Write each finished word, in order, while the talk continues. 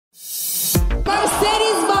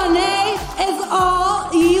are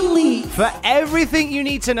elite. For everything you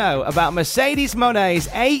need to know about Mercedes Moné's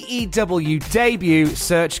AEW debut,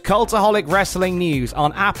 search Cultaholic Wrestling News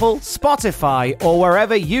on Apple, Spotify, or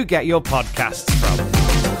wherever you get your podcasts from.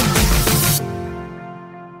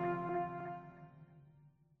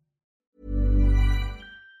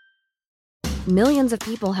 Millions of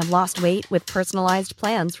people have lost weight with personalized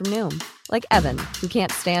plans from Noom. Like Evan, who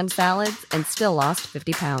can't stand salads and still lost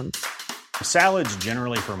 50 pounds. Salads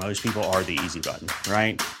generally for most people are the easy button,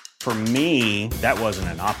 right? For me, that wasn't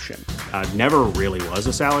an option. I never really was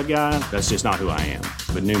a salad guy. That's just not who I am.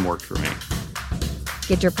 But Noom worked for me.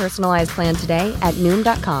 Get your personalized plan today at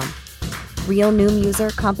Noom.com. Real Noom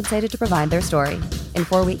user compensated to provide their story. In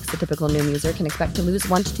 4 weeks, the typical Noom user can expect to lose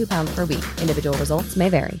 1 to 2 pounds per week. Individual results may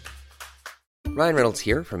vary. Ryan Reynolds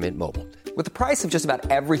here from Mint Mobile. With the price of just about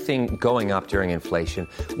everything going up during inflation,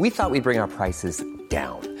 we thought we'd bring our prices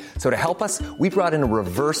down. So to help us, we brought in a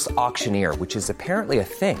reverse auctioneer, which is apparently a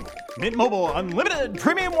thing. Mint Mobile Unlimited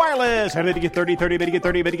Premium Wireless. How to get 30, 30, bit to get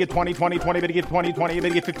 30, bit to get 20, 20, 20, bit to get 20, 20, bit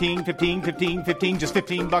to get 15, 15, 15, 15, just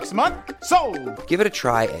 $15 a month? Sold! Give it a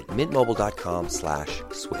try at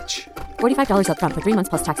mintmobile.com/switch. $45 up front for 3 months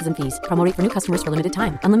plus taxes and fees. Promo rate for new customers for limited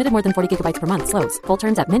time. Unlimited more than 40 gigabytes per month. Slows full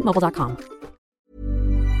terms at mintmobile.com.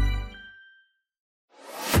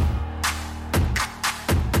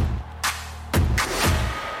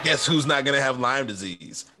 Guess who's not going to have Lyme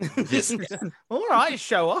disease? This All right,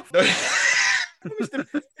 show off.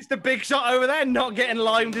 Mr. Big Shot over there not getting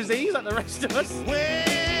Lyme disease like the rest of us. Well,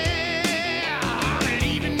 I'm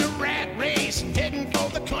leaving the rat race, heading for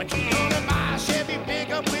the country. Gonna buy a Chevy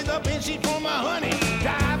pickup with a Benzie for my honey.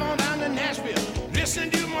 Drive on down to Nashville, listen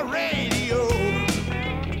to my radio.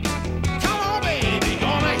 Come on, baby,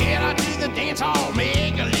 gonna head out to the dance hall,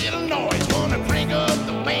 make a little noise. Gonna crank up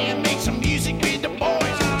the band, make some music with the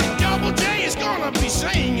boys. And Double J is gonna be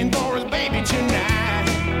singing for his baby tonight.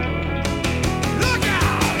 Look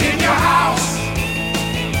out in your house.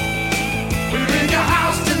 We're in your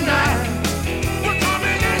house tonight. We're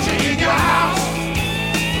coming at you in your house.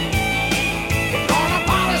 We're gonna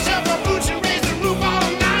polish up our boots and raise the roof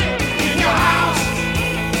all night. In your house.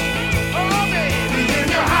 Oh, baby, in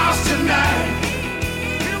your house tonight.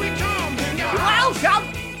 Here we come in your house.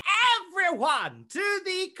 Welcome, everyone, to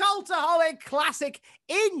the Cultaholic Classic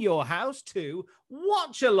In Your House 2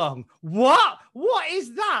 Watch Along. What? What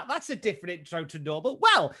is that? That's a different intro to normal.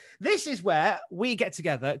 Well, this is where we get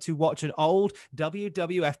together to watch an old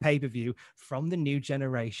WWF pay-per-view from the New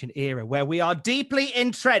Generation era, where we are deeply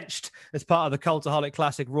entrenched as part of the Cultaholic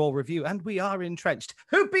Classic Raw review, and we are entrenched.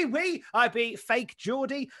 Who be we? I be fake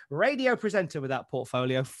Geordie, radio presenter without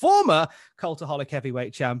portfolio, former Cultaholic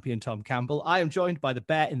heavyweight champion Tom Campbell. I am joined by the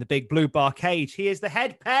bear in the big blue bar cage. He is the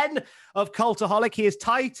head pen of Cultaholic. He is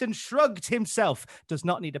Titan shrugged himself, does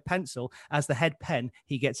not need a pencil. As the head pen,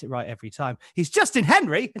 he gets it right every time. He's Justin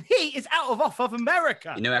Henry, and he is off of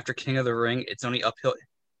America. You know, after King of the Ring, it's only uphill.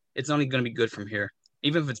 It's only going to be good from here.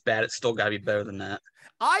 Even if it's bad, it's still got to be better than that.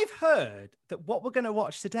 I've heard that what we're going to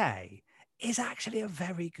watch today is actually a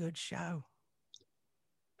very good show.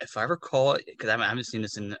 If I recall, because I haven't seen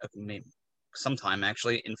this in some time,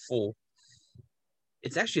 actually, in full,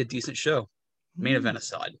 it's actually a decent show, main event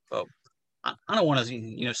aside. But I don't want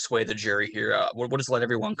to, sway the jury here. We'll just let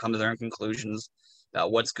everyone come to their own conclusions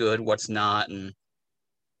about what's good, what's not, and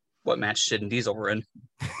what match Sid and Diesel were in.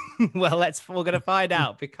 Well, we're going to find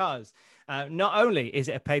out, because not only is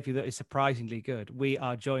it a pay-per-view that is surprisingly good, we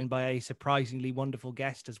are joined by a surprisingly wonderful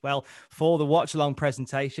guest as well for the watch-along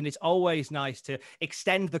presentation. It's always nice to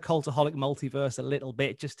extend the Cultaholic multiverse a little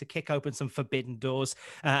bit, just to kick open some forbidden doors.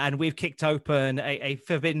 And we've kicked open a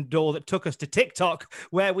forbidden door that took us to TikTok,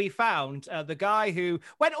 where we found the guy who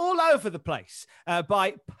went all over the place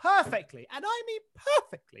by perfectly, and I mean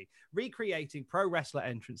perfectly, recreating pro wrestler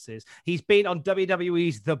entrances. He's been on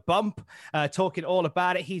WWE's The Bump, talking all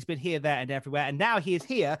about it. He's been here, there, and everywhere. And now he is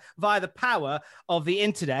here via the power of the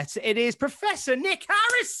internet. It is Professor Nick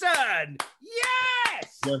Harrison.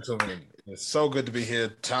 Yes! Gentlemen, it's so good to be here.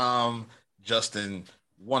 Tom, Justin,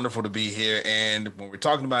 wonderful to be here. And when we're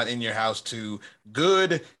talking about In Your House 2,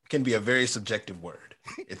 good can be a very subjective word.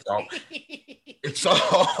 It's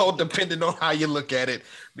all dependent on how you look at it,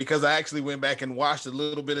 because I actually went back and watched a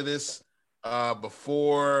little bit of this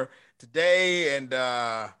before today, and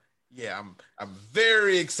I'm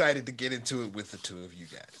very excited to get into it with the two of you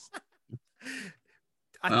guys.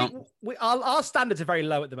 I think our standards are very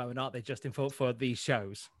low at the moment, aren't they, Justin, for these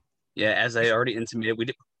shows? Yeah, as I already intimated,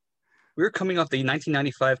 we were coming off the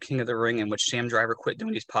 1995 King of the Ring, in which Sam Driver quit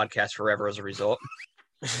doing these podcasts forever as a result.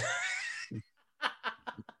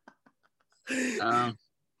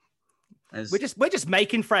 As- We're just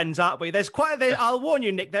making friends, aren't we? There's I'll warn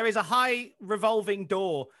you, Nick. There is a high revolving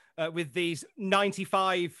door with these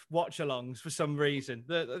 95 watch-alongs for some reason.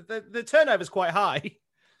 The turnover's quite high.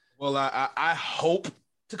 Well, I hope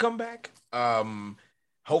to come back.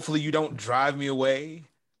 Hopefully you don't drive me away,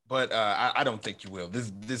 but I don't think you will.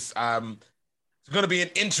 This it's going to be an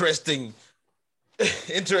interesting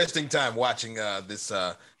time watching this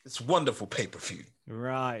wonderful pay-per-view.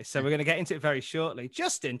 Right. So we're going to get into it very shortly.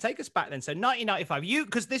 Justin, take us back then. So 1995,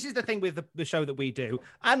 because this is the thing with the show that we do,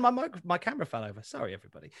 and my camera fell over. Sorry,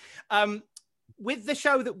 everybody. With the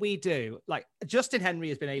show that we do, like Justin Henry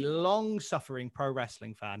has been a long-suffering pro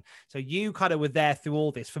wrestling fan. So you kind of were there through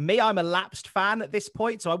all this. For me, I'm a lapsed fan at this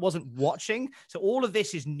point, so I wasn't watching. So all of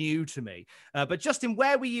this is new to me. But Justin,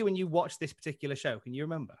 where were you when you watched this particular show? Can you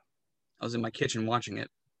remember? I was in my kitchen watching it.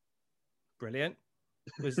 Brilliant.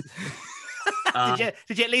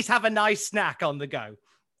 Did you at least have a nice snack on the go?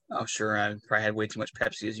 Oh, sure. I probably had way too much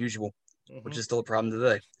Pepsi as usual, Mm-hmm. which is still a problem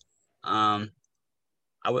today.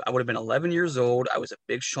 I would have been 11 years old. I was a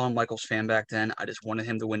big Shawn Michaels fan back then. I just wanted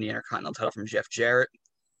him to win the Intercontinental title from Jeff Jarrett.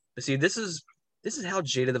 But see, this is how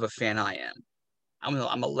jaded of a fan I am.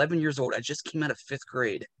 I'm 11 years old. I just came out of 5th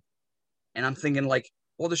grade. And I'm thinking like,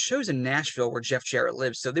 well, the show's in Nashville where Jeff Jarrett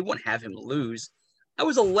lives, so they wouldn't have him lose. I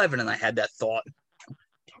was 11 and I had that thought.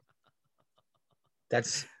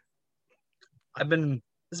 This has been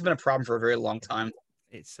a problem for a very long time.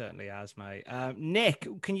 It certainly has, mate. Nick,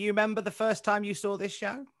 can you remember the first time you saw this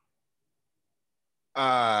show?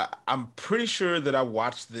 I'm pretty sure that I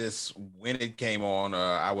watched this when it came on.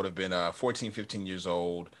 I would have been 14, 15 years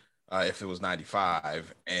old if it was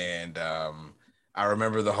 95. And I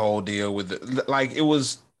remember the whole deal with it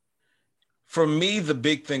was, for me, the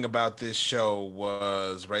big thing about this show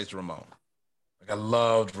was Razor Ramon. Like, I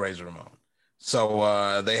loved Razor Ramon.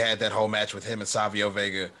 So they had that whole match with him and Savio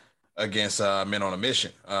Vega against Men on a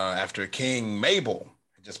Mission after King Mabel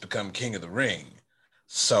had just become King of the Ring.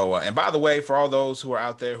 So, and by the way, for all those who are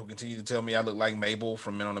out there who continue to tell me I look like Mabel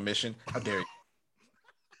from Men on a Mission, how dare you?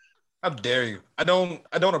 How dare you? I don't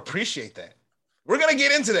appreciate that. We're gonna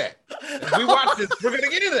get into that. As we watch this, we're gonna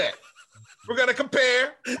get into that. We're gonna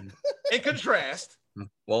compare and contrast.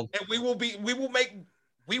 Well, and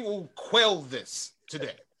we will quell this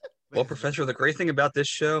today. Well, Professor, the great thing about this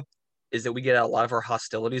show is that we get out a lot of our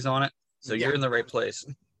hostilities on it. So you're in the right place.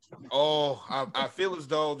 Oh, I feel as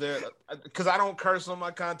though because I don't curse on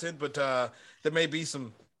my content, but there may be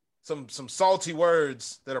some salty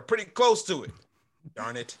words that are pretty close to it.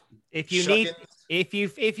 Darn it! If you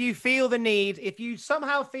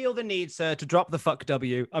somehow feel the need, sir, to drop the fuck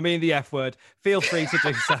W, I mean the F word, feel free to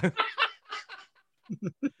do so.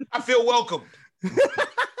 I feel welcome.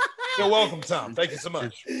 You're welcome, Tom. Thank you so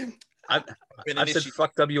much. I've said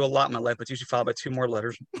fuck W a lot in my life, but it's usually followed by 2 more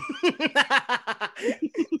letters.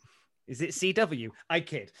 Is it CW? I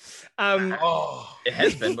kid. It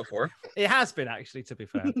has been before. It has been, actually, to be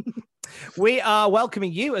fair. We are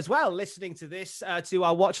welcoming you as well, listening to this, to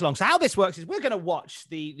our watch along. So how this works is we're going to watch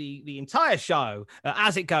the entire show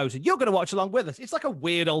as it goes, and you're going to watch along with us. It's like a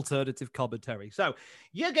weird alternative commentary. So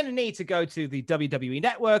you're going to need to go to the WWE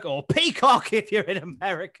Network or Peacock if you're in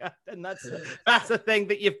America, and that's a thing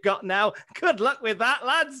that you've got now. Good luck with that,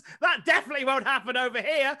 lads. That definitely won't happen over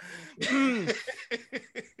here.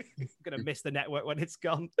 Going to miss the network when it's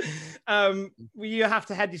gone. You have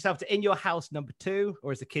to head yourself to In Your House number 2,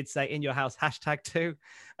 or as the kids say, In Your House #2,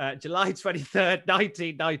 July 23rd,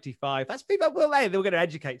 1995. That's people. Well, they were going to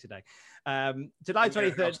educate today. July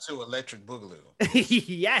 23rd. To Electric Boogaloo.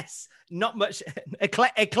 Yes, not much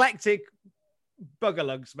eclectic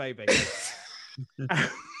boogalugs, maybe.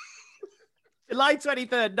 July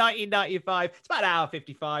 23rd, 1995. It's about an hour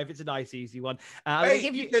 55. It's a nice, easy one. Hey,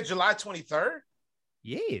 you did July 23rd?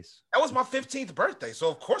 Yes. That was my 15th birthday, so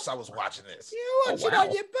of course I was watching this. You watched it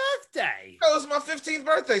on your birthday? That was my 15th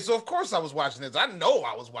birthday, so of course I was watching this. I know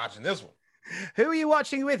I was watching this one. Who were you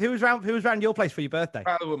watching with? Who was around your place for your birthday?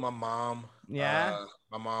 Probably with my mom. Yeah.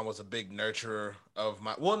 My mom was a big nurturer of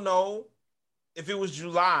my... Well, no. If it was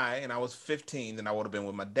July and I was 15, then I would have been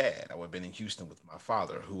with my dad. I would have been in Houston with my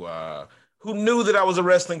father, who knew that I was a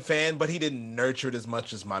wrestling fan, but he didn't nurture it as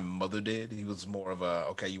much as my mother did. He was more of a,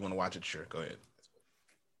 okay, you want to watch it? Sure, go ahead.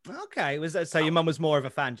 Okay, so your mum was more of a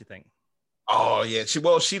fan, do you think? Oh yeah,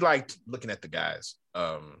 she liked looking at the guys.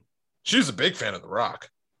 She was a big fan of The Rock.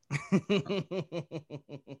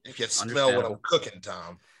 If you smell what I'm cooking,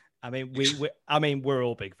 Tom. I mean, we're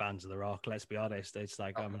all big fans of The Rock. Let's be honest. It's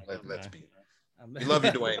like, let's be. We love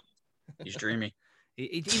you, Dwayne. He's dreamy.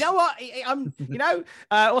 You know what?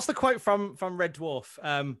 What's the quote from Red Dwarf?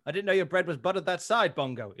 I didn't know your bread was buttered that side,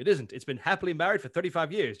 Bongo. It isn't. It's been happily married for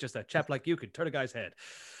 35 years. Just a chap like you could turn a guy's head.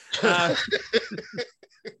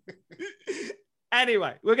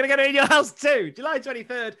 Anyway, we're going to go to In Your House 2, July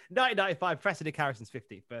 23rd, 1995, Professor Nick Harrison's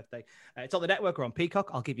 50th birthday. It's on the network or on Peacock.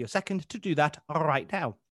 I'll give you a second to do that right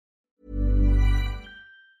now.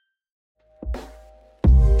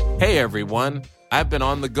 Hey everyone, I've been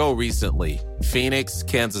on the go recently. Phoenix,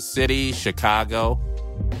 Kansas City, Chicago.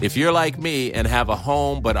 If you're like me and have a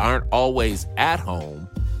home but aren't always at home,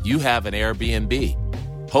 you have an Airbnb.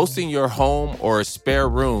 Hosting your home or a spare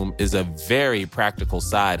room is a very practical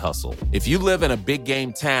side hustle. If you live in a big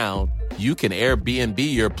game town, you can Airbnb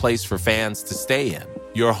your place for fans to stay in.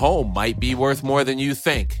 Your home might be worth more than you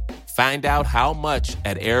think. Find out how much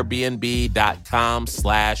at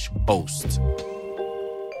airbnb.com/host.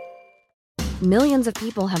 Millions of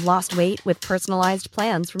people have lost weight with personalized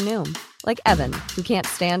plans from Noom, like Evan, who can't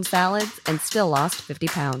stand salads and still lost 50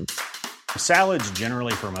 pounds. Salads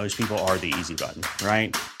generally for most people are the easy button,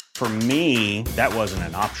 right? For me, that wasn't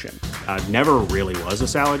an option. I never really was a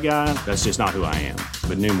salad guy. That's just not who I am.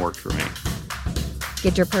 But Noom worked for me.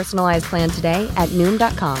 Get your personalized plan today at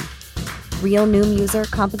Noom.com. Real Noom user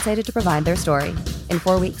compensated to provide their story. In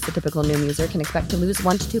 4 weeks, the typical Noom user can expect to lose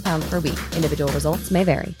 1 to 2 pounds per week. Individual results may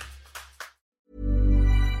vary.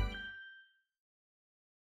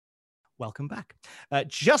 Welcome back.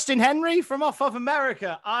 Justin Henry from Off of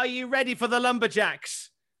America. Are you ready for the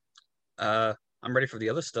Lumberjacks? I'm ready for the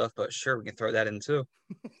other stuff, but sure, we can throw that in too.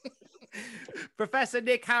 Professor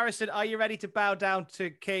Nick Harrison, are you ready to bow down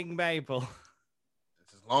to King Mabel?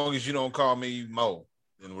 As long as you don't call me Mo,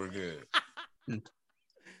 then we're good.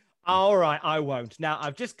 All right, I won't. Now,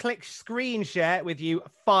 I've just clicked screen share with you.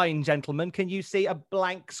 Fine, gentlemen. Can you see a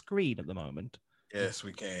blank screen at the moment? Yes,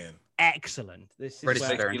 we can. Excellent. This is Ready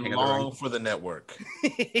where... to long for the network.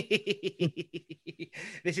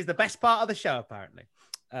 This is the best part of the show, apparently.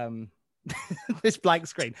 This blank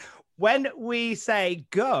screen. When we say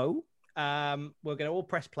go, we're going to all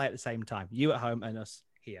press play at the same time. You at home and us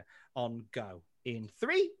here on go. In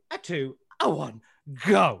 3, a 2, a 1,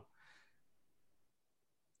 go.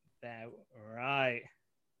 There, right.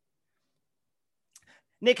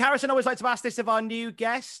 Nick Harrison, always like to ask this of our new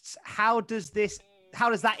guests. How does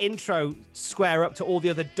that intro square up to all the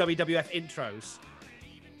other WWF intros?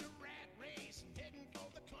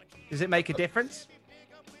 Does it make a difference?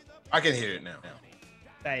 I can hear it now.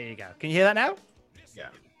 There you go. Can you hear that now? Yeah.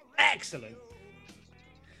 Excellent.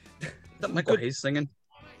 Is that Michael Hayes singing?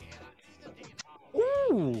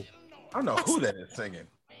 Ooh. I don't know who that is singing.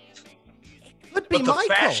 Could be But the Michael.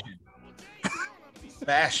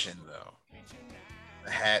 fashion though.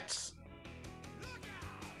 The hats.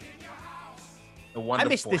 The wonderful I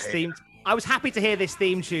missed this hair. theme. I was happy to hear this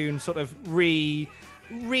theme tune sort of remixed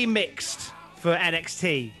for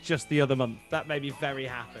NXT just the other month. That made me very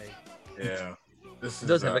happy. Yeah. This It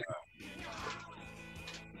does is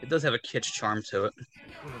have a kitsch charm to it.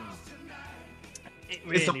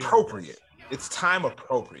 it's appropriate. It's time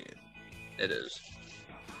appropriate. It is.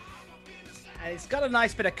 And it's got a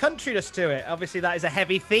nice bit of countryness to it. Obviously, that is a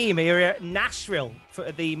heavy theme here at Nashville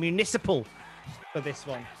for the municipal for this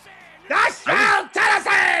one. Nashville,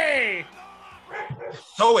 Tennessee!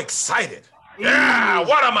 So excited. Yeah,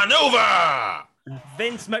 what a maneuver!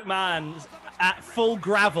 Vince McMahon at full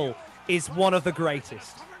gravel is one of the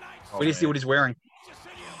greatest. Wait do you see what he's wearing?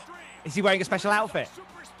 Is he wearing a special outfit?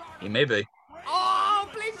 He may be. Oh,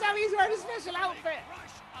 please tell me he's wearing a special outfit.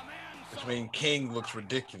 Which means King looks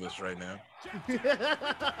ridiculous right now.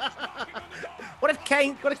 What if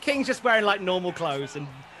King's just wearing like normal clothes and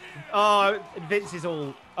Vince is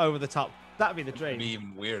all over the top? That'd be the dream. It'd be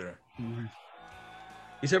even weirder. Mm-hmm.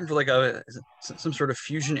 He's hoping for like some sort of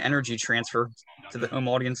fusion energy transfer to the home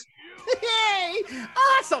audience. Hey!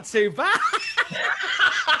 Oh, that's not too bad.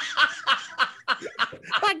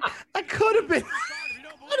 that could have been.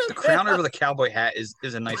 The crown over the cowboy hat is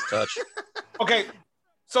a nice touch. Okay,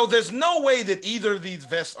 so there's no way that either of these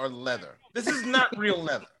vests are leather. This is not real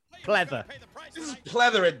leather. Pleather. This is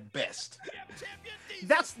pleather at best.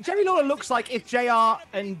 That's Jerry Lawler looks like if JR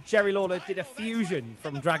and Jerry Lawler did a fusion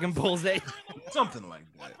from Dragon Ball Z. Something like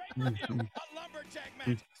that.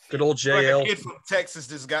 Good old Like a JL. kid from Texas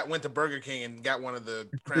just went to Burger King and got one of the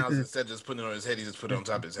crowns instead of just putting it on his head. He just put it on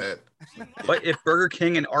top of his head. But if Burger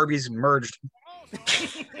King and Arby's merged,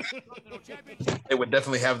 They would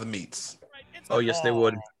definitely have the meats. oh yes, they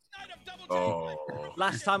would. Oh,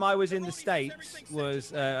 Last time I was in the States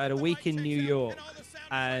was at a week in New York,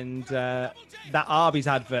 and that Arby's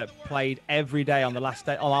advert played every day on the last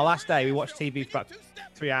day. On our last day, we watched TV for about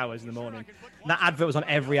 3 hours in the morning. And that advert was on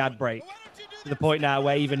every ad break, to the point now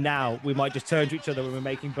where even now we might just turn to each other when we're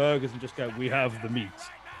making burgers and just go, "We have the meat."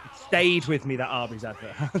 It stayed with me, that Arby's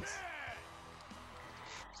advert.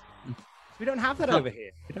 We don't have that over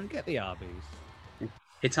here. We don't get the Arby's.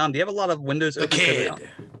 Hey, Tom, do you have a lot of windows open?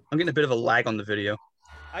 I'm getting a bit of a lag on the video.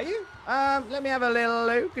 Are you? Let me have a little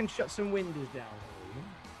look and shut some windows down for you.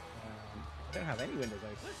 I don't have any windows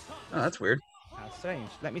open. Oh, that's weird. How strange.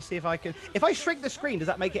 Let me see if I can. If I shrink the screen, does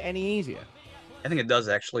that make it any easier? I think it does,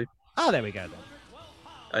 actually. Oh, there we go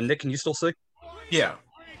then. Nick, can you still see? Yeah.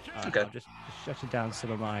 Right, Okay. I'll just shut down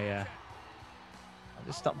some of my. I'll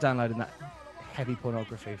just stop downloading that heavy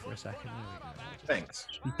pornography for a second. There we go. Thanks.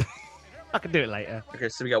 I can do it later. Okay,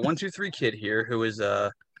 so we got 123 Kid here, who is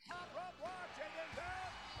at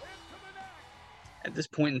this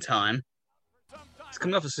point in time, he's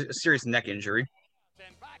coming off a serious neck injury.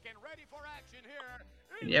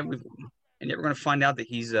 And yet we're going to find out that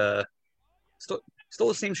he's still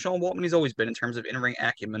the same Sean Waltman he's always been in terms of in-ring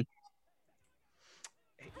acumen.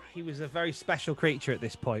 He was a very special creature at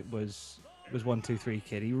this point. Was 123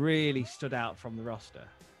 Kid. He really stood out from the roster.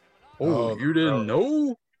 Oh, you didn't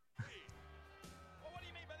know?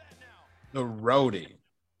 The roadie.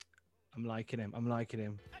 I'm liking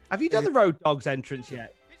him. Have you done the Road Dogs entrance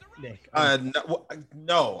yet, Nick?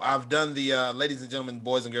 No, I've done the ladies and gentlemen,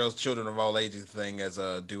 boys and girls, children of all ages thing as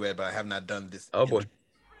a duet, but I have not done this. Oh boy.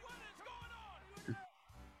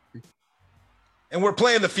 And we're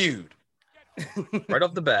playing the feud. Right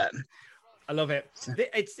off the bat. I love it.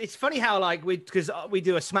 It's funny how because we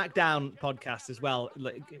do a SmackDown podcast as well,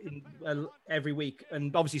 every week,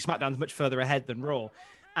 and obviously SmackDown's much further ahead than Raw.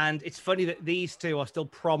 And it's funny that these two are still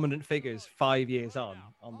prominent figures 5 years on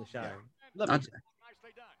the show. Yeah.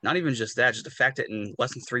 Not even just that, just the fact that in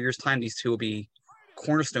less than 3 years' time, these two will be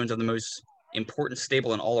cornerstones of the most important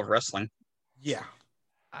stable in all of wrestling. Yeah.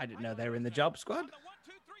 I didn't know they were in the Job Squad.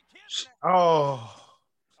 Oh.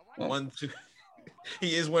 Well, 1, 2.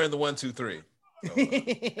 He is wearing the 1, 2, 3. So,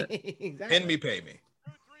 Exactly. pin me, pay me.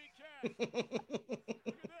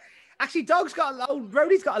 Actually, Roddy's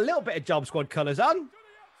got a little bit of Job Squad colours on.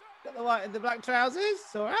 Got the white and the black trousers.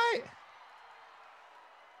 It's all right.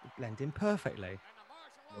 Blend in perfectly. A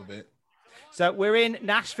little bit. So we're in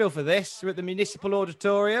Nashville for this. We're at the Municipal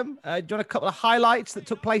Auditorium. Do you want a couple of highlights that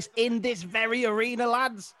took place in this very arena,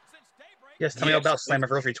 lads? Yes, tell me about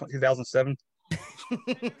Slammiversary 2007.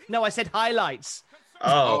 No, I said highlights.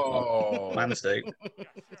 Oh, my mistake.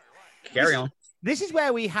 Carry on. This is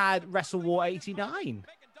where we had Wrestle War 89.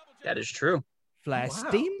 That is true. Flair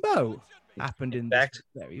Steamboat happened in this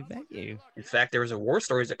very venue. In fact, there was a War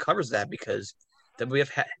Stories that covers that because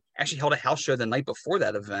WWF actually held a house show the night before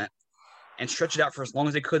that event and stretched it out for as long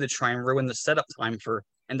as they could to try and ruin the setup time for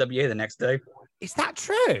NWA the next day. Is that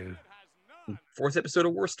true? 4th episode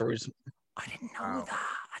of War Stories. I didn't know that.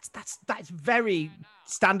 That's very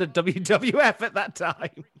standard WWF at that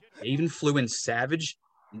time. They even flew in Savage,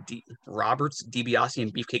 Roberts, DiBiase,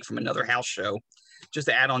 and Beefcake from another house show just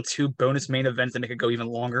to add on 2 bonus main events and make it go even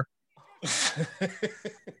longer.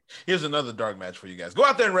 Here's another dark match for you guys. Go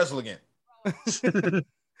out there and wrestle again.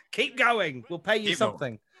 Keep going. We'll pay you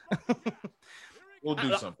something. We'll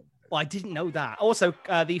do something. Well, I didn't know that. Also,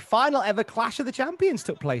 the final ever Clash of the Champions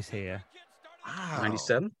took place here. Wow.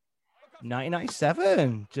 97?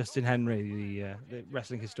 1997. Justin Henry, the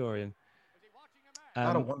wrestling historian. A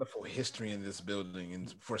lot of wonderful history in this building,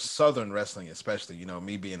 and for Southern wrestling especially,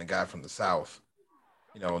 me being a guy from the South,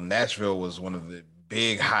 Nashville was one of the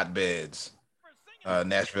big hotbeds,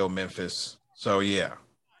 Nashville, Memphis. So yeah,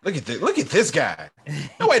 look at this guy.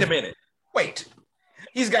 No, wait a minute. Wait,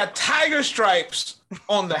 he's got tiger stripes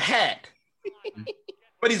on the hat,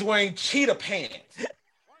 but he's wearing cheetah pants.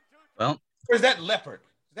 Well, or is that leopard?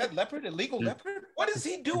 Is that leopard illegal leopard? What is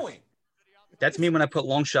he doing? That's me when I put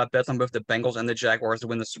long shot bets on both the Bengals and the Jaguars to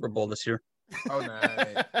win the Super Bowl this year. Oh,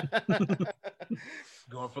 nice.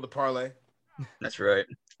 Going for the parlay. That's right.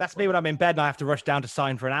 That's me when I'm in bed and I have to rush down to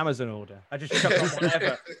sign for an Amazon order. I just chuck on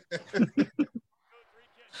whatever.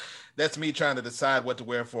 That's me trying to decide what to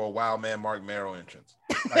wear for a Wild Man Mark Merrill entrance.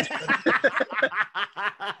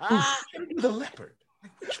 The leopard.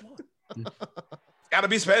 Like, which one? It's got to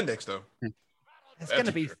be spandex, though.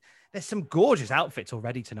 There's some gorgeous outfits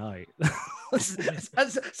already tonight. Sound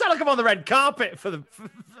like I'm on the red carpet for the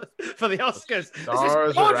Oscars. This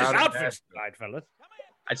is gorgeous outfits tonight, fellas.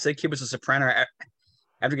 I'd say Kid was a soprano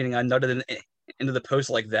after getting nutted into the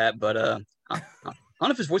post like that, but I don't know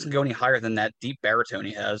if his voice can go any higher than that deep baritone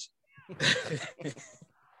he has.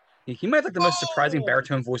 He might have like the most surprising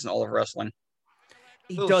baritone voice in all of wrestling.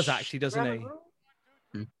 He does actually, doesn't he?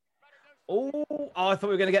 Oh, I thought we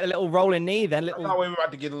were going to get a little rolling knee then. I thought we were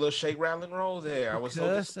about to get a little shake, rattling roll there. I was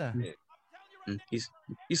so disappointed. He's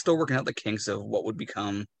still working out the kinks of what would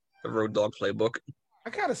become the Road Dogg playbook. I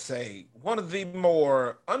gotta say, one of the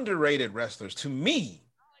more underrated wrestlers to me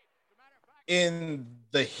in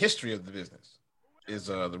the history of the business is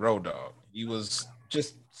the Road Dogg. He was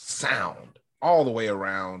just sound all the way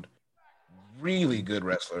around. Really good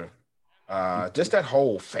wrestler. Just that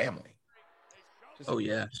whole family.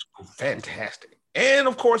 Fantastic. And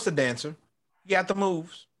of course, the dancer. He got the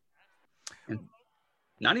moves. And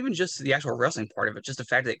not even just the actual wrestling part of it, just the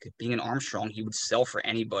fact that being an Armstrong, he would sell for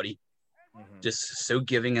anybody. Just so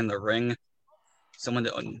giving in the ring. Someone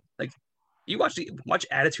that, like, you watch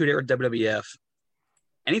Attitude Era WWF.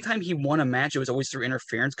 Anytime he won a match, it was always through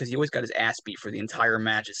interference because he always got his ass beat for the entire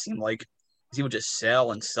match. It seemed like he would just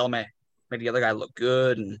sell, make the other guy look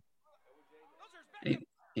good, and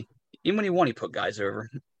even when he won, he put guys over.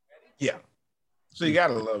 Yeah. So you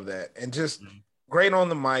gotta love that, and just great on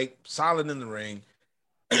the mic, solid in the ring.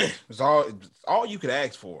 It's all you could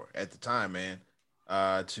ask for at the time, man.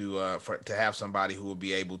 To have somebody who would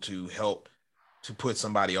be able to help to put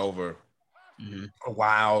somebody over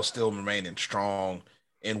while still remaining strong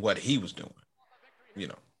in what he was doing. You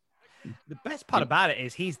know, the best part about it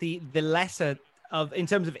is he's the lesser of, in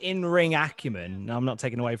terms of in-ring acumen. I'm not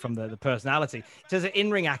taking away from the personality. In terms of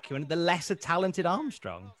in-ring acumen, the lesser talented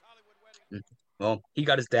Armstrong. Well, he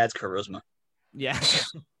got his dad's charisma. Yeah.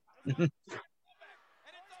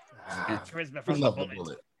 Charisma from the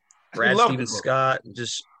bullet. Brad Steven Scott,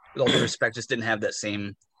 just with all due respect, just didn't have that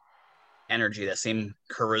same energy, that same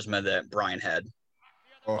charisma that Brian had.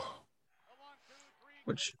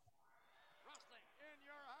 Which,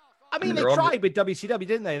 I mean, they tried with WCW,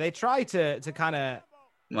 didn't they? They tried to kind of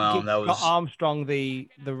that was Armstrong the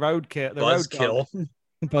roadkill, buzzkill.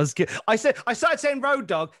 Buzzkill. I started saying Road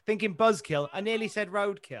Dogg, thinking Buzzkill. I nearly said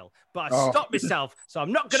Roadkill, but I stopped myself, so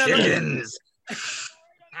I'm not going to. Chickens.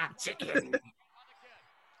 Chicken.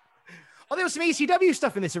 Oh, there was some ECW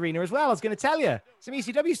stuff in this arena as well. I was going to tell you. Some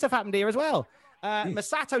ECW stuff happened here as well.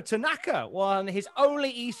 Masato Tanaka won his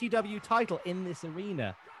only ECW title in this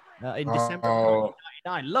arena in December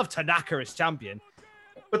 1999. Love Tanaka as champion.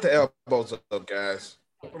 Put the elbows up, guys.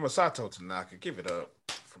 For Masato Tanaka, give it up.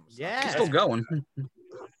 Yeah. He's still going.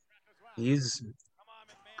 I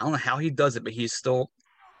don't know how he does it, but he's still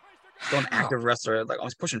an active wrestler. Like, I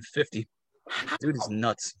was pushing 50. Dude is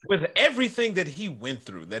nuts. With everything that he went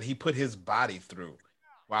through, that he put his body through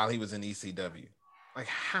while he was in ECW. Like,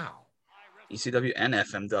 how? ECW and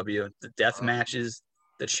FMW. The death matches,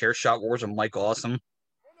 the chair shot wars of Mike Awesome.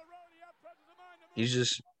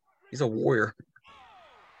 He's a warrior.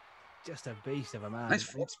 Just a beast of a man. Nice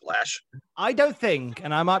front splash. I don't think,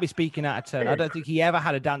 and I might be speaking out of turn, I don't think he ever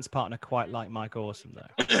had a dance partner quite like Mike Awesome,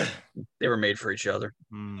 though. They were made for each other.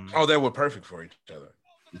 Oh, they were perfect for each other.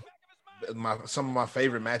 Some of my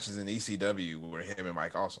favorite matches in ECW were him and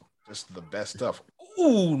Mike Awesome. Just the best stuff.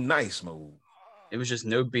 Ooh, nice move. It was just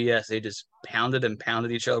no BS. They just pounded and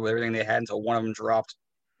pounded each other with everything they had until one of them dropped.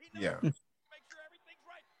 Yeah.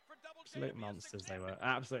 Absolute monsters they were.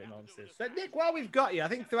 Absolute monsters. But Nick, while we've got you, I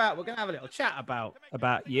think throughout we're going to have a little chat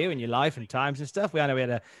about you and your life and times and stuff. I know we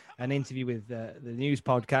had an interview with the news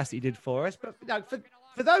podcast that you did for us. But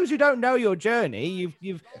for those who don't know your journey,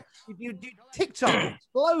 you've TikTok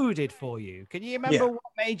exploded for you. Can you remember what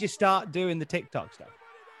made you start doing the TikTok stuff?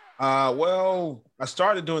 Well, I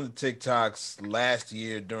started doing the TikToks last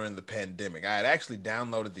year during the pandemic. I had actually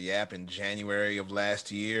downloaded the app in January of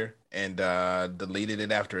last year and deleted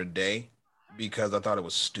it after a day because I thought it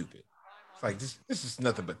was stupid. It's like, this is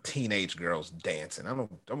nothing but teenage girls dancing. They're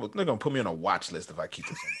going to put me on a watch list if I keep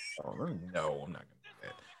this on my phone. No, I'm not going to do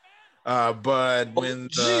that. But when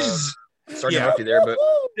Sorry to interrupt you there, but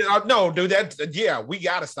no, dude, we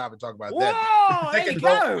got to stop and talk about that. Whoa, there you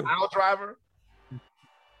go. Pile driver.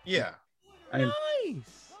 Yeah. Nice.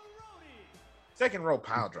 Second row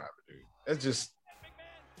pile driver, dude. That's just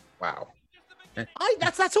wow.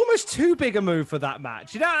 That's almost too big a move for that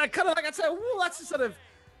match. You know, I kind of like I'd say, that's a sort of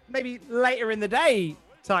maybe later in the day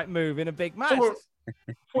type move in a big match.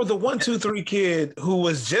 For the 1-2-3 kid who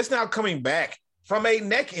was just now coming back from a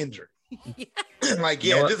neck injury. This is gonna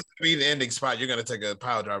be the ending spot. You're gonna take a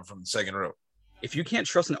pile driver from the second row. If you can't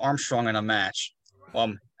trust an Armstrong in a match, let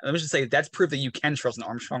me just say that's proof that you can trust an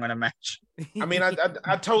Armstrong in a match. I mean,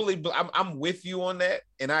 I totally, I'm with you on that,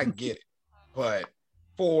 and I get it. But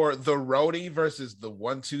for the roadie versus the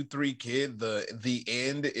 1-2-3 kid, the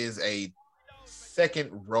end is a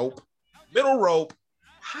second rope, middle rope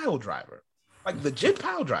pile driver, like legit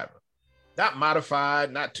pile driver, not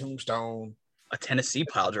modified, not tombstone, a Tennessee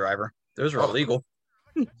pile driver. Those are illegal.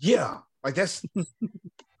 Yeah, like that's,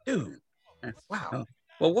 dude. Wow.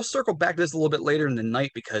 Well, we'll circle back to this a little bit later in the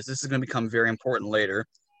night because this is going to become very important later.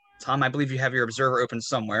 Tom, I believe you have your Observer open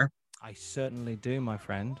somewhere. I certainly do, my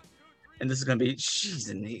friend. And this is going to be,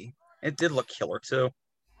 jeez, and it did look killer too.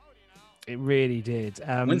 It really did.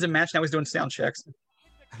 Wins a match, now he's doing sound checks.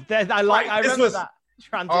 I remember that.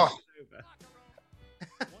 Transition over.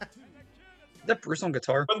 Is that Bruce on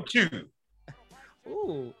guitar? 1, 2.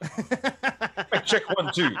 Ooh. Check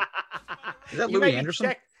 1, 2. Is that Louis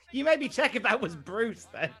Anderson? You made me check if that was Bruce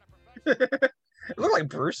then. It looked like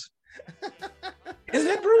Bruce. Is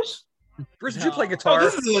that Bruce? Bruce, did you play guitar?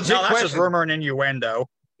 This is a legit that's question. just rumor and innuendo.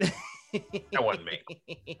 That wasn't me.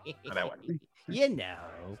 No, that wasn't me. You know.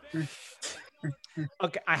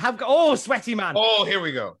 Okay, I have got. Oh, sweaty man. Oh, here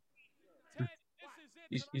we go.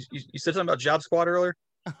 You said something about Job Squad earlier?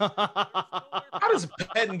 How does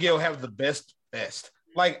Pettingill have the best vest?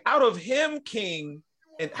 Like, out of him, King,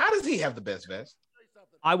 and how does he have the best vest?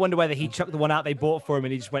 I wonder whether he chucked the one out they bought for him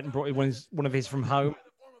and he just went and brought one of his from home.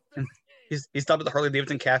 He stopped at the Harley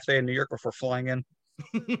Davidson Cafe in New York before flying in.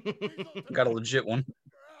 Got a legit one.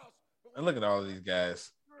 And look at all of these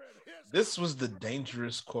guys. This was the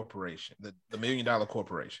dangerous corporation, the $1 million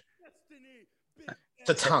corporation.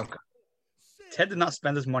 Tatanka. Ted did not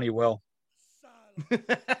spend his money well.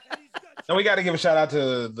 And we got to give a shout out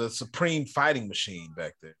to the Supreme Fighting Machine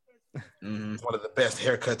back there. One of the best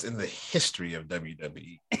haircuts in the history of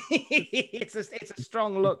WWE. It's a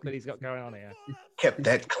strong look that he's got going on here. Kept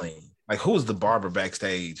that clean. Like, who was the barber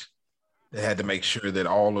backstage that had to make sure that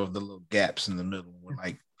all of the little gaps in the middle were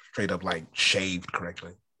like straight up like shaved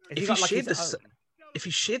correctly? If he shaved the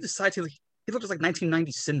sides, he looked like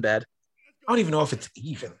 1990 Sinbad. I don't even know if it's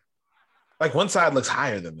even. Like, one side looks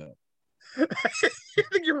higher than that. I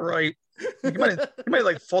think you're right. You might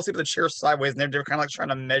like fall asleep with the chair sideways, and they're kind of like trying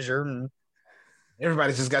to measure. And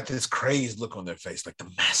everybody's just got this crazed look on their face, like the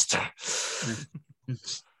master.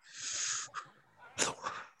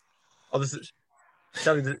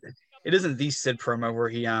 It isn't the Sid promo where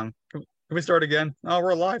he can we start again? Oh,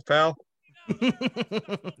 we're alive, pal.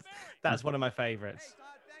 That's one of my favorites.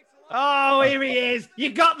 Oh, here he is.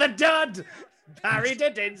 You got the dud, Barry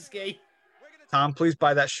Dudinsky. Tom, please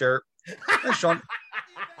buy that shirt. Thanks, Sean.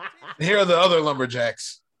 Here are the other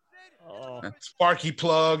lumberjacks. Oh. Sparky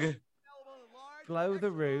Plug. Blow the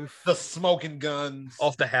roof. The smoking guns.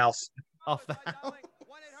 Off the house. Off the house.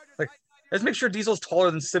 Like, let's make sure Diesel's taller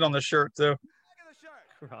than Sid on the shirt, too.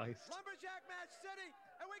 Christ.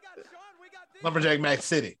 Lumberjack Match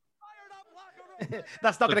City.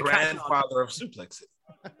 That's not going to catch on. Grandfather of Suplex City.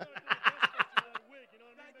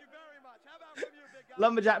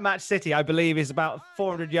 Lumberjack Match City, I believe, is about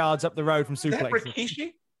 400 yards up the road from Suplex. Is that Rikishi?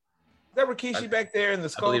 Is that Rikishi back there in the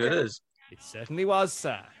skull? I believe it is. It certainly was,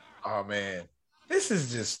 sir. Oh, man. This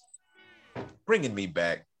is just bringing me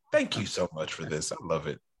back. Thank you so much for this. I love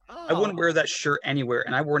it. Oh. I wouldn't wear that shirt anywhere,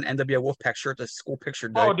 and I wore an NWO Wolfpack shirt to school picture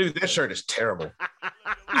day. Oh, dude, that shirt is terrible.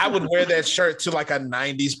 I would wear that shirt to like a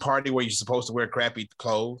 90s party where you're supposed to wear crappy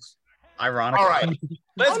clothes. Ironic. All right,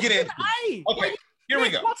 let's get into it. Okay, here we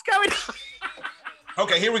go. What's going on?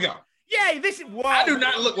 Okay, here we go. Yay, this is... Whoa. I do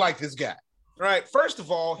not look like this guy. All right, first of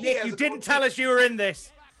all... Nick, you didn't tell us you were in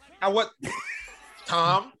this. What?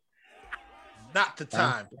 Tom? Not the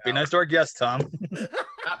time. Be nice to our guest, Tom.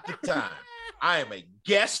 Not the time. I am a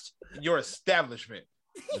guest in your establishment.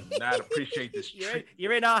 Do not appreciate this treat.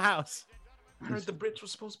 You're in our house. I heard the Brits were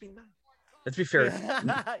supposed to be nice. Let's be fair.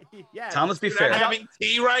 Yeah. Tom, let's be fair. Having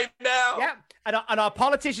tea right now? Yeah. And our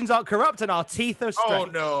politicians aren't corrupt and our teeth are straight. Oh,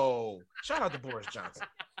 no. Shout out to Boris Johnson.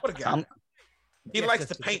 What a guy. Tom, he likes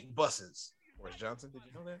to paint buses. Boris Johnson, did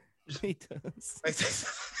you know that? He does.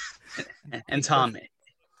 and Tom,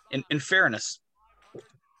 in fairness,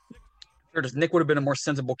 Nick would have been a more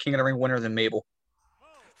sensible King of the Ring winner than Mabel.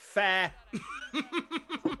 Fair.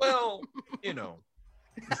 Well, you know,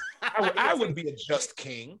 I would be a just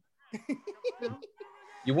king.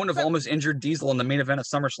 You wouldn't have almost injured Diesel in the main event of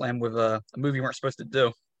SummerSlam with a movie you weren't supposed to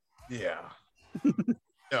do. Yeah.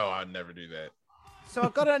 No, I'd never do that. So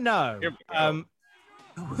I've got to know,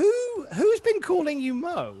 who's been calling you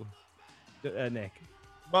Mo, Nick?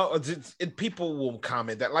 Well, people will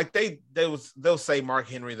comment that, like they'll say Mark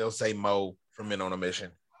Henry, they'll say Mo from Men on a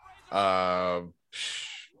Mission.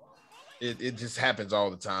 It just happens all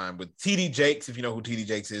the time with TD Jakes. If you know who TD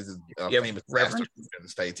Jakes is a famous pastor in the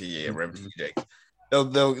States. Yeah, Reverend TD Jakes.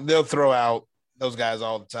 They'll throw out those guys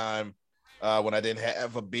all the time. When I didn't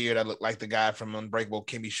have a beard, I looked like the guy from Unbreakable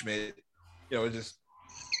Kimmy Schmidt. You know, it's just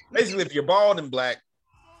basically if you're bald and black,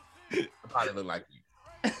 I probably look like you.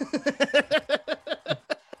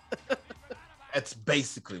 That's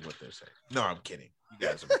basically what they're saying. No, I'm kidding. You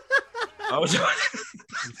guys are. I was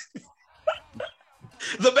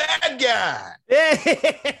the bad guy.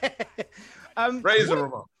 Razor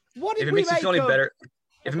Ramon. What If did it we makes you make feel any of- better,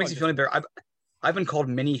 if it makes you feel any better, I've been called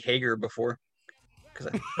Mini Hager before because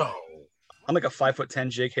No. I'm like a 5'10"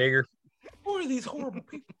 Jake Hager. Who are these horrible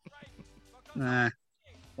people? Nah.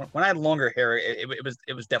 When I had longer hair, it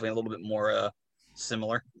was definitely a little bit more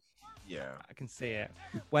similar. Yeah. I can see it.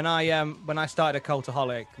 When I started a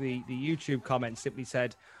Cultaholic, the YouTube comment simply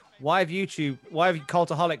said, why have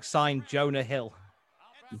Cultaholic signed Jonah Hill?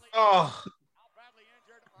 Oh,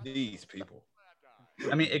 these people.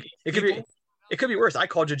 I mean, it could be worse. I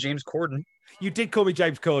called you James Corden. You did call me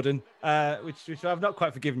James Corden, which I've not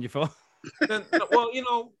quite forgiven you for. Well,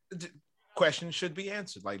 the question should be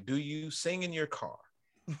answered. Like, do you sing in your car?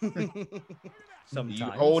 Sometimes. Do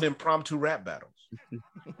you hold impromptu rap battles?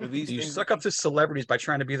 You suck up to celebrities by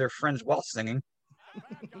trying to be their friends while singing.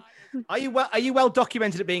 Are you well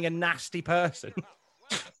documented at being a nasty person?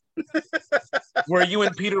 Were you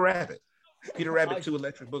in Peter Rabbit? Peter Rabbit 2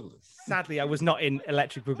 Electric Boogaloo. Sadly, I was not in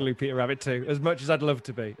Electric Boogaloo Peter Rabbit 2, as much as I'd love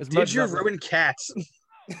to be. Did you ruin Cats?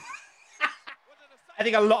 I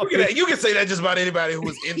think a lot of people... You can say that just about anybody who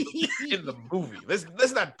was in the movie.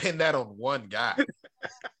 Let's not pin that on one guy.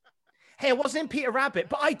 Hey, I wasn't in Peter Rabbit,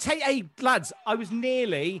 but hey, lads, I was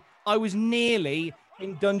nearly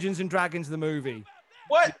in Dungeons and Dragons the movie.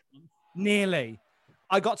 What? Nearly.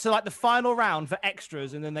 I got to like the final round for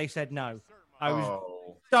extras, and then they said no. I was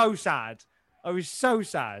so sad. I was so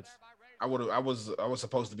sad. I was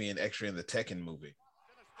supposed to be an extra in the Tekken movie.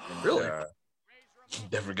 And, Really?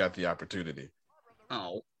 Never got the opportunity.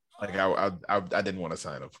 Oh. Like I didn't want to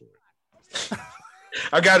sign up for it.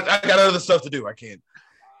 I got other stuff to do. I can't.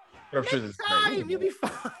 I'm sure this Time, you'll be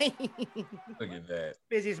fine. Look at that.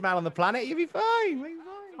 Busiest man on the planet, you'll be fine.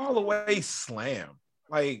 Fall Away Slam.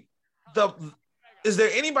 Like is there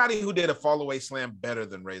anybody who did a Fall Away Slam better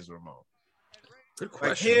than Razor Ramon? Good Like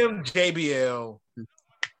question. him, JBL,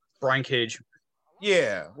 Brian Cage.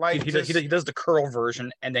 yeah. Like He does the curl version,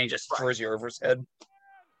 and then he just throws you over his head.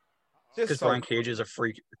 just Because so Brian Cage is a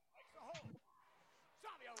freak.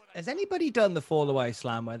 Has anybody done the fall away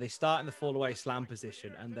slam where they start in the fall away slam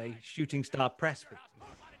position and they shooting star press with them?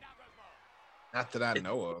 Not that I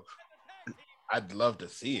know of. I'd love to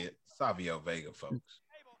see it. Savio Vega, folks.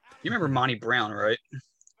 You remember Monty Brown, right?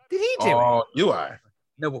 Did he do it? Oh, do I?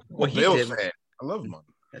 No, what he Bill's did. fan. I love Monty.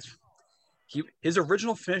 His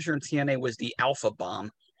original finisher in TNA was the Alpha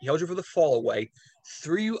Bomb. He held you for the fall away,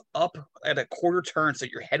 threw you up at a quarter turn so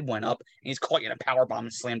your head went up, and he's caught you in a power bomb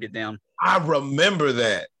and slammed you down. I remember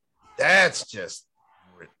that. That's just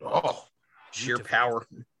Sheer power.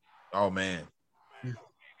 Oh man.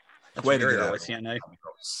 That's Way to very get early out. TNA.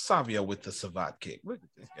 Savio with the Savat kick. Look at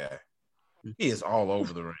this guy. He is all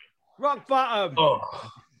over the ring. Rock bottom.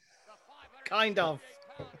 Oh, Kind of.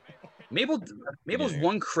 Mabel's Yeah.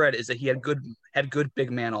 one cred is that he had good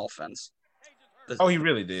big man offense. he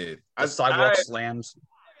really did. The sidewalk slams.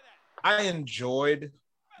 I enjoyed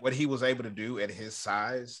what he was able to do at his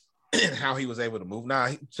size and how he was able to move. Now,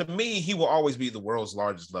 to me, he will always be the world's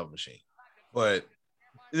largest love machine. But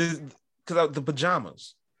because the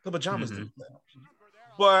pajamas did that.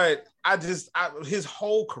 But his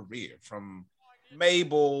whole career from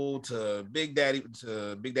Mabel to Big Daddy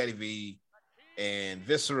V and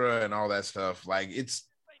Viscera and all that stuff, like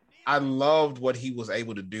I loved what he was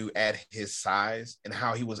able to do at his size and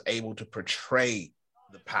how he was able to portray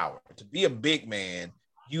the power. To be a big man,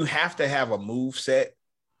 you have to have a move set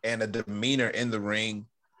and a demeanor in the ring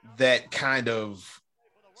that kind of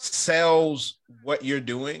sells what you're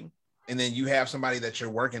doing. And then you have somebody that you're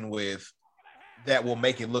working with that will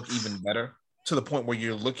make it look even better, to the point where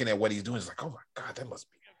you're looking at what he's doing. It's like, oh my God, that must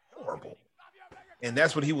be horrible. And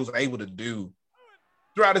that's what he was able to do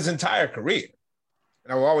throughout his entire career.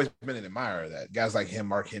 And I've always been an admirer of that. Guys like him,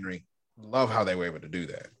 Mark Henry, love how they were able to do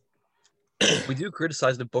that. We do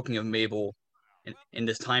criticize the booking of Mabel in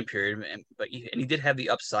this time period, but he did have the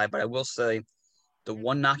upside. But I will say, the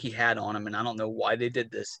one knock he had on him, and I don't know why they did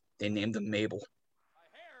this, they named him Mabel.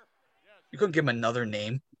 You couldn't give him another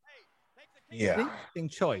name. Yeah. Interesting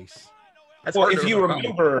choice. That's Well, hard to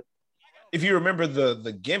overcome. if you remember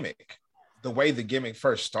the gimmick, the way the gimmick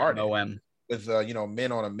first started with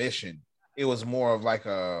Men on a Mission, it was more of like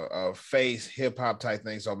a face hip hop type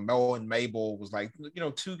thing. So Mo and Mabel was like,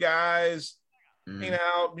 two guys hanging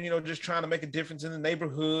out, just trying to make a difference in the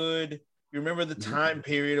neighborhood. You remember the time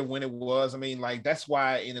period of when it was? I mean, like, that's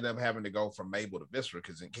why I ended up having to go from Mabel to Viscera,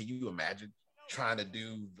 because can you imagine trying to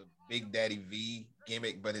do the Big Daddy V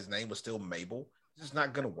gimmick, but his name was still Mabel? It's just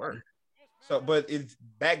not going to work. So, but it's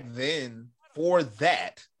back then, for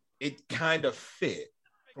that, it kind of fit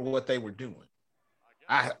for what they were doing.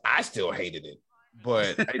 I still hated it,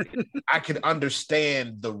 but I could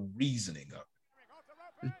understand the reasoning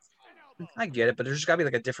of it. I get it, but there's got to be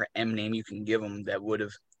like a different M name you can give them that would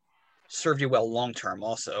have served you well long term.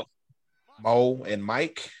 Also, Mo and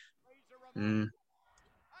Mike. Mm.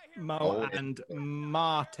 Mo and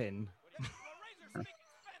Martin.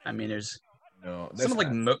 I mean, there's No,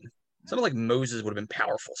 someone like Moses would have been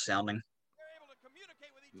powerful sounding.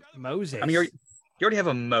 Moses. I mean, you already have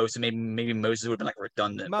a Mo, so maybe Moses would have been like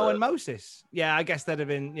redundant. Mo and Moses. Yeah, I guess that'd have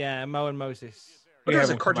been Mo and Moses. But We there's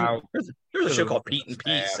a haven't come cartoon. out There's a to show the called Pete and Pete,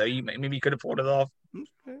 bad. so maybe you could have pulled it off.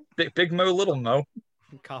 Okay. Big Mo, Little Mo.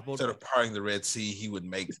 Cardboard. Instead of parting the Red Sea, he would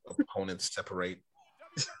make opponents separate.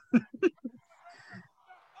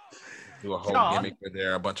 Do a whole John? gimmick where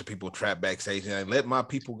there are a bunch of people trapped backstage and let my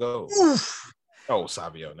people go. Oh,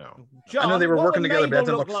 Savio, no. John, I know they were what working would together, but that Mabel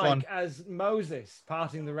didn't look look fun. like as Moses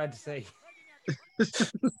parting the Red Sea.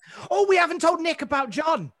 Oh, we haven't told Nick about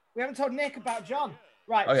John.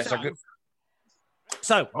 Right. Oh, yeah, so, so good.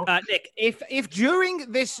 So, Oh. Nick, if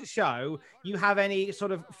during this show you have any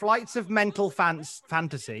sort of flights of mental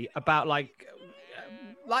fantasy about like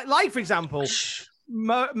for example,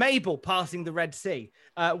 Mabel passing the Red Sea,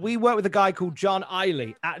 we work with a guy called John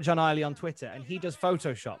Eiley at John Eiley on Twitter, and he does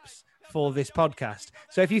Photoshops for this podcast.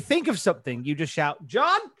 So if you think of something, you just shout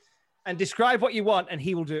John and describe what you want, and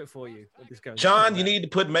he will do it for you. We'll just go, John, you need to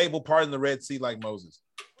put Mabel part in the Red Sea like Moses.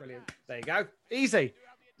 Brilliant. There you go. Easy.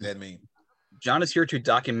 That mean John is here to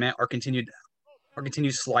document our continued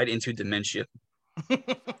slide into dementia. He's been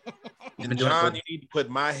and doing it John, for- you need to put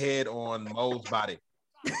my head on Mo's body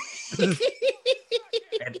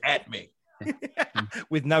and at me.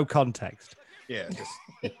 With no context. Yeah, just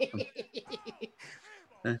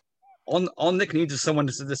all Nick needs is someone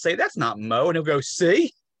to say that's not Mo, and he'll go,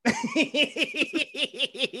 see. you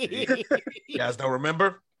guys don't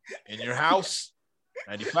remember in your house,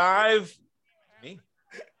 95. Me.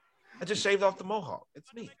 I just shaved off the mohawk.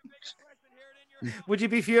 It's me. Would you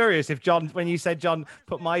be furious if John, when you said John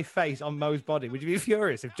put my face on Mo's body, would you be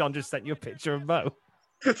furious if John just sent you a picture of Mo?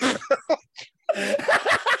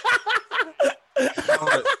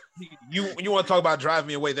 You want to talk about driving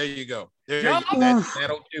me away? There you go. John!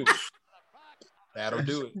 That'll do it. That'll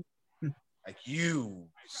do it. Like you,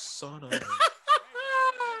 son of.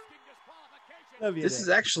 Love you, This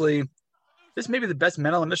Nick. may be the best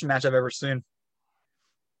men on a mission match I've ever seen.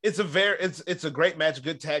 It's a great match.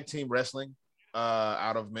 Good tag team wrestling.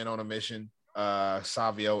 Out of Men on a Mission.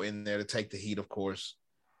 Savio in there to take the heat, of course.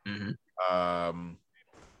 Mm-hmm.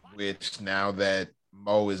 Which now that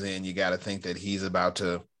Mo is in, you got to think that he's about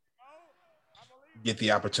to get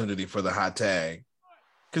the opportunity for the hot tag,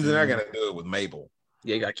 because they're not going to do it with Mabel.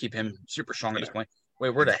 Yeah, you got to keep him super strong at this point. Wait,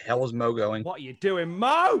 where the hell is Mo going? What are you doing,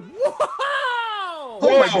 Mo? Whoa!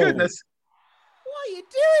 Oh my Whoa! goodness! What are you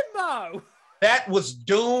doing, Mo? That was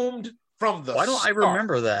doomed from the Why don't I start.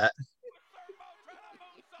 remember that?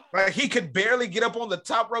 Like he could barely get up on the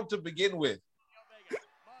top rope to begin with.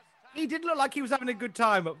 He did look like he was having a good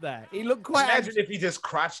time up there. He looked quite. Imagine if he just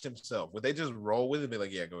crotched himself. Would they just roll with it and be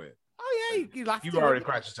like, yeah, go ahead. Oh yeah, you laughed. You at already him.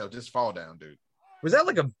 crotched yourself. Just fall down, dude. Was that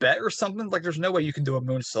like a bet or something? Like, there's no way you can do a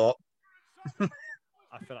moonsault. I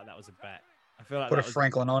feel like that was a bet. I feel like Put a that was...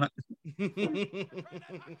 Franklin on it.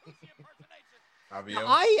 Savio.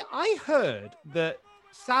 I heard that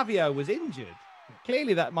Savio was injured.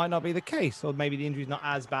 Clearly, that might not be the case, or maybe the injury's not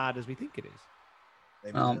as bad as we think it is.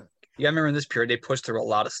 Maybe Um, not. Yeah, I remember in this period they pushed through a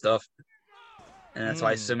lot of stuff, and that's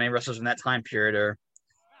why so many wrestlers in that time period are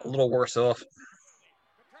a little worse off.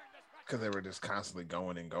 Because they were just constantly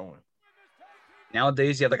going and going.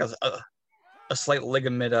 Nowadays, you have like a slight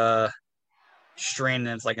ligament strain,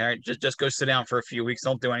 and it's like, all right, just go sit down for a few weeks,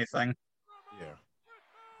 don't do anything.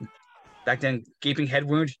 Yeah. Back then, gaping head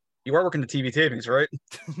wound. You are working the TV tapings, right?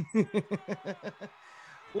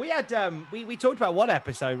 We had we talked about one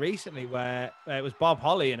episode recently where it was Bob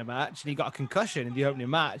Holly in a match and he got a concussion in the opening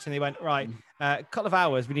match, and they went, right, a couple of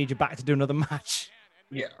hours, we need you back to do another match.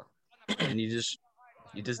 Yeah. And you just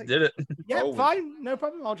did it. Yeah, Oh. fine, no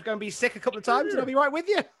problem. I'll just go and be sick a couple of times and I'll be right with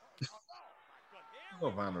you.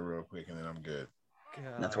 Go find her real quick and then I'm good.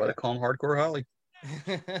 That's why they call him Hardcore Holly.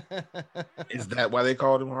 Is that why they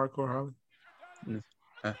called him Hardcore Holly?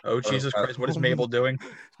 Oh, Jesus Christ, what is Mabel doing?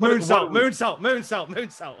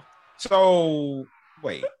 Moonsault. So,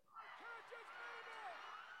 wait.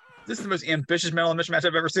 This is the most ambitious metal mission match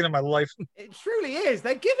I've ever seen in my life. It truly is.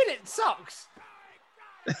 They're giving it socks.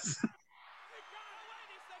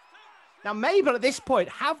 Now, Mabel, at this point,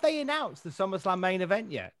 have they announced the SummerSlam main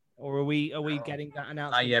event yet? Or are we getting that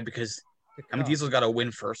announcement? Yeah, because I mean, Diesel's got to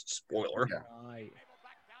win first. Spoiler. Yeah. Right.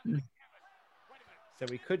 So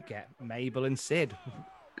we could get Mabel and Sid,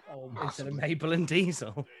 instead of Mabel and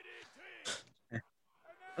Diesel.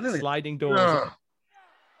 I think Sliding doors.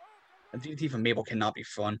 a DDT from Mabel cannot be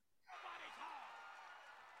fun.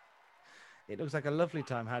 It looks like a lovely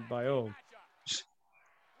time had by all.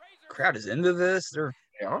 Crowd is into this.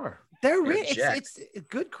 They are. They're really, jacked. it's a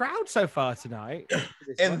good crowd so far tonight.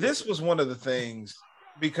 And this was one of the things,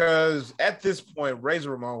 because at this point, Razor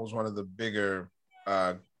Ramon was one of the bigger,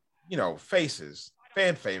 faces,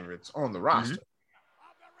 fan favorites on the roster.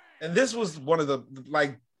 And this was one of the,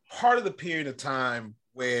 part of the period of time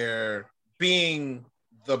where being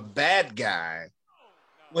the bad guy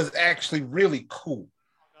was actually really cool.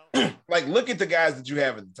 Look at the guys that you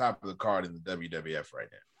have at the top of the card in the WWF right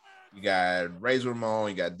now. You got Razor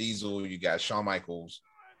Ramon, you got Diesel, you got Shawn Michaels,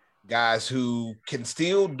 guys who can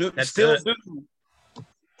still do.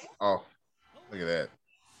 Oh, look at that!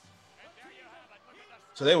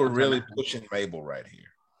 So they were really pushing Mabel right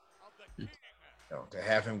here. To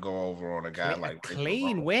have him go over on a guy like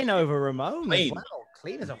clean win over Ramon. Clean. Wow,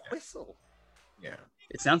 clean as a whistle. Yeah,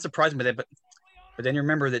 It sounds surprising, but then you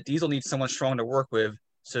remember that Diesel needs someone strong to work with,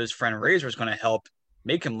 so his friend Razor is going to help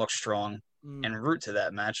make him look strong and root to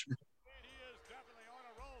that match.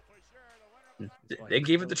 They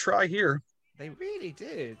gave it the try here. They really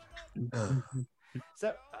did.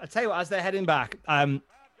 So I'll tell you what, as they're heading back,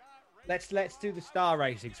 let's do the star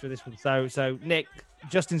ratings for this one. So Nick,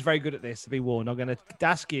 Justin's very good at this, to be warned. I'm going to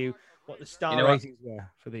ask you what the star ratings were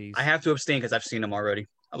for these. I have to abstain because I've seen them already.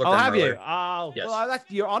 Have you? Yes. Well,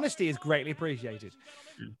 your honesty is greatly appreciated.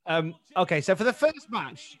 Okay, so for the first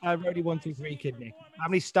match, Rody 123 Kid Nick, how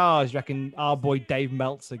many stars do you reckon our boy Dave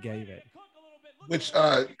Meltzer gave it? which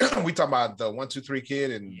we talking about the 1-2-3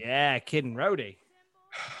 Kid and Kid and Rody.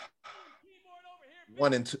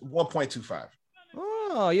 1.25.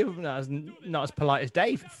 Oh, you're not as polite as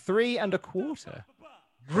Dave. 3 1/4.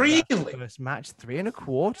 Really? First match, 3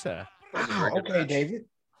 1/4. Wow. Okay, David.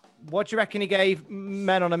 What do you reckon he gave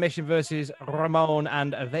Men on a Mission versus Ramon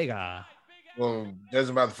and Vega? Well,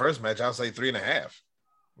 judging by the first match, I'll say 3.5.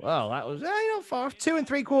 Well, that was not far. 2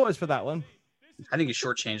 3/4 for that one. I think he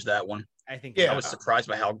shortchanged that one. I think. I was surprised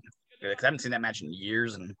by how, because I haven't seen that match in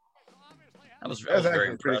years, and I was very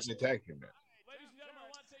impressed.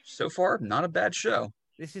 So far, not a bad show.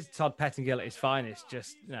 This is Todd Pettingill at his finest.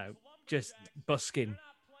 Just busking,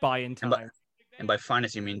 buying time. And by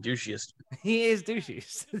finest, you mean douchiest. He is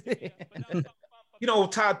douchiest.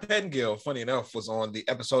 Todd Pettingill, funny enough, was on the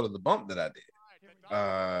episode of The Bump that I did.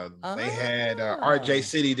 They had RJ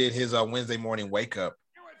City did his Wednesday morning wake up.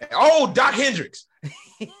 Oh, Doc Hendricks.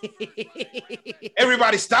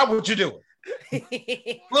 Everybody stop what you're doing.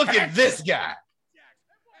 Look at this guy.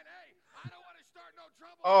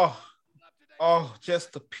 Oh,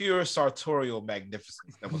 just the pure sartorial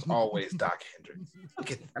magnificence that was always Doc Hendricks.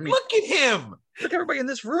 Look at him. Look at everybody in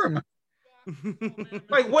this room.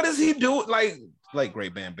 What does he do? Like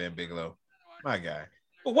great Bam Bam Bigelow, my guy.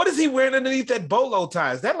 But what is he wearing underneath that bolo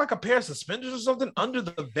tie? Is that like a pair of suspenders or something under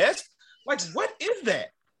the vest? What is that?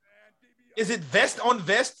 Is it vest on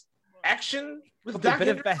vest action with Doc a bit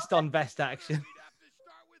Hendricks? of vest on vest action?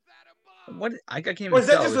 What? I can't even Or is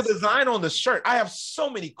that tell. just a design on the shirt? I have so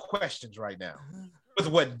many questions right now with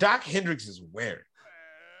what Doc Hendricks is wearing.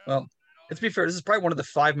 Well, let's be fair. This is probably one of the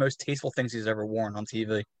 5 most tasteful things he's ever worn on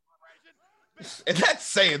TV. And that's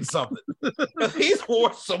saying something. He's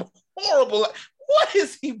worn some horrible. What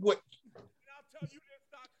is he?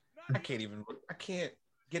 I can't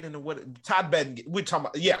get into what Todd Pettingill. We're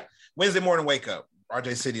talking about. Wednesday morning wake up.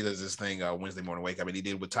 RJ City does this thing. Wednesday morning wake up, and he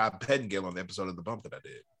did with Todd Pettingill on the episode of The Bump that I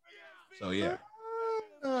did. So yeah.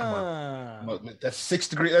 That's 6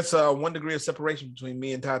 degrees. That's 1 degree of separation between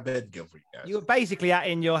me and Todd Pettingill for you guys. You were basically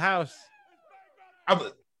in your house.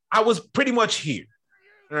 I was pretty much here.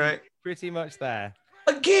 All right. Pretty much there.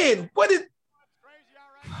 Again,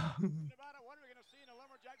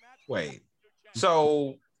 wait.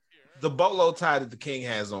 So the bolo tie that the King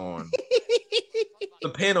has on, the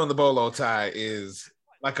pin on the bolo tie is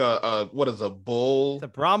like a bull? The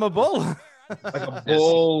Brahma bull. Like a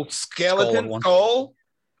bull skeleton skull.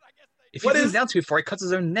 If he goes down too far, he cuts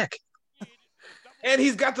his own neck. And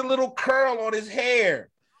he's got the little curl on his hair.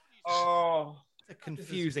 Oh, it's a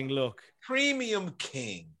confusing look. Premium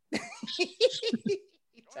King. King.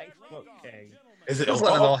 Is it? Let's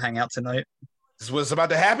let it all hang out tonight. This is what's about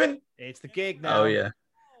to happen? It's the gig now. Oh yeah.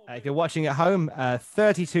 If you're watching at home,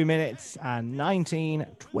 32 minutes and 19,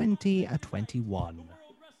 20, 21.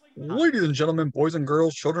 Ladies and gentlemen, boys and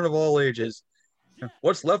girls, children of all ages,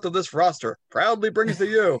 What's left of this roster proudly brings to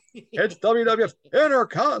you. It's WWF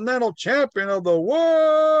Intercontinental Champion of the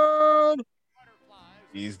World.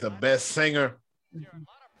 He's the best singer,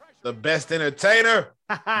 the best entertainer,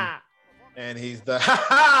 and he's the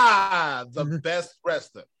best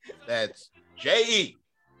wrestler. That's J.E.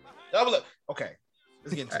 Double it. Okay,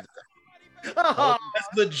 let's get into this. Let's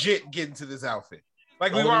legit get into this outfit.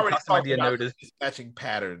 Like we've already talked about matching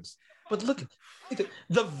patterns, but look at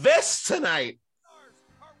the vest tonight.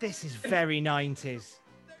 This is very 90s.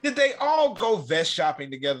 Did they all go vest shopping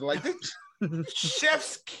together? Like this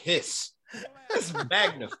chef's kiss. That's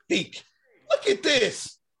magnifique. Look at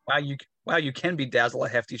this. Wow, you can bedazzle a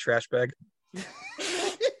hefty trash bag.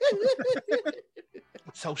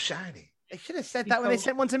 So shiny. They should have said that when they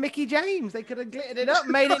sent one to Mickey James. They could have glittered it up,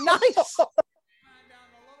 made it nice.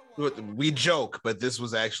 We joke, but this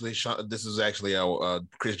was actually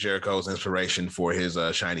Chris Jericho's inspiration for his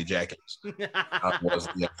shiny jackets. Was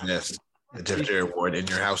the Jeff Jarrett wore it in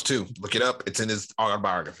your house too. Look it up. It's in his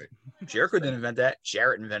autobiography. Jericho didn't invent that.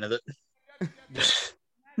 Jarrett invented it.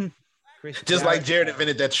 Just like Jarrett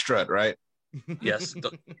invented that strut, right? Yes.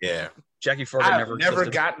 Yeah. Jackie Fargo I've never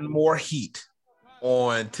gotten more heat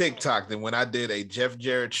on TikTok than when I did a Jeff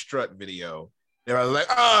Jarrett strut video. They were like,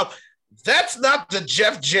 "Oh, that's not the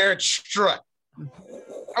Jeff Jarrett strut.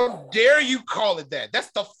 How dare you call it that?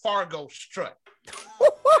 That's the Fargo strut.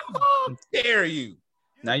 How dare you?"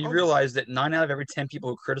 Now you realize that 9 out of every 10 people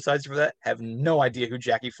who criticize you for that have no idea who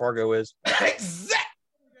Jackie Fargo is. Exactly.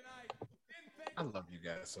 I love you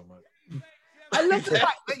guys so much. I love the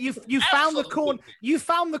fact that you found the corner. You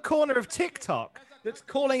found the corner of TikTok that's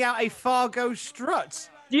calling out a Fargo strut.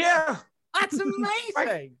 Yeah, that's amazing.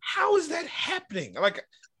 Like, how is that happening? Like,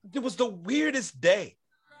 it was the weirdest day.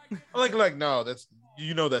 Like no, that's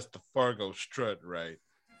the Fargo strut, right?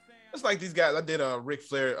 It's like these guys. I did a Ric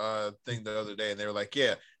Flair thing the other day, and they were like,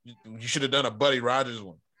 "Yeah, you should have done a Buddy Rogers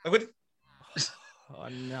one." Like, what? Oh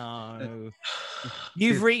no!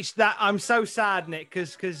 You've reached that. I'm so sad, Nick,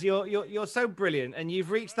 because you're so brilliant, and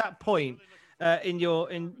you've reached that point in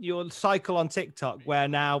your cycle on TikTok where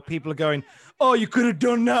now people are going, "Oh, you could have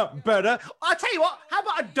done that better." I'll tell you what. How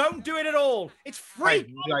about I don't do it at all? It's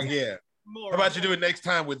free. Like yeah. How about you do it next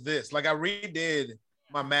time with this? Like I redid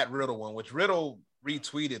my Matt Riddle one, which Riddle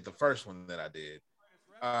retweeted the first one that I did.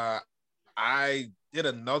 I did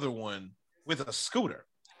another one with a scooter.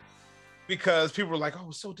 Because people were like, "Oh, I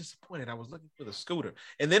was so disappointed. I was looking for the scooter."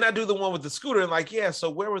 And then I do the one with the scooter and like, yeah, so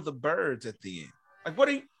where were the birds at the end? Like,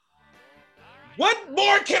 what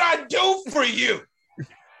more can I do for you?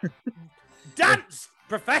 Dance,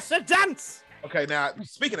 Professor, dance. Okay, now,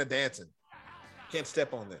 speaking of dancing, can't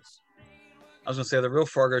step on this. I was going to say, the real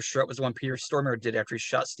Fargo strut was the one Peter Stormare did after he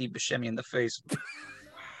shot Steve Buscemi in the face.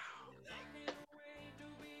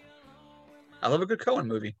 I love a good Coen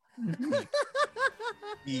movie.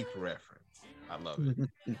 Deep reference. I love it.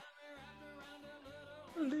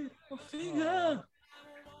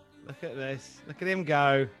 Look at this. Look at him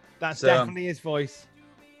go. That's definitely his voice.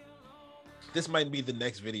 This might be the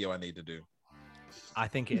next video I need to do. I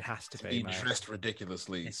think it has to be. Dressed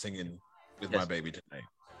ridiculously, singing with my baby tonight.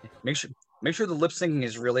 Make sure the lip syncing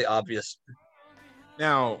is really obvious.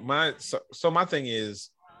 Now, my thing is,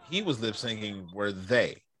 he was lip syncing. Were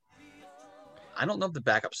they? I don't know if the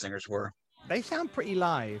backup singers were. They sound pretty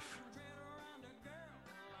live.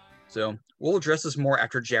 So we'll address this more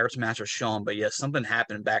after Jarrett's match with Shawn, but yes, something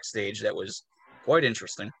happened backstage that was quite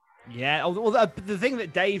interesting. Yeah, well, the thing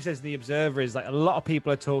that Dave says in The Observer is like a lot of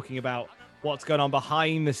people are talking about what's going on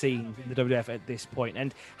behind the scenes in the WWF at this point.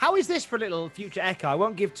 And how is this for a little future echo? I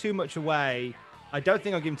won't give too much away. I don't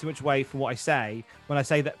think I'll give too much away from what I say when I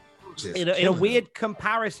say that in a weird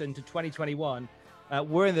comparison to 2021,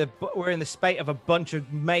 we're in the spate of a bunch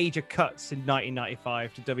of major cuts in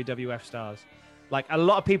 1995 to WWF stars. Like a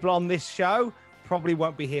lot of people on this show probably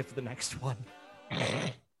won't be here for the next one.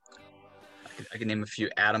 I can name a few.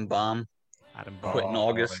 Adam Bomb. Quit in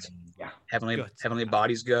August. Yeah. Heavenly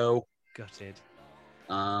Bodies Go. Gutted.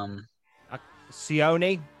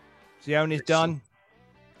 Sione. Sione's done.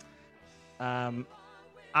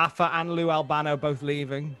 Afa and Lou Albano both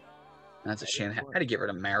leaving. That's a shame. How to get rid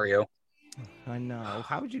of Mario? I know.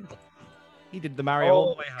 How would you? He did the Mario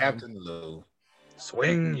all the way home. Captain Lou.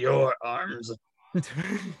 Swing your arms. It's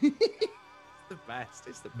the best.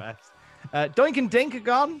 It's the best. Doink and Dink are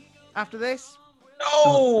gone after this.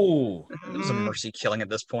 No! It was a mercy killing at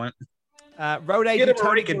this point. Road agent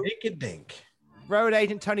Tony Dink. Road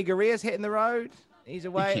agent Tony Gurria's hitting the road. He's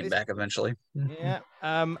away. He came back eventually. Yeah.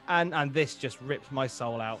 And this just ripped my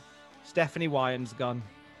soul out. Stephanie Wyand's gone.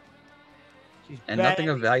 And nothing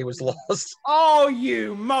of value was lost. Oh,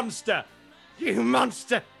 you monster! You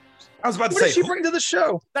monster! I was about to What say, did she who? bring to the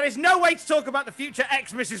show? That is no way to talk about the future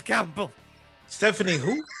ex Mrs. Campbell. Stephanie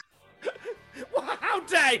who? How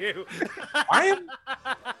dare you? Why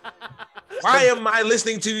am I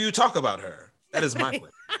listening to you talk about her? That is my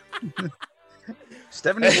point.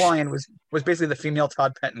 Stephanie Lyon was basically the female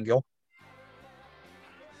Todd Pettengill.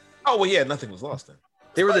 Oh well, yeah, nothing was lost then.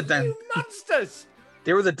 They were You monsters!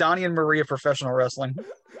 they were the Donnie and Marie of professional wrestling,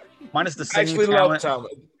 minus the I singing actually love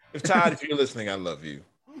talent. Tom. If you're listening, I love you.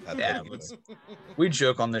 Yeah, we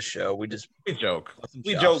joke on this show. We joke. Let them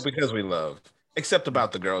We chops. joke because we love. Except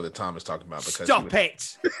about the girl that Tom is talking about. Because Stop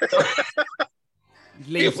it!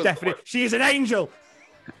 Leave It was Stephanie. work. She is an angel.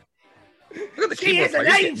 Look at the She keyboard is an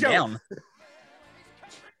player. He's getting angel. down.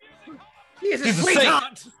 She is a She's a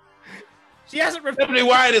sweetheart. She hasn't Stephanie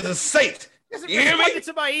Wyatt is a saint. hasn't You hear me? responded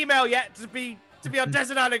to my email yet to be on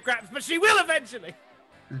Desert Island Graps, but she will eventually.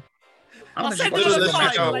 I I'll don't think send she her watches a this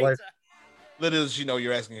match in her line life. later. Little as you know,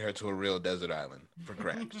 you're asking her to a real desert island for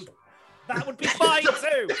grabs. That would be fine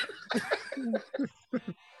too.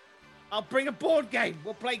 I'll bring a board game.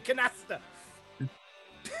 We'll play canasta.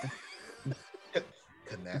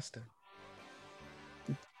 Canasta.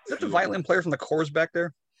 Is that the violin player from the Coors back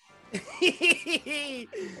there?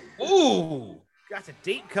 Ooh. That's a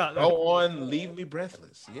deep cut. Though. Go on, leave me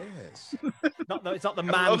breathless. Yes. It's not the I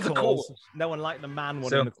man love the calls. chorus. No one liked the man one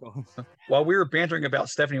So- in the calls. While we were bantering about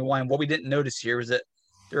Stephanie Lyon, what we didn't notice here was that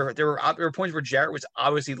there were points where Jarrett was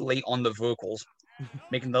obviously late on the vocals,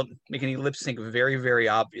 making the lip sync very, very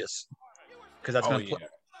obvious. Because that's Oh, gonna yeah.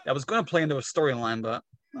 that was going to play into a storyline, but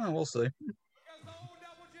we'll see.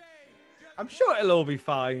 I'm sure it'll all be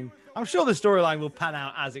fine. I'm sure the storyline will pan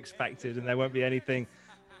out as expected, and there won't be anything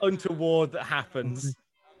untoward that happens.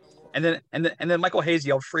 And then Michael Hayes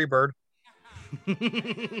yelled "Freebird."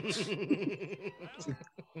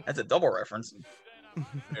 That's a double reference.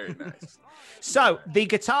 Very nice. So the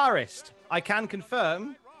guitarist, I can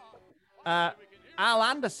confirm, Al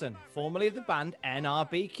Anderson, formerly of the band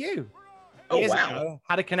NRBQ. Oh, Years wow. ago,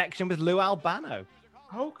 had a connection with Lou Albano.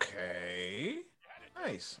 Okay.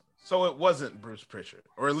 Nice. So it wasn't Bruce Pritchard,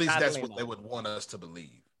 or at least that's Sadly what not. they would want us to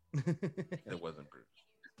believe. It wasn't Bruce.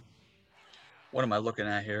 What am I looking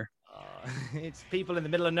at here? It's people in the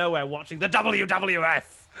middle of nowhere watching the WWF.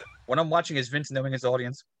 What I'm watching is Vince knowing his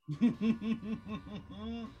audience. All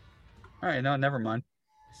right, no, never mind.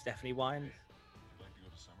 Stephanie Wine.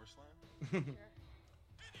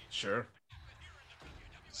 Sure.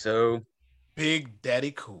 So Big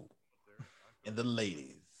Daddy Cool and the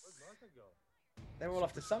ladies. They were all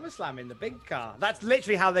off to SummerSlam in the big car. That's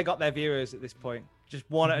literally how they got their viewers at this point. Just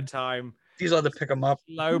one at a time. these are to pick them up.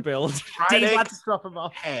 Low build. Stridex Dean had to drop them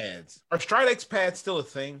off. pads. Are Stridex pads still a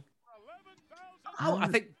thing? Oh, I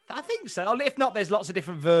think so. If not, there's lots of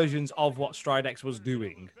different versions of what Stridex was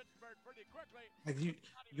doing. Like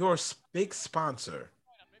your big sponsor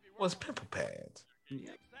was Pimple Pads.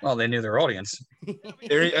 Well, they knew their audience.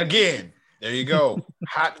 There you go.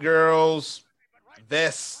 Hot girls,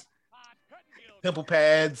 vests, pimple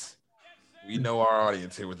pads. We know our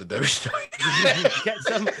audience here with the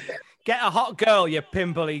WWE. Get a hot girl, you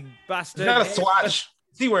pimply bastard. Not a swatch.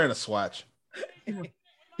 Is he wearing a swatch?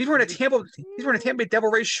 He's wearing a Tampa Bay Devil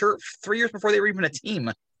Rays shirt 3 years before they were even a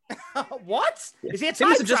team. What? Is he a He time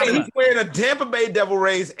must have just- traveler? He's wearing a Tampa Bay Devil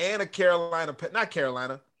Rays and a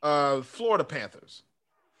Florida Panthers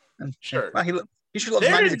shirt. Wow, he should love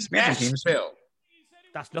They're 90s in expansion teams. Nashville.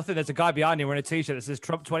 That's nothing. There's a guy behind you wearing a t-shirt that says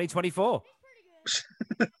Trump 2024.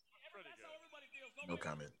 No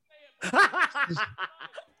comment.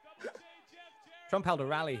 Trump held a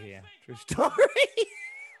rally here. True story.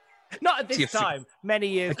 Not at See, this time. Many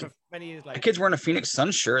years later. The kid's wearing a Phoenix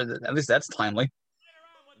Suns shirt. At least that's timely.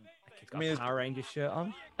 Kid's got a Power Rangers shirt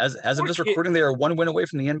on. As of Poor this kid. recording, they are 1 win away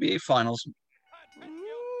from the NBA Finals.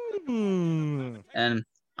 Hmm. And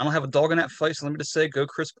I don't have a dog in that fight, so let me just say, go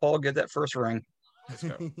Chris Paul, get that first ring. Let's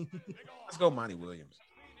go. Let's go, Monty Williams.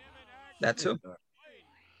 That too.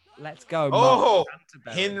 Let's go. Oh,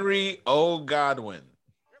 Mark Canterbury. Henry O. Godwin.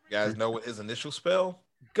 You guys know what his initial spell?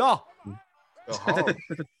 Go. Go hard.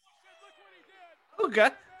 Okay.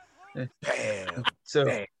 Bam. So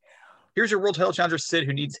Bam. here's your world title challenger, Sid,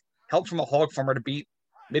 who needs help from a hog farmer to beat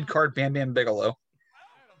mid-card Bam Bam Bigelow.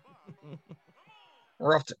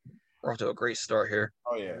 We're off to a great start here.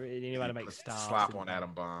 Oh yeah. Really knew how to make stars. Slap on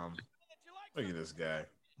Adam Bomb. Look at this guy.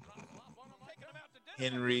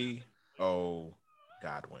 Henry O.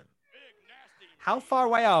 Godwin. How far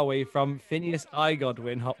away are we from Phineas I.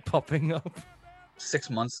 Godwin popping up? 6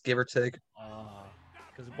 months, give or take.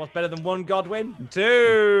 Because what's better than one Godwin?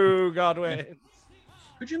 Two Godwin.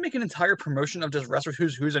 Could you make an entire promotion of just wrestlers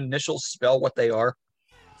whose initials spell what they are?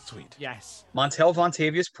 Sweet. Yes. Montel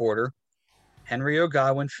Vontavious Porter, Henry O.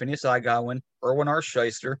 Godwin, Phineas I. Godwin, Erwin R.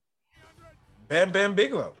 Shyster. Bam Bam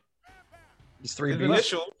Bigelow. These three His B's.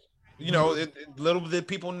 initial, little did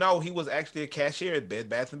people know he was actually a cashier at Bed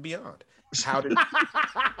Bath & Beyond. How did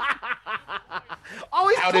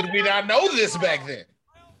how did we not know this back then?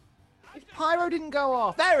 His pyro didn't go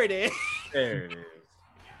off. There it is. There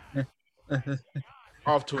it is.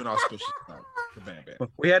 Off to an auspicious start for Bam Bam.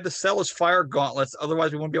 We had to sell his fire gauntlets,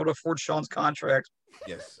 otherwise we wouldn't be able to afford Sean's contract.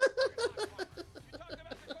 Yes.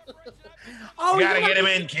 Oh, You gotta get him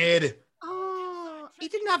in, kid. Oh, he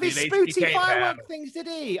didn't have his Need spooty HBK firework pad. things, did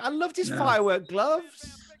he? I loved his No. firework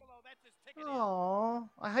gloves. Oh,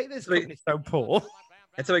 I hate this Wait. company's so poor.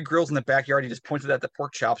 That's how he grills in the backyard. He just pointed at the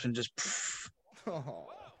pork chops and just. Oh.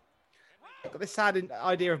 Got this sad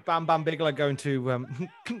idea of Bam Bam Bigelow going to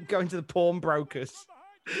going to the pawnbrokers.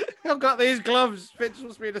 I've got these gloves. Vince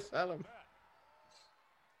wants me to sell them.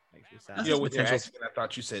 Makes me sad. Yo, with your potential- accent, I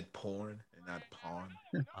thought you said porn and not pawn.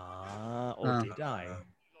 Or did I?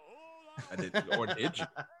 I did, or did you?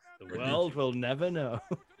 The world will never know.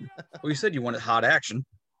 Well, you said you wanted hot action.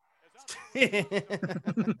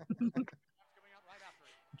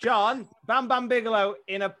 John, Bam Bam Bigelow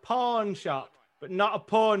in a pawn shop, but not a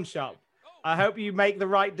pawn shop. I hope you make the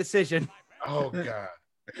right decision. Oh God.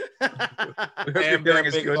 We hope your Bam hearing Bam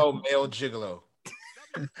is good. Bigelow, male gigolo.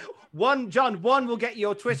 One will get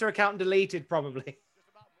your Twitter account deleted, probably.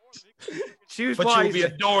 Choose But you'll be wisely.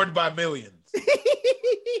 adored by millions.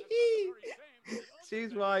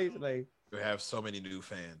 Choose wisely. You have so many new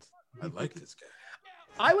fans. I like this guy.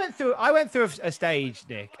 I went through a stage,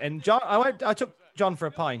 Nick, and John. I took John for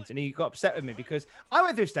a pint, and he got upset with me because I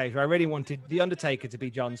went through a stage where I really wanted the Undertaker to be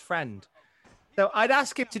John's friend. So I'd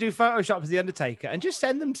ask him to do Photoshop as the Undertaker and just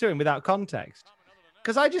send them to him without context,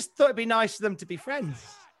 because I just thought it'd be nice for them to be friends.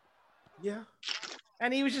 Yeah.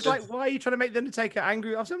 And he was just like, "Why are you trying to make the Undertaker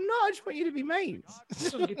angry?" I said, "No, I just want you to be mates."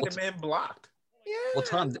 This will get your man blocked. Yeah.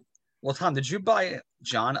 Well, Tom, did you buy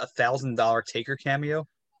John $1,000 Taker cameo?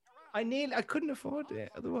 I couldn't afford it.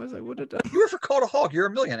 Otherwise, I would have done. You were for Call a Hog. You're a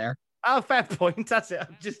millionaire. Oh, fair point. That's it.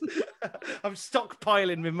 I'm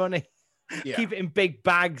stockpiling my money. Yeah. Keep it in big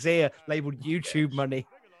bags here, labeled YouTube money.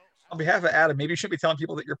 On behalf of Adam, maybe you shouldn't be telling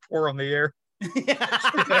people that you're poor on the air.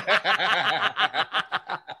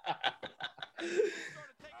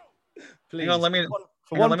 Please. Hang on, let me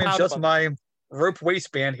For hang on, let me £1 adjust bump. my rope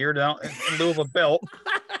waistband here down in lieu of a belt.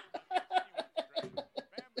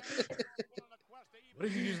 What are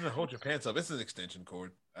you using to hold your pants up? It's an extension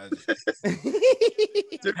cord. I just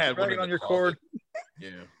had one Dragging in on the your closet. cord. Yeah.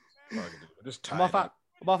 Fuck it, dude. Just tie I'm off, it up.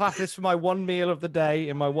 I'm off after this for my one meal of the day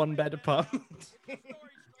in my one bed apartment.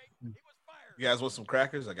 You guys want some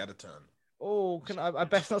crackers? I got a ton. Oh, I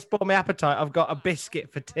best not spoil my appetite. I've got a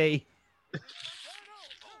biscuit for tea.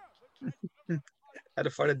 Had to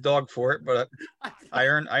fight a dog for it, but I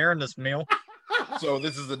earned this meal. So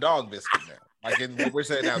this is the dog biscuit now. Like in what we're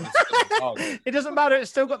saying now, this is the dog. It doesn't matter.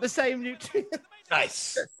 It's still got the same nutrients.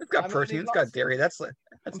 Nice. It's got I'm protein. only It's got dairy. That's I'm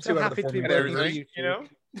two so out of happy the to be 4 working for everything, YouTube. you know?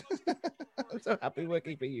 I'm so happy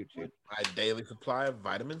working for YouTube. My daily supply of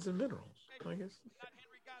vitamins and minerals, I guess.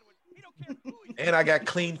 And I got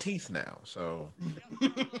clean teeth now, so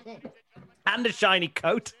And a shiny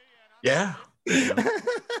coat. yeah.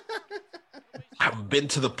 I've been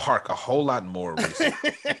to the park a whole lot more recently.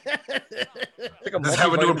 like a Just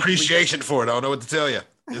have a new multivitamin appreciation for it. I don't know what to tell you.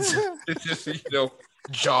 It's just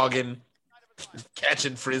jogging,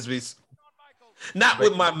 catching frisbees. Not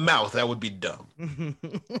with my mouth. That would be dumb.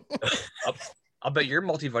 I'll bet your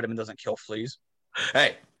multivitamin doesn't kill fleas.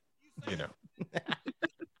 Hey,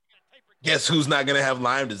 guess who's not going to have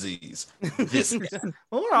Lyme disease? This guy.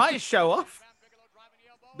 All right, show off.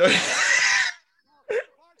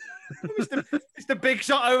 Mr. Big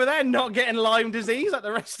Shot over there not getting Lyme disease like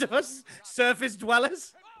the rest of us, surface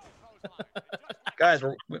dwellers. Guys,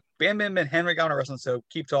 Bam Bam and Henry got on wrestling, so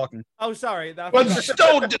keep talking. Oh, sorry. But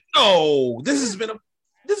no, this has been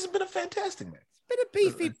a fantastic match. It's been a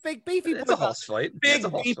big beefy It's a house fight. Big It's a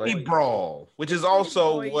house beefy fight. brawl, which is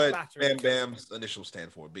also boy what battering. Bam Bam's initials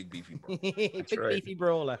stand for. Big beefy brawl. Big right. beefy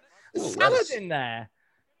brawler. Ooh, Salad lettuce. in there.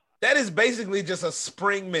 That is basically just a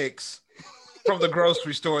spring mix from the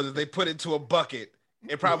grocery store that they put into a bucket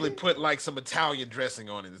and probably put like some Italian dressing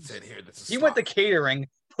on it and said, "Here, this is." He went to sauce." catering,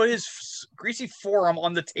 put his greasy forearm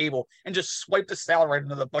on the table, and just swiped the salad right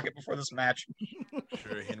into the bucket before this match.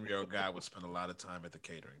 Sure, Henry O'Guy would spend a lot of time at the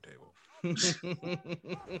catering table. He's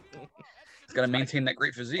got to maintain that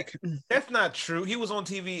great physique. That's not true. He was on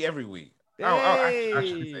TV every week. I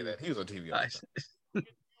shouldn't say that. He was on TV all the Nice. time.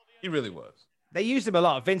 He really was. They used him a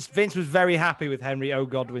lot. Vince was very happy with Henry O.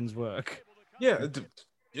 Godwin's work. Yeah,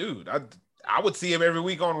 dude, I would see him every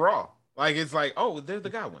week on Raw. Like, it's like, oh, they're the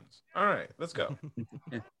Godwins. All right, let's go.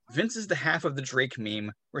 Vince is the half of the Drake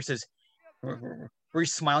meme where it says, where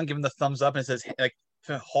he's smiling, giving the thumbs up, and it says, like,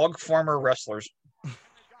 hog farmer wrestlers.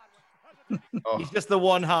 He's just the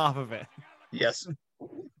one half of it. Yes.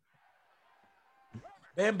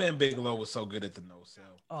 Bam Bam Bigelow was so good at the no sell.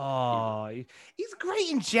 Oh, he's great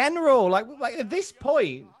in general. Like at this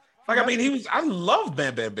point, Like, I mean, I love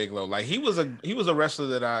Bam Bam Bigelow. Like, he was a wrestler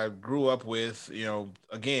that I grew up with. You know,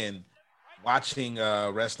 again, watching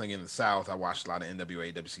wrestling in the South, I watched a lot of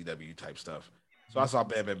NWA, WCW type stuff. So I saw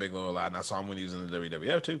Bam Bam Bigelow a lot, and I saw him when he was in the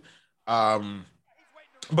WWF too.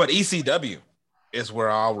 But ECW is where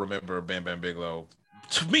I'll remember Bam Bam Bigelow,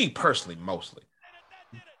 to me personally, mostly.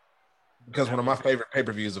 Because one of my favorite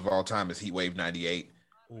pay-per-views of all time is Heat Wave 98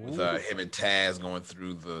 with him and Taz going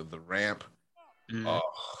through the ramp. Oh,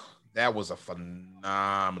 that was a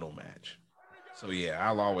phenomenal match. So, yeah,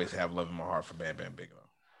 I'll always have love in my heart for Bam Bam Bigelow.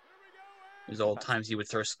 There's all times he would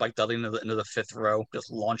throw Spike Dudley into the fifth row,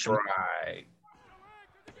 just launch him. Right.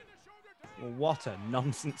 What a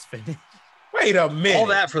nonsense finish. Wait a minute. All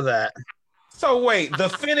that for that. So, wait, the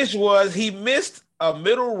finish was he missed a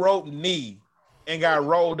middle rope knee and got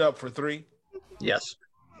rolled up for 3? Yes.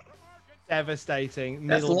 Devastating.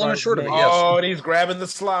 That's the long and short of it, knee. yes. Oh, and he's grabbing the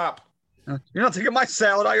slop. You're not taking my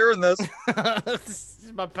salad. I earned this. This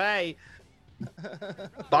is my pay.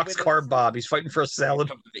 Boxcar Bob. He's fighting for a salad.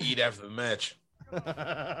 Something to eat after the match.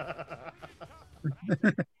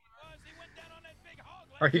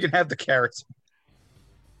 Or you can have the carrots.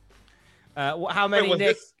 How many, was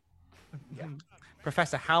Nick? this-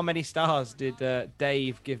 Professor, how many stars did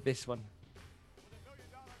Dave give this one?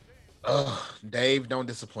 Dave, don't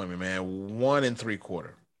disappoint me, man. 1 3/4.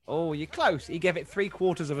 Oh, you're close. He gave it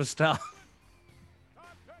 3/4 of a star.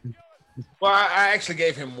 Well, I actually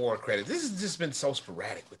gave him more credit. This has just been so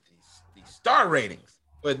sporadic with these star ratings.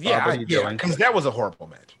 But yeah, because that was a horrible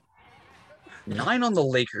match. 9 on the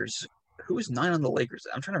Lakers. Who was 9 on the Lakers?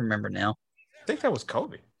 I'm trying to remember now. I think that was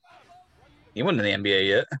Kobe. He wasn't in the NBA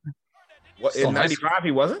yet. What, Still in nice. 95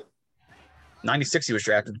 he wasn't? 96 he was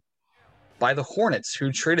drafted by the Hornets,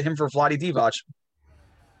 who traded him for Vlade Divac.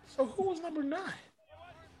 So who was number 9?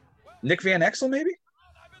 Nick Van Exel, maybe?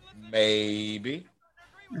 Maybe.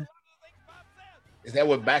 Is that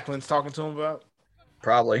what Backlund's talking to him about?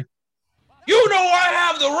 Probably. You know I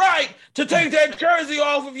have the right to take that jersey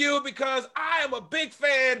off of you because I am a big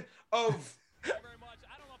fan of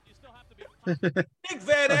Nick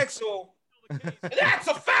Van Exel. That's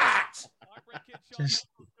a fact.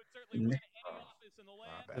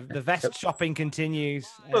 The vest shopping continues.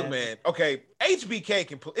 Look, man. Okay, HBK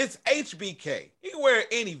can put. It's HBK. He can wear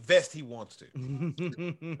any vest he wants to.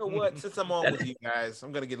 You know what? Since I'm on with you guys,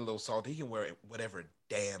 I'm gonna get a little salty. He can wear whatever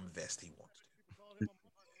damn vest he wants to.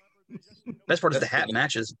 Best part is the hat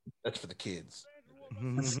matches. That's for the kids.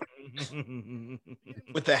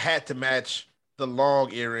 With the hat to match the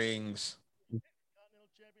long earrings,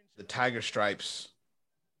 the tiger stripes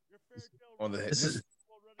on the head.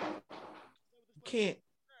 You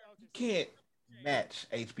can't match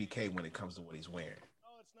HBK when it comes to what he's wearing.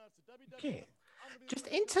 You can't. Just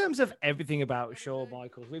in terms of everything about Shawn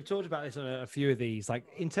Michaels, we've talked about this on a few of these. Like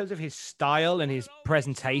in terms of his style and his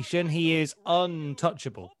presentation, he is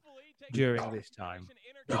untouchable during this time.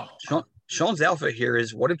 Sean's outfit here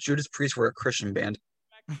is, what if Judas Priest were a Christian band?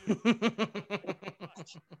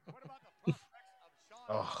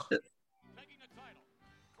 Oh.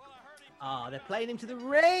 They're playing him to the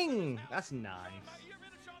ring. That's nice.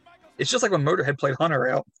 It's just like when Motorhead played Hunter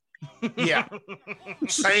out. Yeah.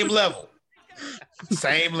 Same level.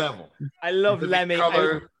 Same level. I love The Lemmy.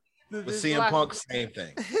 color, with CM Punk, same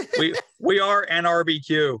thing. We are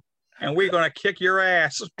NRBQ, and we're gonna kick your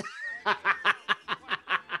ass.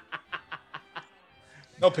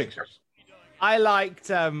 No pictures. I liked,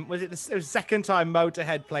 was it the second time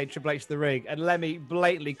Motorhead played Triple H the Ring, and Lemmy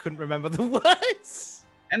blatantly couldn't remember the words.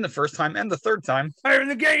 And the first time and the third time. I'm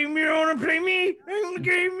the game you want to play me. I'm the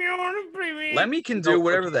game you want to play me. Lemmy can do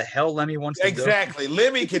whatever the hell Lemmy wants to do. Exactly.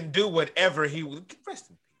 Lemmy can do whatever he wants.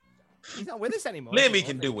 He's not with us anymore. Lemmy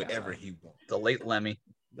can do whatever he wants. The late Lemmy.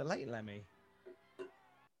 The late Lemmy.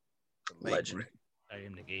 Legend. I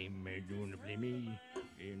am the game you want to play me.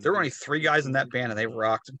 There were only 3 guys in that band, and they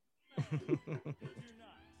rocked.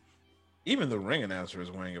 Even the ring announcer is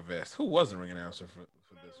wearing a vest. Who was the ring announcer for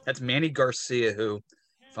this? That's Manny Garcia, who,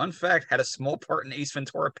 fun fact, had a small part in Ace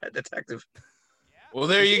Ventura: Pet Detective. Well,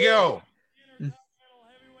 there you go.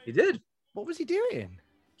 He did. What was he doing?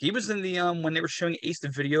 He was in the when they were showing Ace the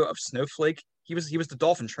video of Snowflake. He was the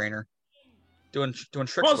dolphin trainer, doing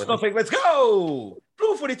tricks Come on, with him. Snowflake, let's go.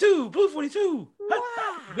 Blue 42, Blue 42.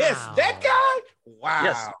 Yes, that guy. Wow.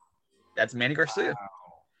 Yes. That's Manny Garcia.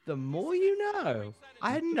 The more you know.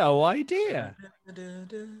 I had no idea.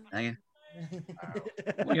 Hang on.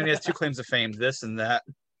 Well, he only has 2 claims to fame, this and that.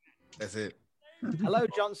 That's it. Hello,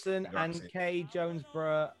 Johnson and Johnson. Kay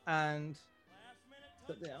Jonesborough and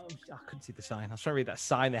I couldn't see the sign. I was trying to read that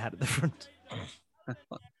sign they had at the front.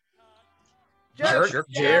 Jerk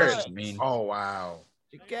Jared. I mean, Oh wow.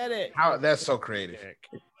 Did you get it? How that's so creative.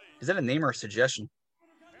 is that a name or a suggestion?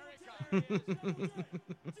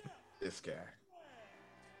 This guy.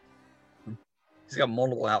 He's got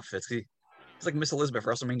multiple outfits. He's like Miss Elizabeth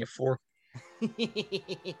for WrestleMania 4.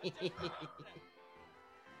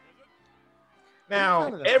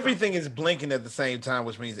 Now everything is blinking at the same time,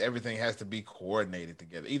 which means everything has to be coordinated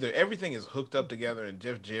together. Either everything is hooked up together and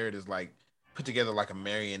Jeff Jarrett is like put together like a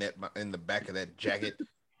marionette in the back of that jacket,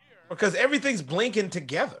 because everything's blinking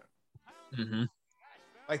together. Mm-hmm.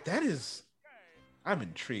 Like that is, I'm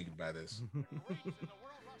intrigued by this.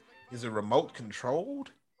 Is it remote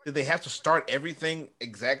controlled? Did they have to start everything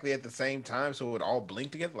exactly at the same time so it would all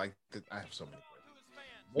blink together? Like I have so many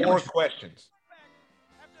questions. More questions.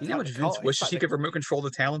 You know how much Vince wishes he could remote control the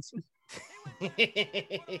talents?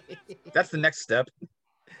 That's the next step.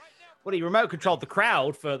 Well, he remote controlled the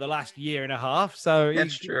crowd for the last year and a half, so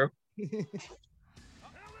That's true.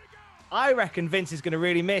 I reckon Vince is going to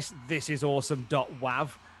really miss This Is Awesome.wav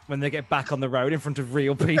when they get back on the road in front of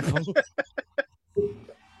real people.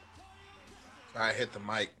 I hit the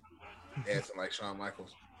mic, dancing like Shawn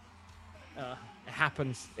Michaels. It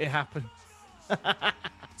happens. It happens.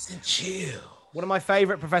 Chill. One of my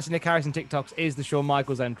favorite Professor Nick Harrison TikToks is the Shawn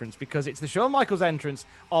Michaels entrance, because it's the Shawn Michaels entrance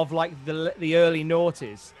of like the early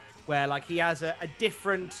noughties, where like he has a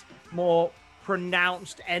different, more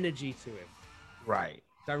pronounced energy to him. Right.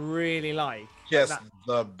 I really like. Just that.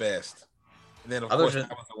 the best. And then of course that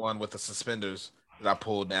was the one with the suspenders that I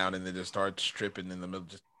pulled down and then just started stripping in the middle,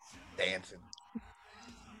 just dancing.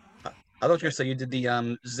 I thought you were gonna say you did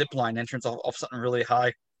the zip line entrance off something really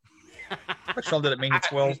high. Like Shawn did at Mania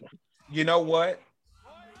 12. You know what?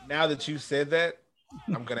 Now that you said that,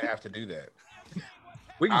 I'm gonna have to do that.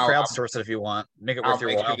 We can crowdsource it if you want. Make it worth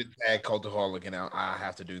your while. I'll make sure to tag Cultaholic, and I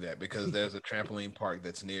have to do that because there's a trampoline park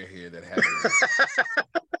that's near here that has it.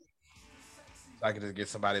 So I can just get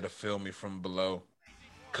somebody to film me from below,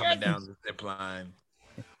 coming down the zip line.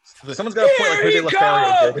 Someone's got a point like Jose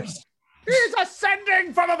Lothario did. He's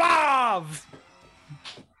ascending from above.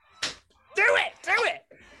 Do it! Do it!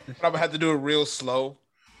 But I'm gonna have to do it real slow,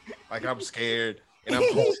 like I'm scared and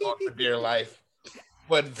I'm holding on for dear life.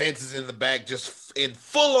 But Vince is in the back, just in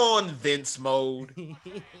full-on Vince mode.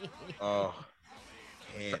 Oh,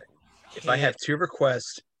 can't. If I have 2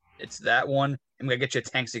 requests, it's that one. I'm gonna get you a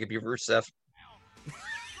tank so you can be Rusev.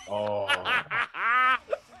 Oh,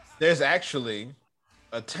 there's actually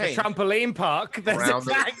a tank. The trampoline park. There's a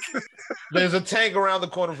tank. There's a tank around the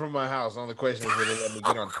corner from my house. On the question is whether let me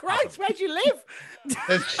get on. Christ, where'd you live?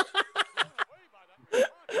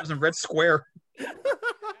 It was in Red Square.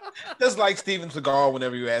 Just like Steven Seagal,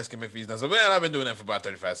 whenever you ask him if he's done so, man, I've been doing that for about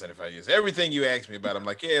 35, 75 years. Everything you ask me about, I'm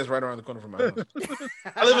like, yeah, it's right around the corner from my house.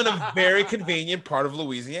 I live in a very convenient part of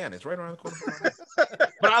Louisiana. It's right around the corner from my house.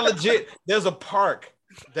 But there's a park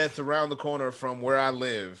that's around the corner from where I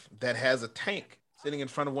live that has a tank sitting in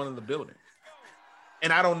front of one of the buildings.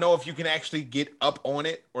 And I don't know if you can actually get up on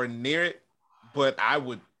it or near it, but I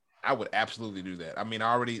would absolutely do that. I mean,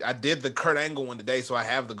 I did the Kurt Angle one today, so I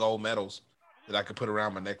have the gold medals that I could put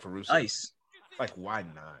around my neck for Rusev. Nice. Like, why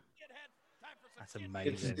not? That's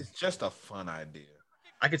amazing. It's just a fun idea.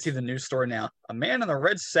 I can see the news story now. A man in a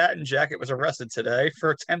red satin jacket was arrested today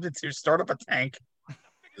for attempting to start up a tank.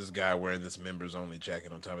 This guy wearing this members only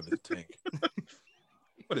jacket on top of this tank.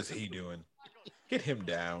 What is he doing? Get him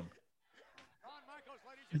down.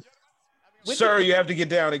 Sir, you have to get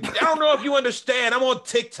down. I don't know if you understand. I'm on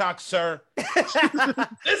TikTok, sir.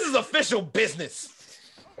 This is official business.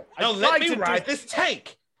 Now let me ride this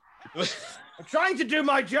tank. I'm trying to do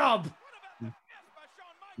my job.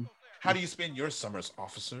 How do you spend your summers,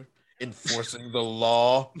 officer? Enforcing the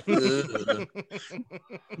law.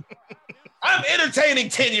 I'm entertaining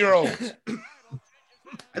 10-year-olds.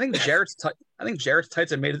 I think Jarrett's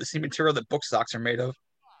tights are made of the same material that book socks are made of.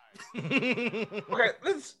 Okay,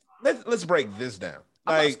 let's break this down.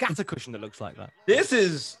 I've got a scatter cushion that looks like that. This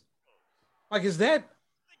is like, is that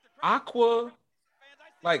aqua,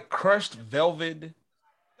 like crushed velvet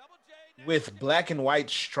with black and white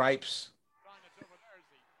stripes?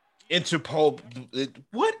 Interpol.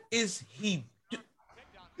 What is he?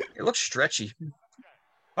 It looks stretchy.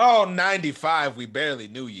 Oh, 95. We barely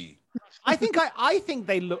knew ye. I think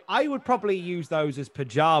they look. I would probably use those as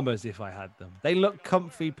pajamas if I had them. They look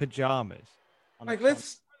comfy pajamas. Like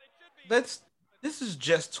let's. This is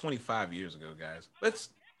just 25 years ago, guys. Let's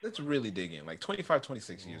really dig in. Like 25,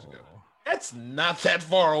 26 years ago. That's not that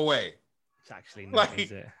far away. It's actually not, Like,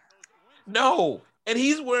 is it? No, and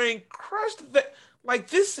he's wearing crushed like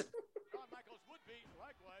this.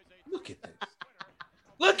 Look at this.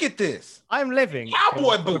 Look at this. I'm living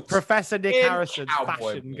Cowboy with boots Professor Nick and Harrison's cowboy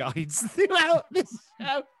fashion boots. guides throughout this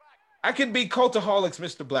show. I can be Cultaholics,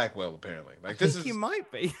 Mr. Blackwell. Apparently, like this is You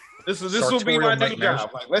might be. this will be my Sartorial new nightmares.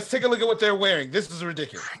 job. Like, let's take a look at what they're wearing. This is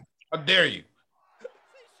ridiculous. How dare you?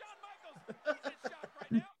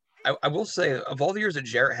 I will say, of all the years that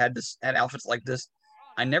Jarrett had outfits like this,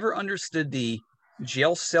 I never understood the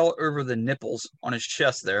jail cell over the nipples on his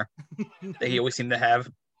chest there that he always seemed to have.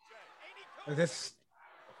 That's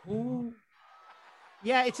who.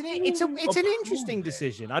 Yeah, it's an interesting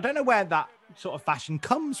decision. I don't know where that sort of fashion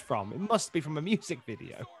comes from. It must be from a music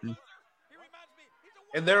video.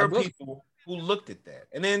 And there are people who looked at that,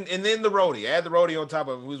 and then the roadie. Add the roadie on top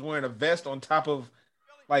of it, who's wearing a vest on top of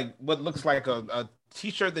like what looks like a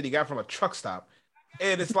t-shirt that he got from a truck stop,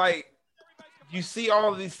 and it's like you see all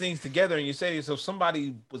of these things together, and you say to yourself,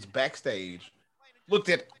 somebody was backstage, looked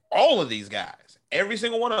at all of these guys, every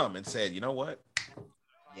single one of them, and said, you know what?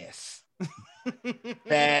 Yes,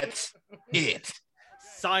 that's it.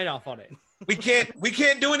 Sign off on it. We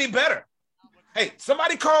can't do any better. Hey,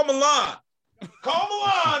 somebody call Milan. Call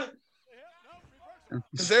Milan.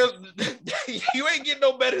 'Cause you ain't getting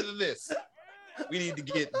no better than this. We need to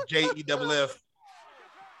get JEFF,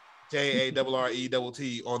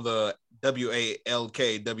 JARRETT on the WALKWAY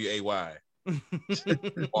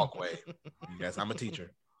walkway. Yes, I'm a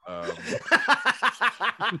teacher. I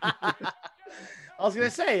was going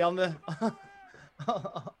to say on the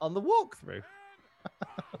walkthrough.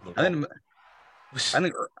 I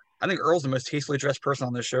think Earl's the most tastefully dressed person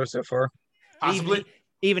on this show so far. Possibly.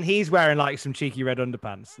 Even he's wearing like some cheeky red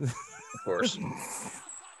underpants. Of course.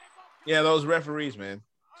 Yeah, those referees, man.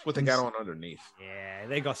 That's what they got on underneath. Yeah,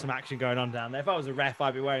 they got some action going on down there. If I was a ref,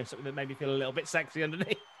 I'd be wearing something that made me feel a little bit sexy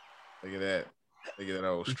underneath. Look at that. Look at that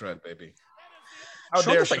old strut, baby. How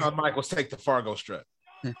Shawn dare looks like- Shawn Michaels take the Fargo strut?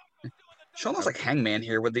 Shawn looks like Hangman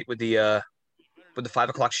here with the 5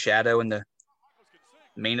 o'clock shadow and the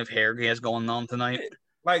mane of hair he has going on tonight.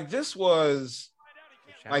 Like this was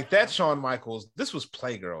like that Shawn Michaels. This was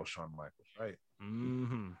Playgirl Shawn Michaels, right?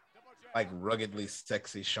 Mm-hmm. Like ruggedly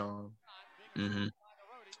sexy Shawn. Mm-hmm.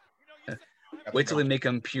 Wait till they make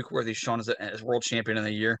him puke worthy Shawn as world champion in a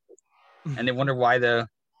year, and they wonder why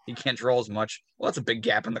he can't draw as much. Well, that's a big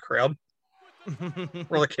gap in the crowd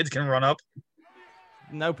where the kids can run up.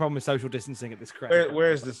 No problem with social distancing at this crowd.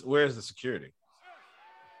 Where is this? Where is the security?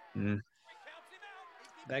 Mm.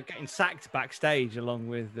 They're getting sacked backstage along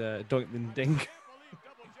with Doink and Dink.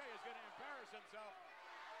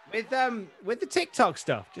 With the TikTok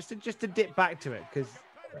stuff, just to dip back to it, because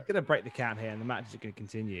I'm gonna break the count here and the match is going to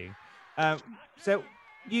continue. So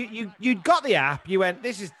you got the app. You went,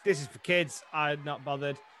 this is for kids. I'm not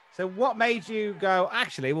bothered. So what made you go,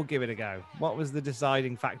 actually, we'll give it a go? What was the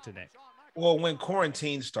deciding factor, Nick? Well, when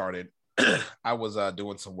quarantine started, I was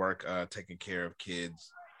doing some work taking care of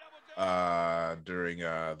kids during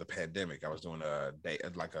the pandemic. I was doing a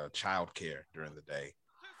child care during the day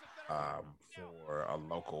for a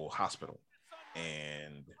local hospital,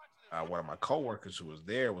 and one of my coworkers who was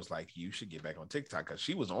there was like, "You should get back on TikTok," because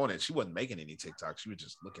she was on it. She wasn't making any TikToks; she was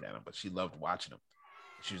just looking at them, but she loved watching them.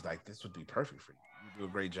 She was like, "This would be perfect for you. You do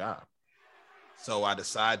a great job." So I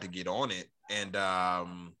decided to get on it, and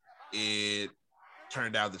it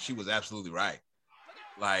turned out that she was absolutely right.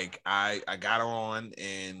 Like I got on,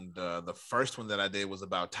 and the first one that I did was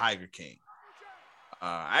about Tiger King.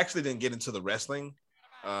 I actually didn't get into the wrestling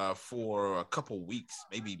for a couple weeks,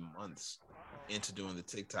 maybe months into doing the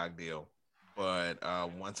TikTok deal. But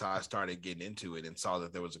once I started getting into it and saw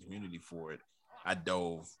that there was a community for it, I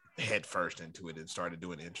dove head first into it and started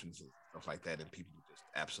doing entrances and stuff like that. And people just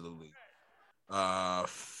absolutely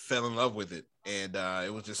fell in love with it. And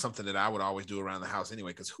it was just something that I would always do around the house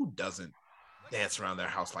anyway, because who doesn't dance around their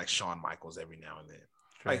house like Shawn Michaels every now and then?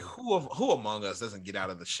 True. Like who among us doesn't get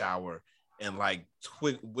out of the shower and like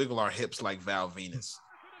wiggle our hips like Val Venus?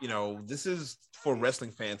 You know, this is for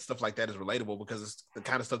wrestling fans. Stuff like that is relatable because it's the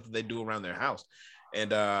kind of stuff that they do around their house.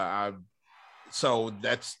 And I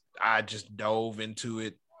just dove into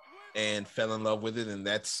it and fell in love with it. And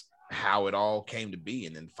that's how it all came to be.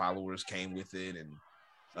 And then followers came with it, and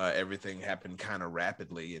everything happened kind of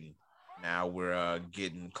rapidly. And now we're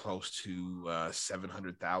getting close to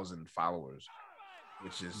 700,000 followers,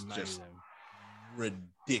 which is just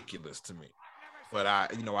ridiculous to me. But I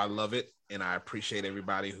love it, and I appreciate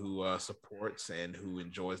everybody who supports and who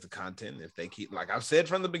enjoys the content. If they keep, like I've said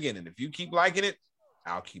from the beginning, if you keep liking it,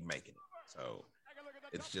 I'll keep making it. So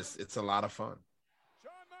it's a lot of fun.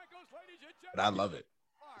 But I love it.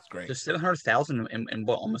 It's great. Just 700,000 in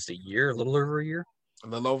what, almost a year, a little over a year? A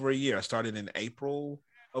little over a year. I started in April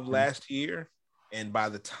of last year, and by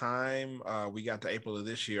the time we got to April of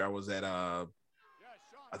this year, I was at I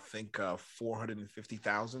think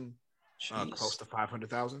 450,000. Close to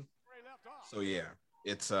 500,000. So yeah,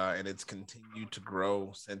 it's and it's continued to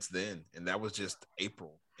grow since then. And that was just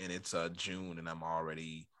April, and it's June, and I'm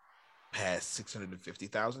already past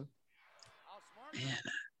 650,000. Man.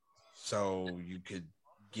 So you could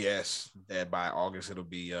guess that by August it'll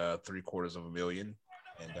be 750,000,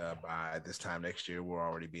 and by this time next year we'll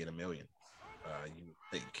already be in 1 million. You would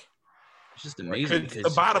think. It's just amazing.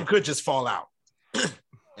 The bottom could just fall out.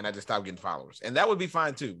 And I just stopped getting followers, and that would be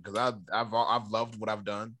fine too, because I've loved what I've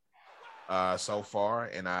done so far,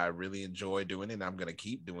 and I really enjoy doing it. And I'm gonna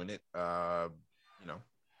keep doing it,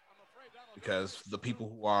 because the people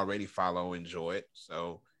who already follow enjoy it.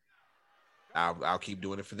 So I'll keep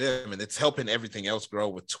doing it for them, and it's helping everything else grow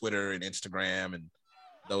with Twitter and Instagram, and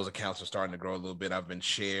those accounts are starting to grow a little bit. I've been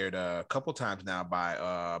shared a couple times now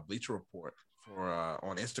by Bleacher Report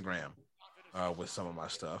on Instagram. With some of my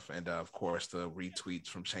stuff, and of course the retweets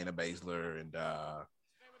from Shayna Baszler and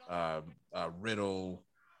Riddle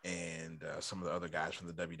and some of the other guys from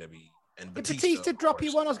the WWE. And Did Batista drop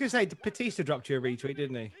you one? I was going to say, Batista dropped you a retweet,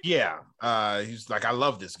 didn't he? Yeah, he's like, I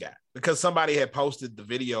love this guy, because somebody had posted the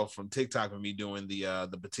video from TikTok of me doing the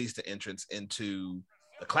Batista entrance into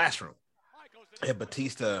the classroom, and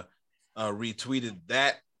Batista retweeted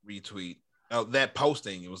that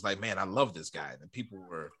posting. It was like, man, I love this guy, and people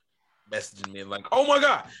were messaging me like, oh my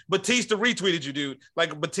God, Batista retweeted you, dude.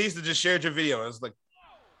 Like, Batista just shared your video. I was like,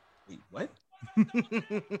 wait, what? What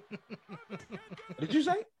did you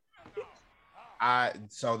say?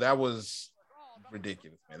 So that was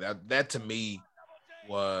ridiculous, man. That to me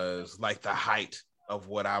was like the height of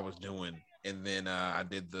what I was doing. And then I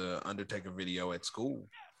did the Undertaker video at school.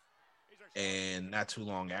 And not too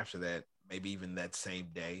long after that, maybe even that same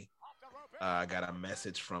day, I got a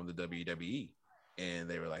message from the WWE. And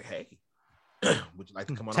they were like, hey, would you like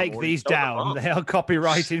to come on? Take these down. They are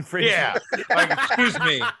copyright infringement. Yeah. Like, excuse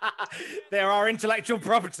me. They're our intellectual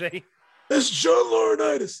property. This is John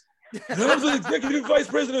Laurinaitis. I'm the Executive Vice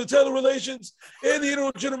President of Talent Relations and the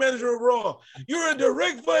Interim General Manager of Raw. You're in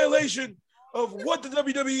direct violation of what the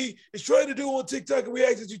WWE is trying to do on TikTok, and we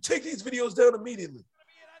ask that you take these videos down immediately.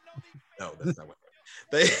 No, that's not what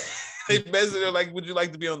they messaged her like, would you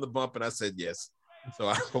like to be on the bump? And I said yes.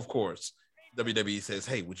 So of course. WWE says,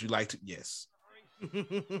 hey, would you like to? Yes. Haven't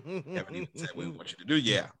even said what we want you to do.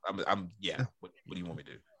 Yeah. Yeah. What do you want me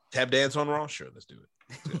to do? Tap dance on Raw? Sure, let's do it.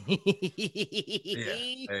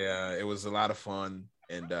 Yeah. It was a lot of fun,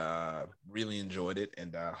 and really enjoyed it,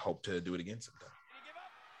 and hope to do it again sometime.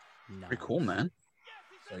 Pretty cool, man.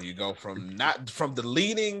 So you go from the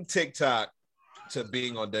leading TikTok to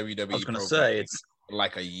being on WWE. I was going to say, it's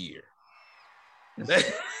like a year.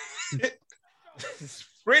 It's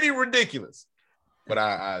pretty ridiculous, but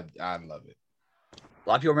I love it. A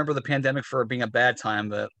lot of people remember the pandemic for being a bad time,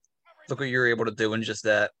 but look what you're able to do in just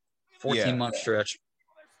that 14-month stretch.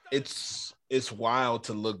 It's wild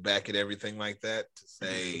to look back at everything like that, to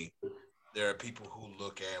say there are people who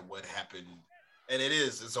look at what happened, and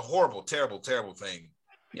it's a horrible, terrible, terrible thing.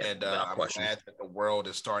 Yeah, and I'm glad that the world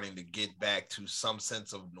is starting to get back to some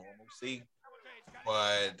sense of normalcy,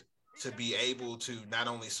 but to be able to not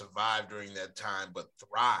only survive during that time, but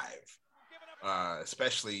thrive,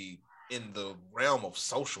 especially in the realm of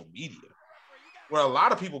social media, where a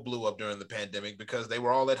lot of people blew up during the pandemic because they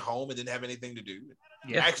were all at home and didn't have anything to do.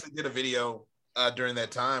 Yeah. I actually did a video during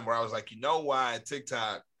that time where I was like, you know why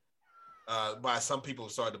TikTok, why some people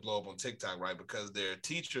have started to blow up on TikTok, right? Because they're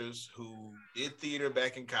teachers who did theater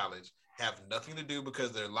back in college, have nothing to do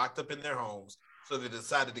because they're locked up in their homes. So they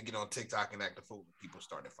decided to get on TikTok and act a fool, and people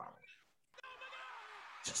started following.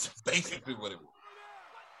 Just basically what it was.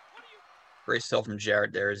 Great sell from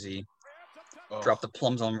Jared there as he dropped the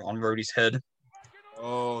plums on Rhodey's head.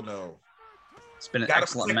 Oh, no. It's been an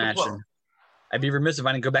excellent match. And I'd be remiss if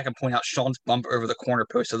I didn't go back and point out Sean's bump over the corner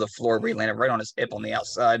post of the floor where he landed right on his hip on the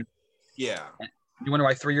outside. Yeah. And you wonder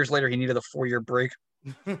why 3 years later he needed a 4-year break?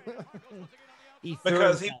 He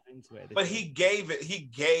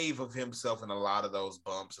gave of himself in a lot of those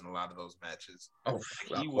bumps and a lot of those matches. Oh,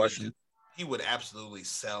 without question. He would absolutely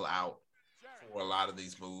sell out for a lot of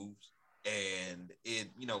these moves. And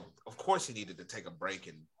of course he needed to take a break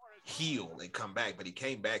and heal and come back, but he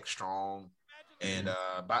came back strong. and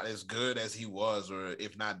about as good as he was, or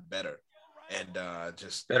if not better. And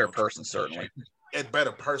just Better person, certainly. A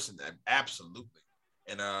better person, absolutely.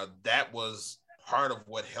 And that was part of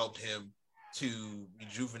what helped him to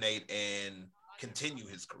rejuvenate and continue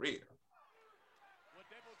his career.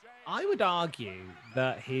 I would argue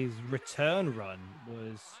that his return run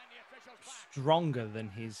was stronger than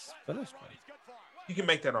his first run. You can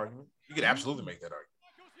make that argument. You can absolutely make that argument.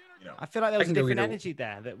 You know, I feel like there was a can go different either- energy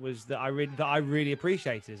there that I really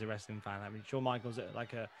appreciated as a wrestling fan. I mean, Shawn Michaels at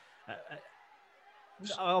like a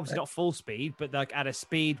obviously not full speed, but like at a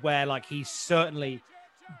speed where like he's certainly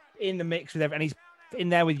in the mix with everyone, and he's in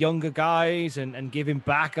there with younger guys and giving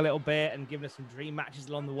back a little bit and giving us some dream matches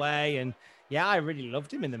along the way. And yeah, I really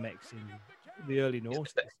loved him in the mix in the early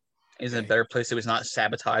noughties. He's in a better place. He was not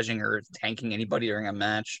sabotaging or tanking anybody during a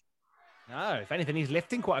match. No, if anything, he's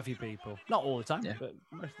lifting quite a few people. Not all the time, Yeah. but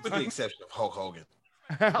most of the with time. the exception of Hulk Hogan.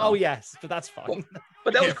 Oh yes, but that's fine. Well,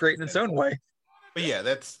 But that was Yeah. great in its own way. But yeah,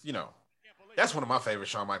 that's that's one of my favorite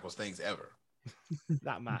Shawn Michaels things ever.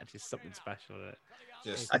 That match is something special.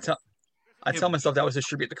 Isn't Just I tell myself that was his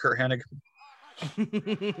tribute to Kurt Hennig.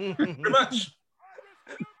 it? pretty much.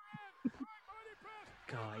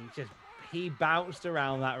 God, he bounced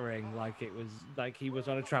around that ring like it was like he was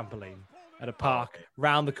on a trampoline at a park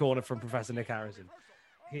round the corner from Professor Nick Harrison.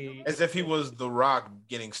 As if he was The Rock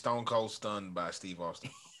getting stone cold stunned by Steve Austin.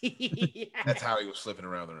 That's how he was flipping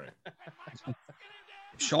around the ring.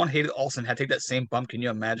 If Sean hated Olsen had to take that same bump. Can you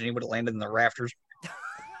imagine he would have landed in the rafters?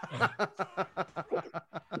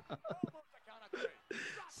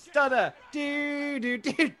 Stunner. Do do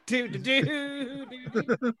do do do do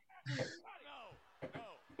do.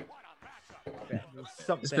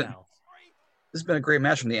 Something been- else. This has been a great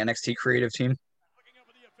match from the NXT creative team.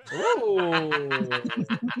 Ooh.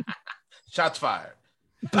 Shots fired.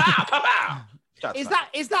 Pow, pow, pow. Shots Is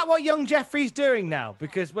fired. that what young Jeffrey's doing now?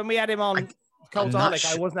 Because when we had him on I'm not Cultaholic, I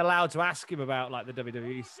sure. wasn't allowed to ask him about like the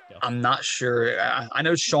WWE stuff. I'm not sure. I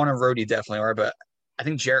know Sean and Rhodey definitely are, but I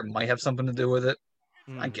think Jarrett might have something to do with it.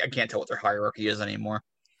 I can't tell what their hierarchy is anymore.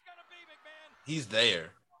 He's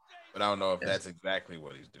there, but I don't know if that's exactly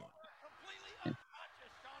what he's doing.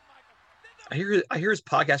 I hear his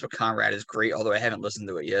podcast with Conrad is great, although I haven't listened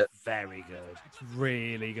to it yet. Very good. It's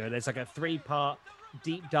really good. It's like a 3-part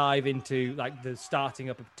deep dive into like the starting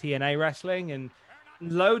up of TNA wrestling and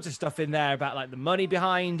loads of stuff in there about like the money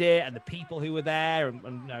behind it and the people who were there and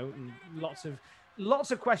and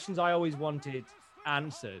lots of questions I always wanted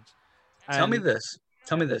answered. Tell me And- this.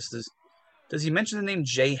 Does he mention the name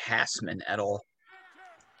Jay Hassman at all?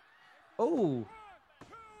 Oh,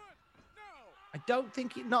 I don't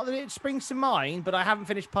think not that it springs to mind, but I haven't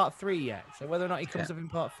finished part 3 yet. So whether or not he comes up in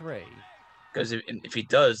part 3. Because if he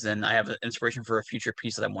does, then I have an inspiration for a future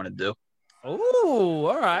piece that I want to do. Oh,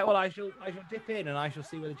 all right. Well, I shall dip in and I shall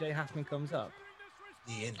see whether Jay Hassman comes up.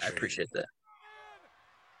 I appreciate that.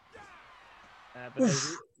 But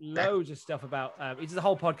there's loads of stuff about. He does a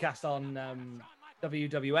whole podcast on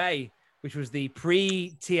WWA, which was the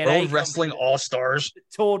pre-TNA World Wrestling All Stars.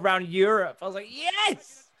 toured around Europe. I was like,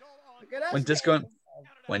 yes. Look at us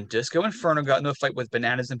When Disco Inferno got into a fight with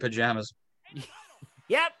Bananas in Pajamas.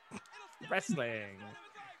 Yep. Wrestling.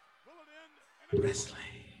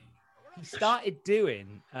 He started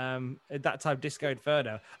doing at that time Disco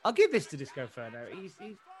Inferno. I'll give this to Disco Inferno. He's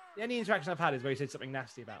the only interaction I've had is where he said something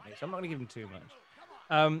nasty about me, so I'm not going to give him too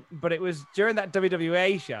much. But it was during that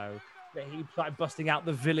WWA show that he started busting out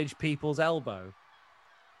the Village People's Elbow,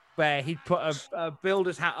 where he'd put a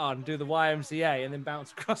builder's hat on, do the YMCA, and then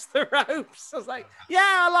bounce across the ropes. I was like, yeah,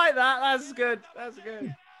 I like that. That's good. That's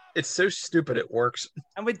good. It's so stupid it works.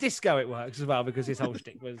 And with Disco, it works as well because his whole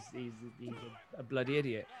shtick was he's a bloody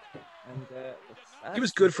idiot. And He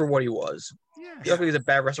was good for what he was. Yeah. Definitely he's a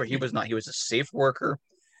bad wrestler. He was not. He was a safe worker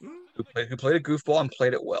who played a goofball and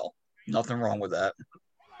played it well. Nothing wrong with that.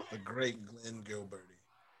 The great Glenn Gilberty.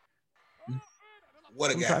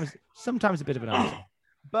 What a guy. Sometimes a bit of an arsehole,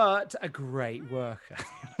 but a great worker.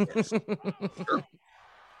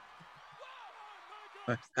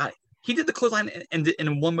 God, he did the clothesline and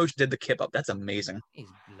in one motion did the kip up. That's amazing. He's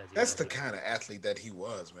bloody That's the lovely. kind of athlete that he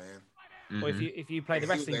was, man. Well, if you play the He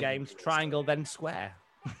was wrestling able to games, do this triangle then square.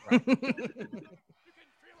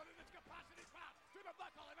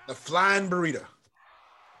 The flying burrito.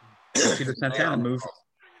 See the Santana move.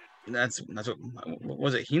 That's what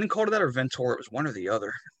was it? Heenan called it that or Ventura? It was one or the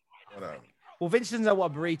other. Whatever. Well, Vince doesn't know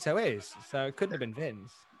what a burrito is, so it couldn't have been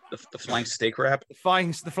Vince. The flying steak wrap. The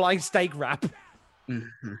flying steak wrap. Mhm.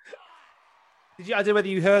 I don't know whether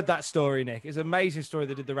you heard that story, Nick. It's an amazing story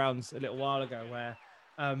that did the rounds a little while ago where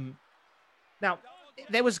now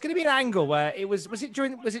there was going to be an angle where it was it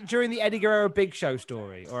during the Eddie Guerrero Big Show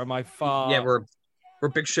story, or am I far? Yeah, where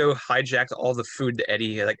Big Show hijacked all the food that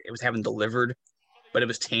Eddie like it was having delivered, but it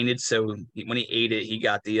was tainted. So when he ate it, he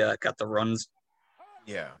got the runs.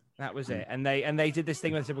 Yeah, that was it. And they did this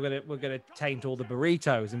thing where they said we're gonna taint all the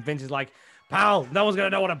burritos, and Vince is like, "Pal, no one's gonna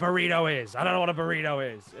know what a burrito is. I don't know what a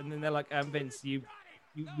burrito is." And then they're like, "Vince, you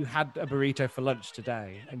had a burrito for lunch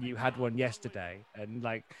today, and you had one yesterday." And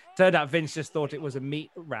like, turned out Vince just thought it was a meat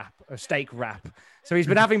wrap, a steak wrap. So he's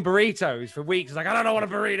been having burritos for weeks. He's like, "I don't know what a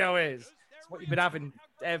burrito is." It's what you've been having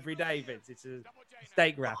every day, Vince. It's a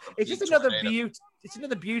steak wrap. It's just another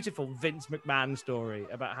beautiful Vince McMahon story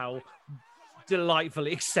about how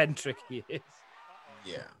delightfully eccentric he is.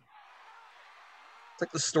 Yeah. It's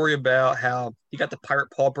like the story about how he got the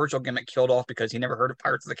pirate Paul Burchill gimmick killed off because he never heard of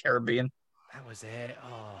Pirates of the Caribbean. That was it.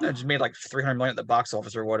 Oh. It just made like $300 million at the box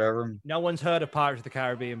office or whatever. No one's heard of Pirates of the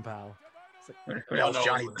Caribbean, pal. Like, who else?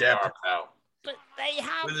 Johnny Depp. But they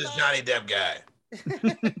have. With this Johnny Depp guy.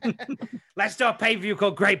 Let's do a pay-per-view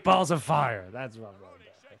called Great Balls of Fire. That's what I'm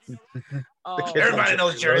going to Everybody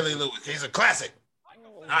knows Jerry Lee Lewis. He's a classic.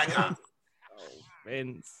 Icon.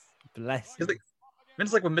 Vince, bless him.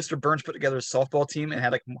 Vince like when Mr. Burns put together a softball team and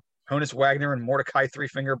had like Honus Wagner and Mordecai Three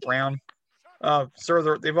Finger Brown.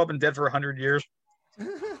 Sir, they've all been dead for 100 years.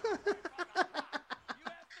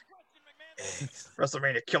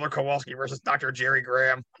 WrestleMania, Killer Kowalski versus Dr. Jerry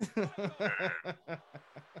Graham.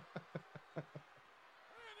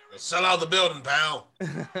 Sell out the building, pal.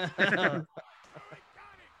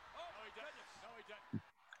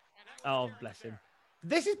 Oh, bless him.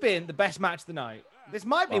 This has been the best match of the night. This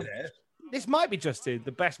might be Justin,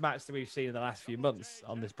 the best match that we've seen in the last few months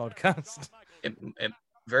on this podcast. It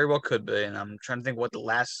very well could be, and I'm trying to think what the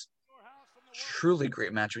last truly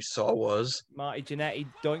great match we saw was. Marty Jannetty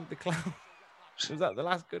Doink the Clown. Was that the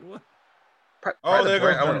last good one? Probably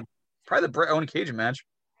the Bret Owen Cage match.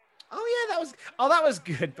 Oh yeah, that was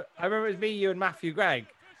good. But I remember it was me, you, and Matthew Gregg,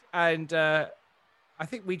 and I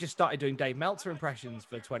think we just started doing Dave Meltzer impressions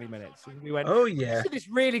for 20 minutes. And we went, "Oh yeah, this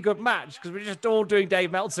really good match," because we're just all doing Dave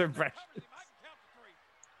Meltzer impressions.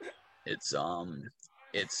 It's a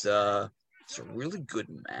really good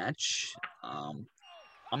match. I'm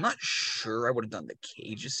not sure I would have done the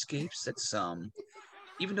Cage escapes. That's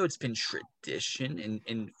even though it's been tradition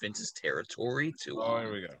in Vince's territory to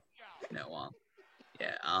here we go.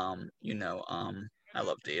 I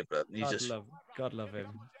love Dave, but he's God love him.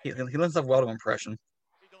 He lends himself well to impression.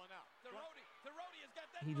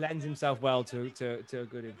 He lends himself well to a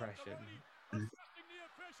good impression.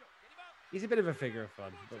 He's a bit of a figure of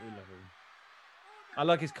fun, but we love him. I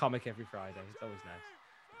like his comic every Friday. It's always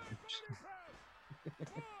nice.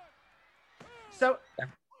 So,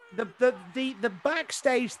 the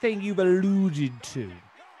backstage thing you've alluded to,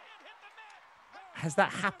 has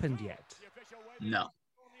that happened yet? No.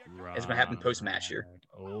 Right. It's going to happen post-match here.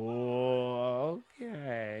 Oh,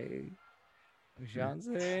 okay. I shan't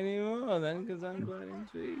say any more then, because I'm quite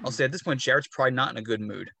intrigued. I'll say at this point, Jarrett's probably not in a good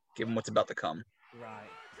mood, given what's about to come. Right.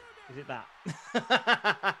 Is it that?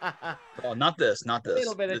 Oh, not this. A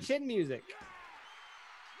little bit of chin music.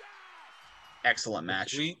 Excellent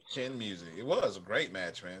match. Sweet chin music. It was a great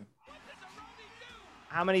match, man.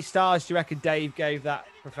 How many stars do you reckon Dave gave that,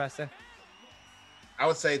 Professor? I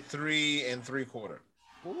would say 3 3/4.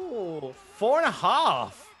 Ooh,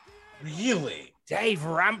 4.5. Really? Dave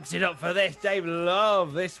ramped it up for this. Dave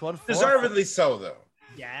loved this one. Deservedly so, though.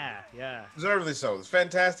 Yeah. Deservedly so. It's a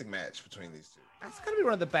fantastic match between these two. That's going to be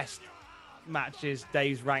one of the best matches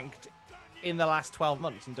Dave's ranked in the last 12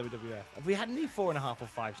 months in WWF. Have we had any 4.5 or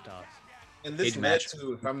 5 stars? And this led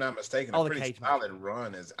to, if I'm not mistaken, a pretty solid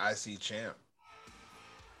run as IC champ.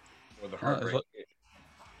 For the Heartbreak.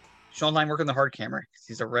 Sean Line working the hard camera.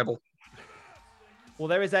 He's a rebel. Well,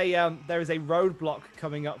 there is a roadblock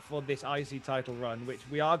coming up for this IC title run, which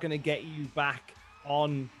we are going to get you back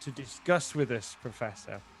on to discuss with us,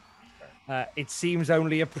 Professor. It seems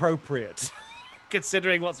only appropriate,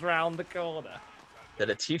 considering what's round the corner. That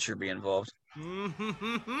a teacher be involved.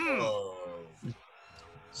 Oh.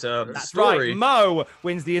 So that's right. Mo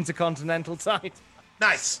wins the Intercontinental title.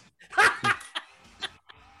 Nice.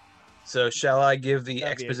 So shall I give the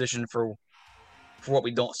exposition for what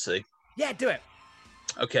we don't see? Yeah, do it.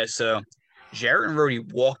 Okay, so Jarrett and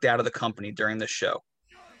Rhodey walked out of the company during the show.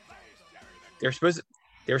 They were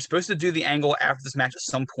supposed to do the angle after this match at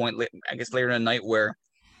some point, I guess later in the night, where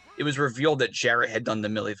it was revealed that Jarrett had done the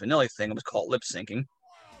Milli Vanilli thing. It was called lip syncing.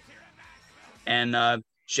 And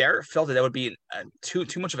Jarrett felt that would be too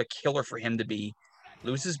much of a killer for him to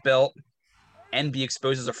lose his belt and be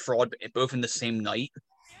exposed as a fraud both in the same night.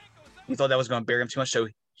 He thought that was going to bury him too much. So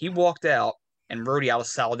he walked out and Rhodey, out of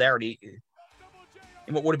solidarity,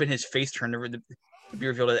 in what would have been his face turn to be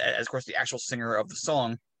revealed as, of course, the actual singer of the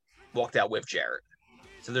song, walked out with Jarrett.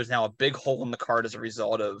 So there's now a big hole in the card as a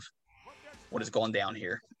result of what has gone down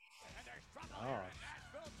here. Oh.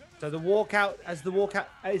 So the walkout is the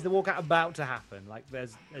walkout about to happen? Like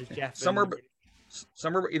there's Jeff somewhere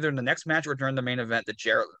either in the next match or during the main event that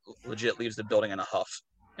Jarrett legit leaves the building in a huff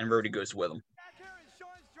and Rhodey goes with him.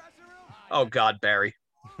 Oh God, Barry.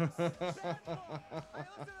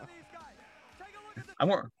 I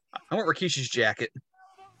want Rikishi's jacket.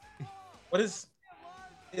 What is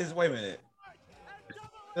wait a minute.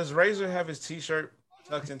 Does Razor have his t-shirt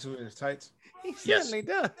tucked into his tights? He certainly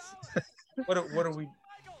does. What are we?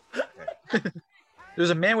 Okay.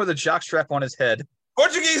 There's a man with a jockstrap on his head.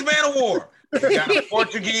 Portuguese man of war. We got a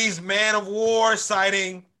Portuguese man of war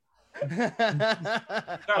sighting.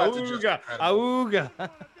 Auga.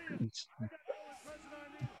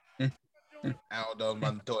 Aldo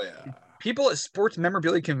Montoya. People at sports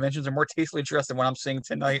memorabilia conventions are more tastefully dressed than what I'm seeing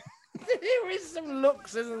tonight. There is some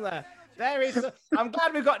looks, isn't there? There is. I'm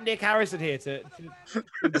glad we've got Nick Harrison here to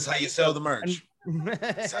That's how you sell the merch.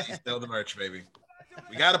 That's how you sell the merch, baby.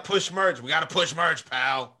 We gotta push merch. We gotta push merch,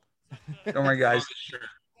 pal. Don't worry, guys.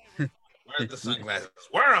 Where's the sunglasses?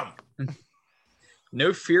 Wear them.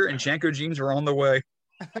 No Fear and Janko jeans are on the way.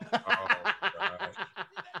 Oh, God.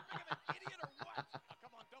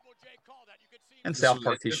 And South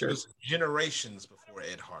Park t-shirts. Generations before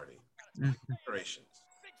Ed Hardy. Generations.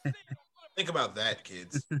 Think about that,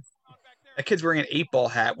 kids. That kid's wearing an 8-ball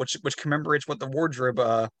hat, which commemorates what the wardrobe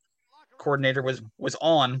coordinator was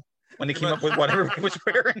on when they came up with what everybody was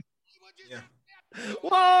wearing. Yeah.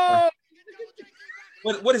 Whoa!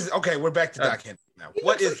 What is it? Okay, we're back to Doc Henry now.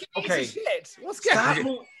 What is okay? What's going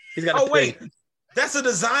on? He's got. Oh wait, that's a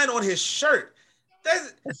design on his shirt.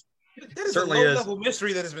 That is a low-level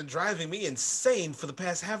mystery that has been driving me insane for the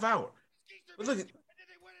past half hour. But look at.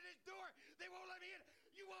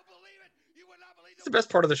 It's the best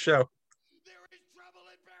part of the show.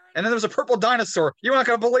 And then there's a purple dinosaur. You're not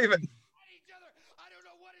going to believe it.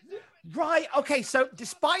 Right. Okay. So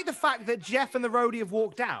despite the fact that Jeff and the roadie have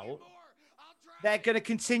walked out, they're going to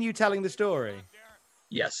continue telling the story.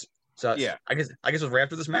 Yes. So yeah, I guess it was right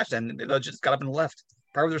after this match. Then they just got up and left.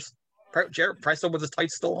 Jarrett probably still with his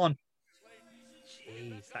tights still on.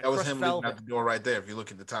 Jeez, that was him leaving out the door right there. If you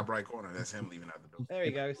look at the top right corner, that's him leaving out the door. There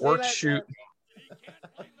you go. Work shoot.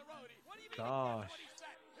 Gosh.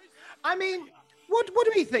 I mean, what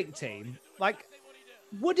do we think, team? Like,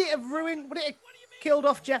 would it have killed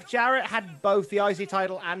off Jeff Jarrett had both the IC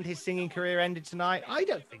title and his singing career ended tonight? I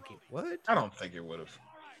don't think it would. I don't think it would have.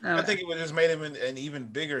 I think it would have just made him an even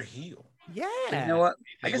bigger heel. Yeah. You know what?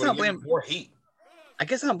 I guess I don't blame more heat. I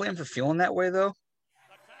guess I don't blame him for feeling that way though.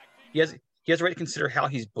 He has a right to consider how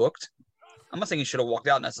he's booked. I'm not saying he should have walked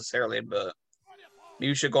out necessarily, but maybe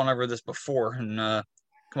we should have gone over this before and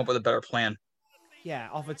come up with a better plan. Yeah,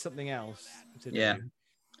 offered something else to do.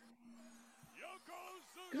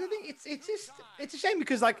 Because I think it's a shame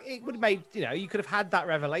because like it would have made, you could have had that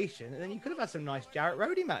revelation and then you could have had some nice Jarrett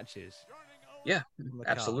Rhodey matches. Yeah,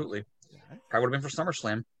 absolutely. Probably would have been for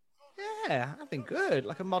SummerSlam. Yeah, I think good.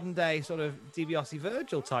 Like a modern day sort of DiBiase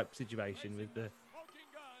Virgil type situation with the.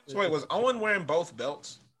 So wait, was Owen wearing both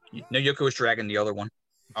belts? No, Yoko was dragging the other one.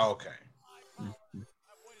 Oh, okay.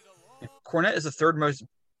 Yeah. Cornette is the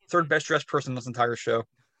third best dressed person in this entire show.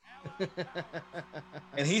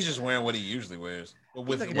 And he's just wearing what he usually wears. But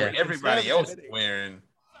with what everybody else is wearing.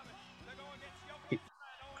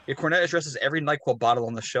 Yeah, Cornette addresses every NyQuil bottle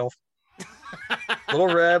on the shelf. Little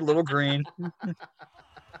red, little green.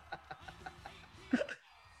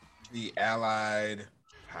 The Allied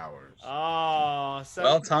Powers. Oh, so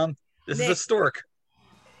well, Tom, this is historic.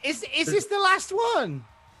 Is this the last one?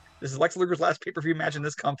 This is Lex Luger's last pay-per-view match in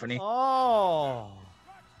this company. Oh,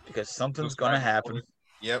 because something's gonna happen.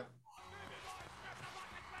 Yep.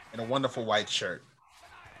 In a wonderful white shirt.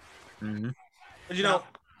 Mm-hmm. But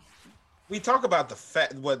we talk about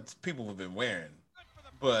what people have been wearing,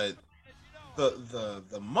 but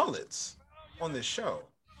the mullets on this show,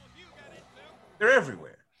 they're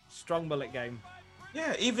everywhere. Strong mullet game.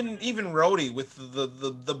 Yeah, even Rhodey with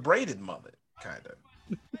the braided mullet, kind of.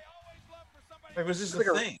 Like, was this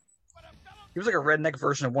a thing? He was like a redneck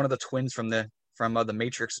version of one of the twins from the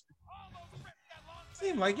Matrix.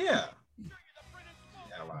 Seemed like, yeah.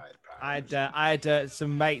 I had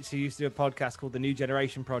some mates who used to do a podcast called the New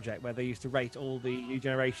Generation Project, where they used to rate all the New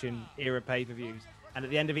Generation era pay-per-views, and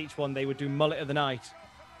at the end of each one, they would do mullet of the night.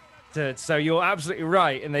 So you're absolutely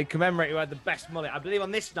right, and they commemorate who had the best mullet. I believe on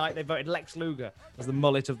this night they voted Lex Luger as the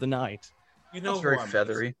mullet of the night. You know, that's very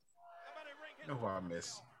feathery. You know who I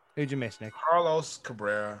miss? Who'd you miss, Nick? Carlos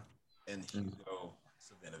Cabrera and Hugo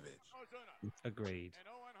Savinovich. Agreed.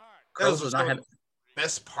 Carlos Those was were not some of the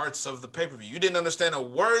best parts of the pay-per-view. You didn't understand a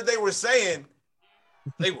word they were saying.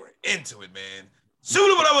 They were into it, man.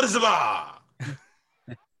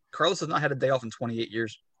 Carlos has not had a day off in 28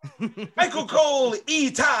 years. Michael Cole,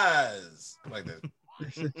 E-Taz. Like that.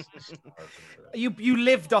 You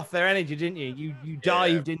lived off their energy, didn't you? You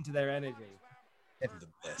dived into their energy. The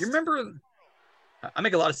best. You remember? I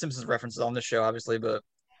make a lot of Simpsons references on this show, obviously, but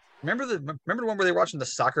remember the one where they were watching the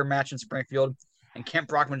soccer match in Springfield, and Kent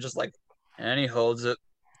Brockman just like, and he holds it,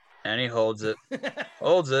 and he holds it,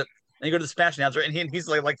 holds it, and you go to the Spanish announcer, and he's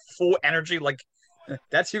like full energy, like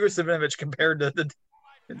that's Hugo Savinovich compared to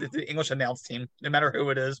the English announce team, no matter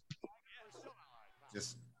who it is.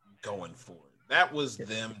 Just going for it. That was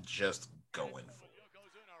them just going for it.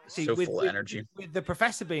 See, So full energy. With the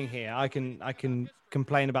professor being here, I can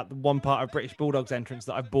complain about the one part of British Bulldogs entrance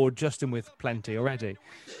that I've bored Justin with plenty already.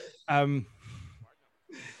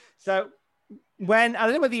 So when I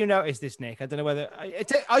don't know whether you noticed this, Nick. I don't know whether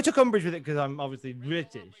I took umbrage with it because I'm obviously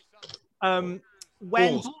British. When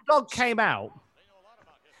Bulldog came out,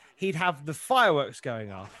 he'd have the fireworks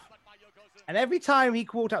going off. And every time he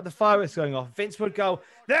called out the fireworks going off, Vince would go,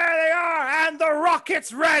 "There they are, and the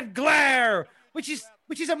rocket's red glare," which is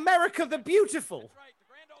America the Beautiful,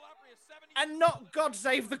 and not God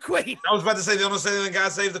Save the Queen. I was about to say, they don't say anything,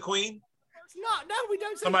 God Save the Queen. It's not. No, we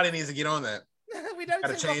don't. Say Somebody needs to get on that. we don't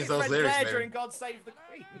Gotta say change rocket's those red lyrics, glare man. during God Save the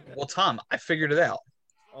Queen. Well, Tom, I figured it out.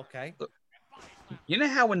 Okay. You know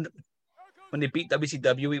how when they beat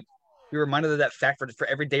WCW, we reminded of that fact for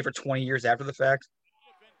every day for 20 years after the fact?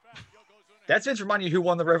 That's Vince reminding you who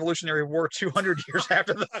won the Revolutionary War 200 years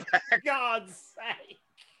after the fact. God's sake.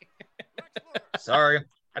 Sorry,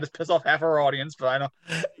 I just pissed off half our audience, but I know.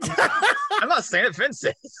 I'm not saying it, Vince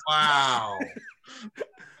says. Wow.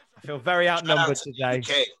 I feel very outnumbered today.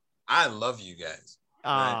 Okay, I love you guys.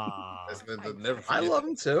 Ah. Never I forget love that.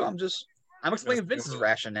 him too. I'm explaining Vince's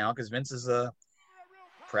rationale because Vince is a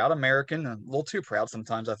proud American, a little too proud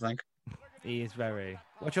sometimes, I think. He is very.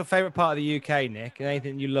 What's your favorite part of the UK, Nick?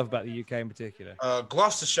 Anything you love about the UK in particular?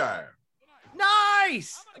 Gloucestershire.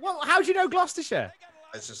 Nice. Well, how do you know Gloucestershire?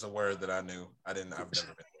 That's just a word that I knew. I've never been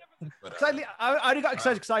there. But, 'Cause I only got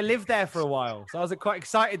excited because I lived there for a while, so I was quite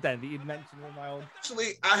excited then that you'd mentioned all my old.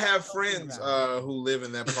 actually, I have friends who live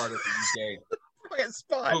in that part of the UK.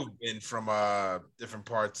 Spot. Who've been from different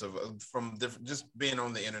parts of just being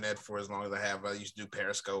on the internet for as long as I have. I used to do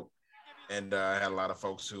Periscope, and I had a lot of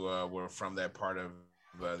folks who were from that part of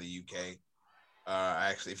the UK.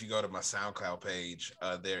 Actually, if you go to my SoundCloud page,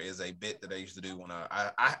 there is a bit that I used to do when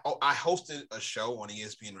I hosted a show on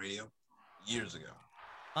ESPN Radio years ago.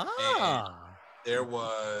 And there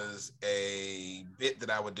was a bit that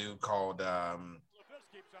I would do called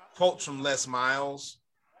Quotes from Les Miles,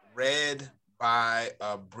 read by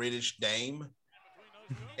a British dame.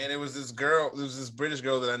 And it was this British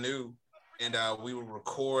girl that I knew, and we would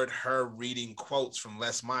record her reading quotes from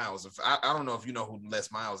Les Miles. I don't know if you know who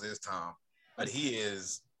Les Miles is, Tom, but he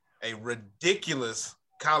is a ridiculous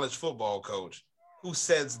college football coach who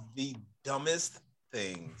says the dumbest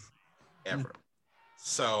things ever.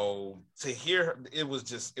 So to hear her,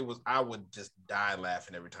 I would just die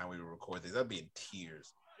laughing every time we would record these. I'd be in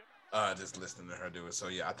tears just listening to her do it. So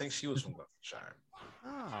yeah, I think she was from Gloucestershire.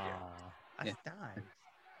 I died.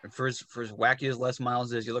 For as wacky as Les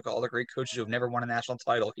Miles is, you look at all the great coaches who have never won a national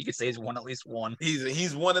title. You could say he's won at least one.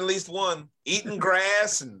 He's won at least one, eating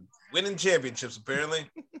grass and winning championships. Apparently,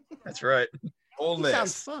 that's right. Old Les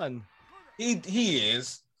sounds fun. He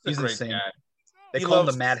is. He's a great insane. guy. They call him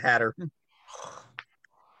the Mad Hatter.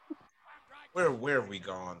 Where have we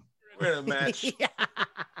gone? We're in a match.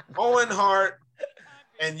 Owen Hart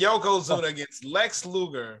and Yokozuna against Lex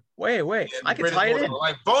Luger. Wait. I can tie it in.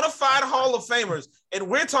 Like bona fide Hall of Famers. And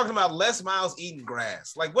we're talking about Les Miles eating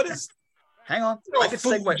grass. Like, what is... Hang on. I can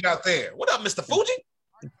segue out there. What up, Mr. Fuji?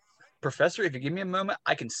 Professor, if you give me a moment,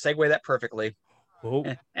 I can segue that perfectly.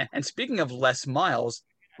 And speaking of Les Miles,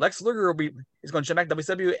 Lex Luger is going to jump back to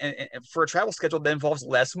WCW and for a travel schedule that involves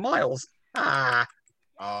Les Miles.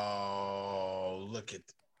 Oh, look at...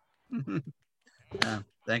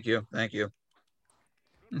 Thank you.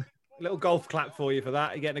 Little golf clap for you for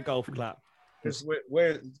that. You're getting a golf clap.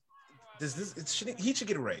 Where does this? He should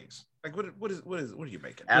get a raise. Like what are you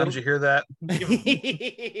making? Adam, did you hear that?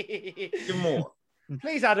 Give more.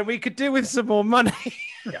 Please, Adam, we could do with some more money.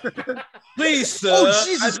 Please, sir. Oh,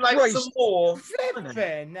 Jesus I'd like Christ. some more.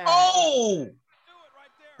 Flipping. Oh,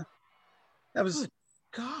 that was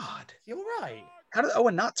God. You're right. How did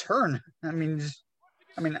Owen not turn? I mean,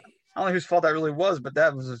 I don't know whose fault that really was, but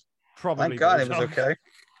that was Probably. thank God it was okay.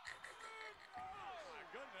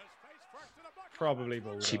 Probably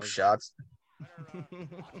Bulldog. Cheap shots.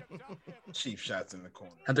 Cheap shots in the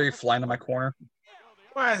corner. How dare you fly into my corner?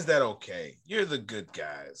 Why is that okay? You're the good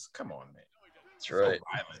guys. Come on, man. That's right. So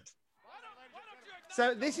violent.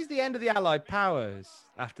 So this is the end of the Allied Powers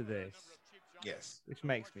after this, Yes. which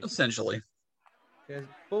makes me... Essentially. Because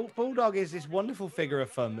Bulldog is this wonderful figure of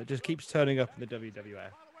fun that just keeps turning up in the WWF.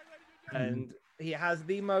 And he has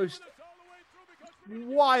the most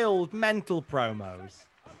wild mental promos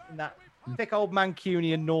in that thick old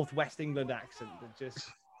Mancunian Northwest England accent that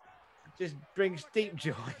just brings deep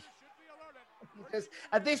joy. Because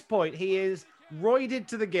at this point, he is roided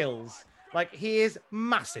to the gills. Like, he is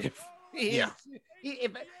massive.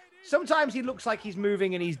 Sometimes he looks like he's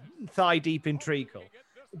moving and he's thigh deep in treacle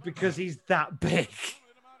because he's that big.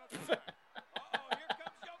 But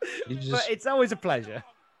it's always a pleasure.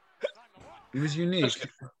 He was unique.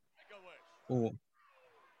 Oh,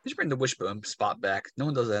 you should bring the wishbone spot back. No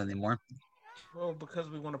one does that anymore. Well, because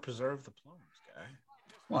we want to preserve the plums, guy.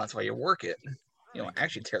 Well, that's why you work it. You don't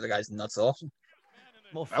actually tear the guy's nuts off.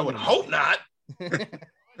 I would hope not.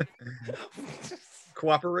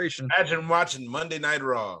 Cooperation. Imagine watching Monday Night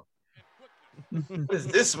Raw. What is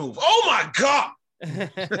this move? Oh my God!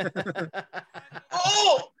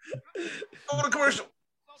 Oh! Go to commercial.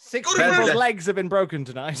 6 people's legs have been broken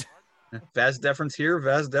tonight. Vas deference here,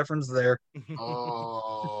 Vas deference there.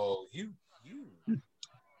 Oh, you.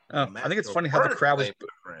 I think it's funny how the crowd was.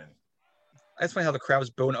 It's funny how the crowd was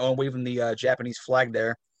booing Owen waving the Japanese flag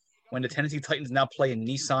there when the Tennessee Titans now play in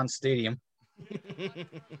Nissan Stadium.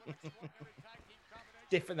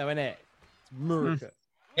 Different though, isn't it? It's America.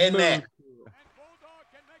 In there.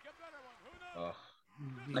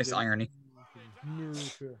 Nice irony.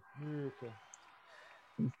 America.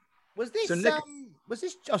 Was this? So Nick,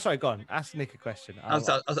 Oh, sorry. Go on. Ask Nick a question. I'll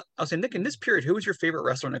say, Nick, in this period, who was your favorite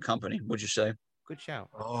wrestler in the company? Would you say? Good shout.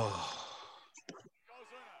 Oh.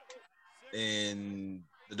 In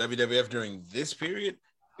the WWF during this period,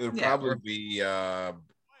 it would probably be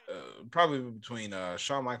between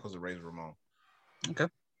Shawn Michaels and Razor Ramon. Okay.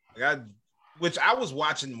 Which I was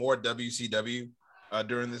watching more WCW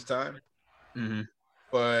during this time. Mm-hmm.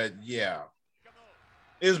 But yeah,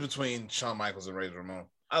 it was between Shawn Michaels and Razor Ramon.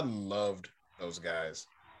 I loved those guys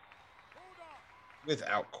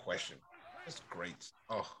without question. It's great.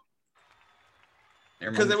 Oh,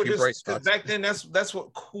 because they were just back then. That's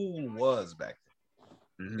what cool was back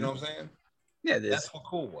then. Mm-hmm. You know what I'm saying? Yeah, it is. That's what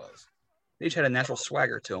cool was. They each had a natural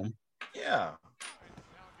swagger to them. Yeah.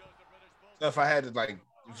 So if I had to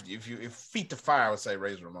if feet to fire, I would say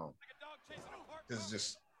Razor Ramon. He was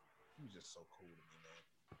just so cool to me,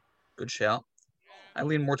 man. Good shout. I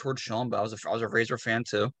lean more towards Shawn, but I was a Razor fan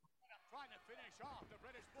too.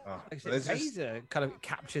 Razor kind of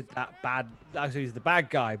captured that bad. Actually, he's the bad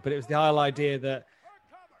guy, but it was the whole idea that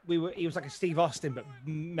he was like a Steve Austin, but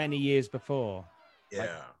many years before.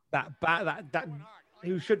 Yeah. Like that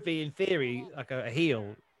who should be in theory like a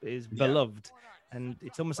heel is beloved, and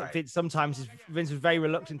it's almost like Vince, sometimes Vince was very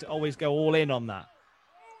reluctant to always go all in on that.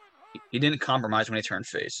 He didn't compromise when he turned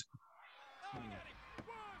face.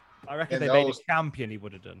 I reckon they made a champion, he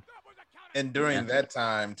would have done. And during that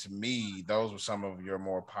time, to me, those were some of your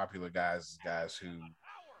more popular guys who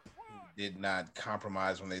did not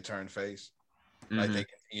compromise when they turned face. Mm-hmm. Like they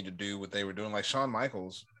continued to do what they were doing. Like Shawn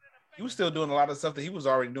Michaels, he was still doing a lot of stuff that he was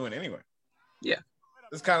already doing anyway. Yeah.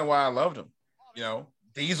 That's kind of why I loved him. You know,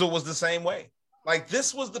 Diesel was the same way. Like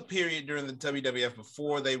this was the period during the WWF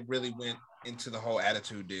before they really went into the whole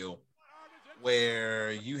attitude deal,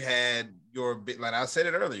 where you had like I said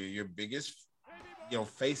it earlier, your biggest,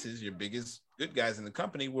 faces, your biggest good guys in the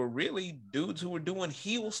company were really dudes who were doing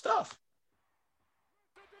heel stuff.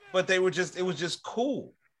 But it was just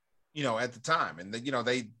cool, at the time. And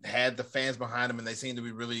they had the fans behind them and they seemed to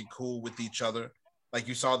be really cool with each other. Like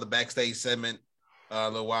you saw the backstage segment a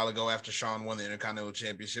little while ago after Shawn won the Intercontinental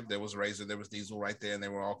Championship. There was Razor, there was Diesel right there, and they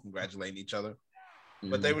were all congratulating each other.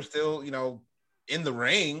 Mm-hmm. But they were still, in the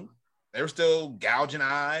ring, they were still gouging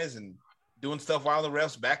eyes and doing stuff while the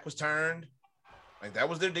ref's back was turned. Like that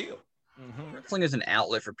was their deal. Mm-hmm. Wrestling is an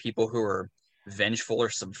outlet for people who are vengeful or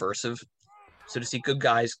subversive. So to see good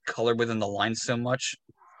guys color within the line so much,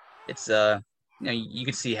 it's you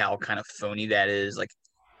can see how kind of phony that is. Like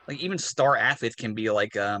even star athletes can be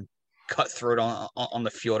like cutthroat on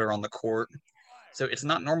the field or on the court. So it's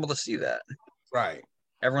not normal to see that. Right.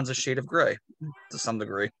 Everyone's a shade of gray to some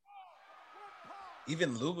degree.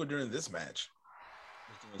 Even Luger during this match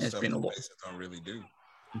was doing stuff that faces don't really do.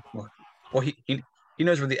 Well, he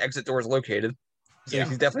knows where the exit door is located, so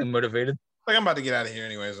he's definitely motivated. Like I'm about to get out of here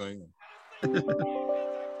anyway, so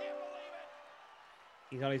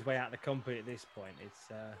he's on his way out of the company at this point. It's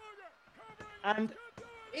And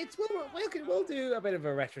we'll do a bit of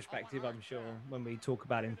a retrospective, I'm sure, when we talk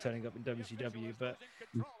about him turning up in WCW. But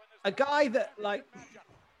a guy that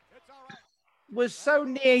was so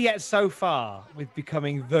near yet so far with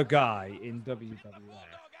becoming the guy in WWF.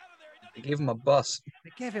 They gave him a bus.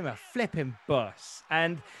 They gave him a flipping bus.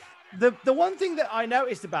 And the one thing that I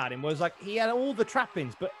noticed about him was like he had all the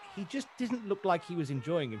trappings, but he just didn't look like he was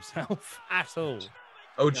enjoying himself at all.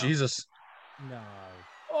 Oh, no. Jesus. No.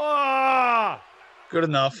 Oh! Good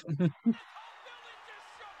enough.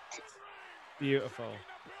 Beautiful.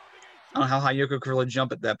 I don't know how high Yoko could really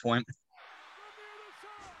jump at that point.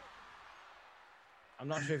 I'm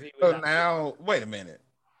not sure if he was. So now, wait a minute.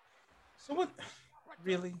 So what?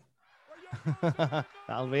 Really?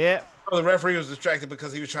 That'll be it. Oh, the referee was distracted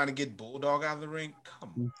because he was trying to get Bulldog out of the ring.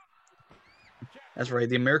 Come on. That's right.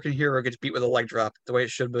 The American hero gets beat with a leg drop, the way it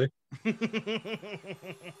should be.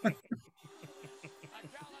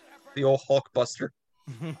 The old Hulk Buster.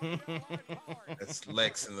 That's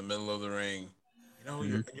Lex in the middle of the ring. You know,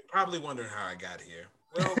 you're probably wondering how I got here.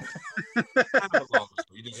 Well,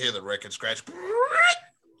 you just hear the record scratch.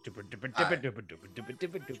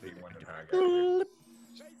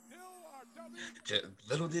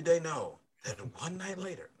 Little did they know that one night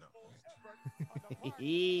later. No.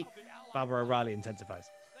 Barbara O'Reilly intensifies.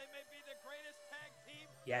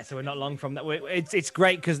 Yeah, so we're not long from that. It's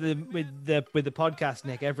great because with the podcast,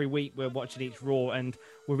 Nick, every week we're watching each Raw and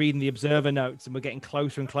we're reading the Observer notes and we're getting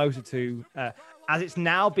closer and closer to, as it's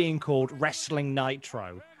now being called, Wrestling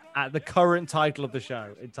Nitro, at the current title of the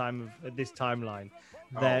show at this timeline.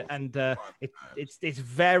 There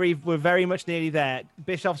we're very much nearly there.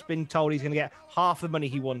 Bischoff's been told he's going to get half the money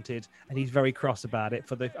he wanted, and he's very cross about it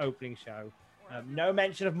for the opening show. No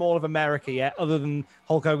mention of Mall of America yet, other than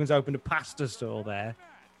Hulk Hogan's opened a pasta store there.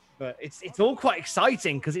 But it's all quite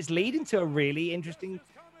exciting because it's leading to a really interesting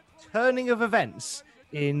turning of events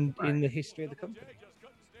in the history of the company.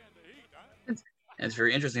 And it's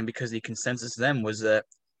very interesting because the consensus then was that,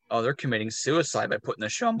 they're committing suicide by putting the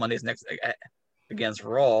show on Mondays next against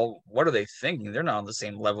Raw. What are they thinking? They're not on the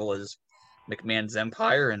same level as McMahon's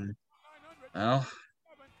Empire, and I'll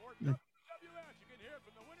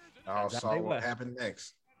saw what happened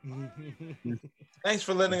next. Thanks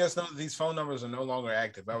for letting us know that these phone numbers are no longer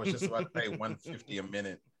active. I was just about to pay $150 a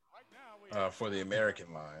minute for the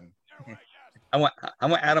American line. I want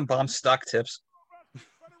Adam Bomb's stock tips.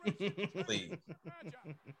 Please.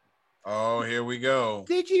 Oh, here we go.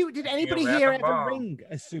 Did anybody here ever ring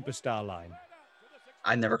a superstar line?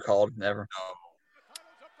 I never called, never.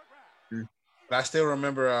 No. But I still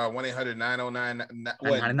remember 1-800-909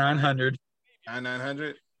 9900.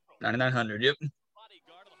 9900? 9900, yep.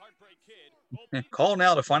 Call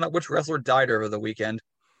now to find out which wrestler died over the weekend.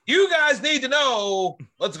 You guys need to know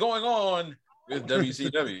what's going on with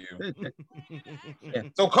WCW. Yeah.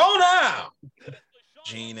 So call now.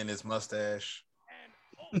 Gene and his mustache.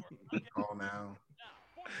 Call now.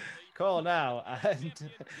 Call now. And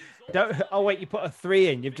don't. Oh wait, you put a 3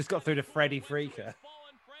 in. You've just got through to Freddie Freaker.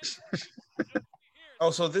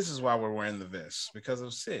 Oh, so this is why we're wearing the vest, because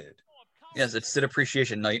of Sid. Yes, it's Sid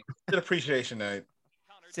Appreciation Night. Sid Appreciation Night.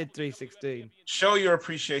 Sid 316. Show your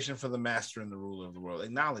appreciation for the master and the ruler of the world.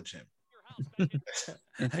 Acknowledge him.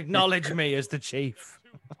 Acknowledge me as the chief.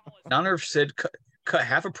 In honor of Sid, cut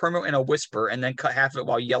half a promo in a whisper and then cut half of it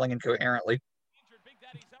while yelling incoherently.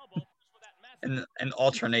 and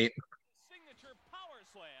alternate.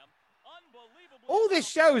 All this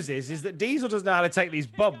shows is that Diesel doesn't know how to take these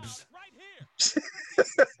bumps.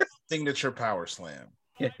 Signature power slam.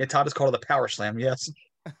 Yeah, Todd has called it a power slam, yes.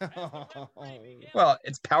 Well,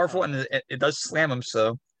 it's powerful and it does slam him,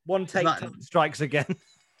 so. One take strikes again.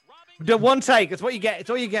 Do one take. That's what you get. It's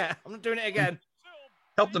all you get. I'm not doing it again.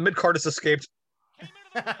 Help, the mid-card has escaped.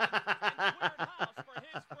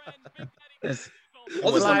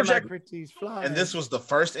 All this lumberjack. And this was the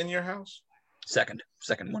first in your house? Second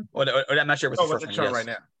one. I'm not sure it was the first one. Yes. Right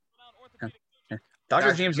now. Yeah.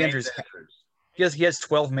 Dr. James Andrews. He has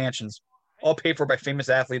 12 mansions, all paid for by famous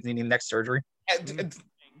athletes needing neck surgery.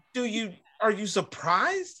 Are you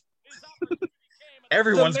surprised?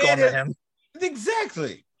 Everyone's gone to him.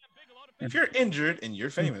 Exactly. If you're injured and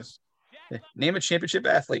you're famous, name a championship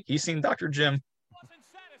athlete. He's seen Dr. Jim.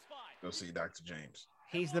 Go see Dr. James.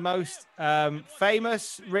 He's the most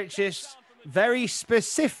famous, richest, very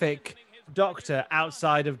specific doctor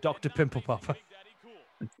outside of Dr. Pimple Popper.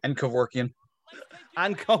 And Kevorkian.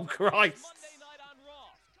 And Cole Christ.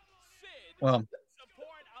 Well,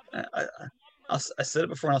 I said it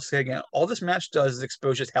before and I'll say it again. All this match does is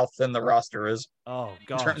expose just how thin the roster is. Oh,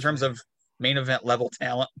 God. In terms of main event level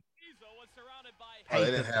talent. Oh, they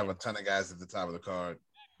didn't have a ton of guys at the top of the card.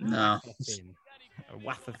 No. Wafer-thin. A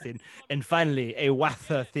wafer-thin. And finally, a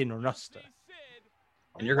wafer-thin roster.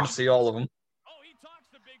 And you're going to see all of them.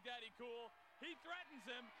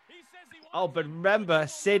 Oh, but remember,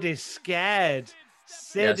 Sid is scared.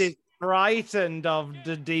 Sid Yes. is frightened of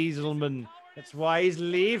the Dieselman. That's why he's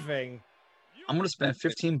leaving. I'm going to spend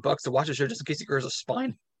 $15 to watch the show just in case he grows a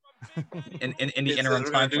spine. in the It says interim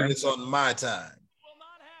we're time gonna do frame. this on my time.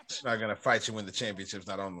 She's not gonna fight you when the championship's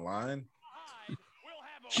not on the line.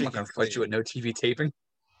 I'm not going to fight you at no TV taping.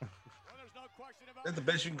 That's the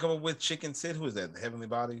best you can come up with. Chicken Sid. Who is that? The Heavenly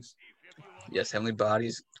Bodies. Yes, Heavenly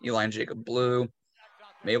Bodies, Eli and Jacob Blue.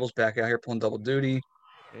 Mabel's back out here pulling double duty.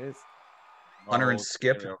 Hunter and Oh,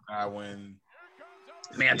 Skip. Daniel Godwin.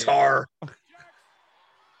 Mantar.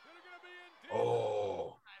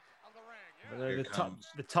 Oh, Here The it top, comes.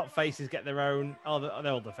 the top faces get their own. Oh,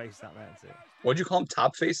 they're all the faces out there too. What'd you call them?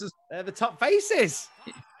 Top faces? They're the top faces.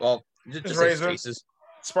 Well, just It's say Razor. faces.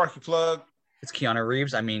 Sparky Plug. It's Keanu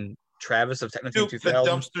Reeves. I mean, Travis of Techno Duke the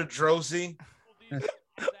 2000. Dumpster Drosy.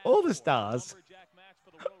 All the stars.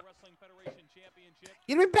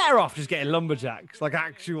 You'd be better off just getting lumberjacks, like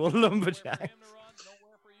actual lumberjacks.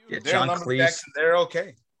 Yeah, They're John lumberjacks Cleese. and they're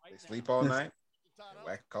okay. They sleep all night. They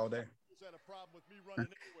whack all day.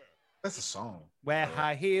 That's a song. Wear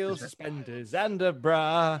high heels, suspenders, and a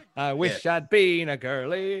bra. I wish I'd been a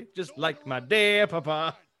girly, just like my dear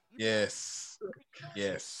papa. Yes.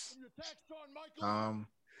 Yes.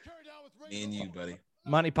 Me and you, buddy.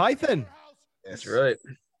 Monty Python. Yes. That's right.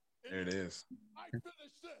 There it is.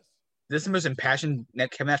 This is the most impassioned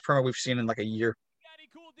net match promo we've seen in like a year.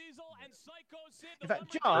 In fact,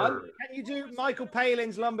 John, can you do Michael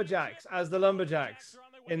Palin's Lumberjacks as the Lumberjacks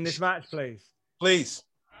in this match, please? Please.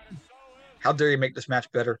 How dare you make this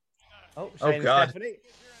match better? Oh, Oh, Shane and God. Stephanie.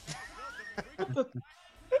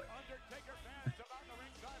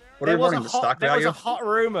 What are we running? The stock there was value? a hot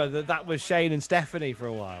rumor that was Shane and Stephanie for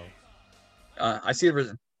a while. I see the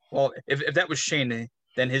reason. Well, if that was Shane,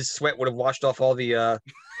 then his sweat would have washed off all the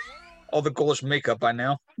ghoulish makeup by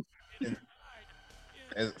now.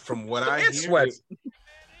 And from what I And hear, sweats.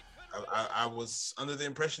 I was under the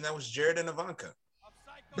impression that was Jared and Ivanka.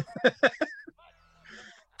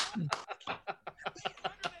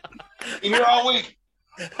 Been here all week.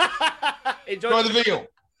 Enjoy the video.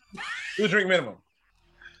 2 drink minimum.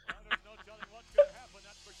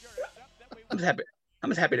 I'm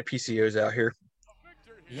just happy the PCO's out here.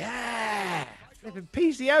 Yeah. Flipping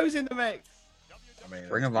PCO's in the mix. I mean,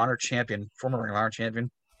 Ring of Honor champion, former Ring of Honor champion.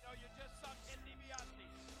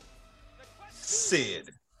 Sid.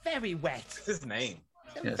 Very wet. That's his name.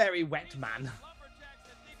 Yes. Very wet man.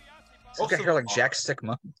 He's got hair like Jack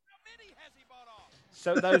Sigma.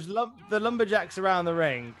 So those the lumberjacks around the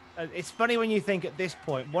ring. It's funny when you think at this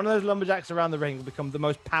point, one of those lumberjacks around the ring will become the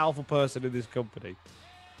most powerful person in this company.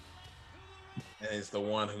 And it's the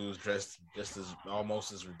one who's dressed just as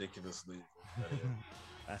almost as ridiculously.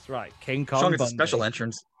 That's right, King Kong. Sean gets a Bundy. special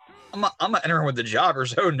entrance. I'm not entering with the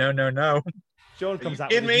jobbers. Oh no. Sean comes you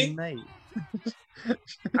out with kidding his me? mate.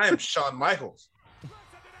 I am Shawn Michaels.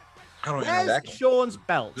 I don't know Where's that. Sean's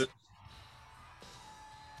belt?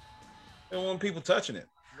 I don't want people touching it.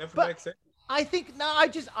 Never But- makes sense. I think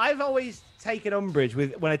I've always taken umbrage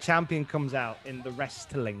with when a champion comes out in the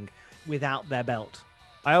wrestling without their belt.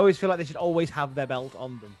 I always feel like they should always have their belt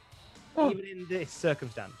on them. Even in this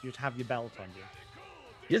circumstance, you just have your belt on you.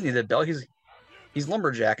 He doesn't need that belt. He's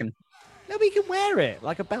lumberjacking. No, but you can wear it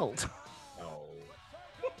like a belt. No.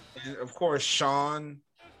 And of course, Sean,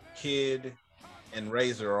 Kid, and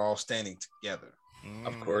Razor are all standing together.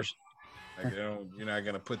 Of course. Like, you're not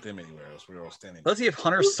gonna put them anywhere else. We're all standing. Let's see if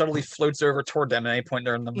Hunter subtly floats over toward them at any point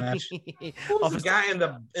during the match. Who's the guy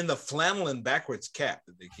in the flannel and backwards cap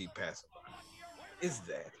that they keep passing by? Is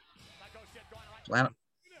that? Flannel-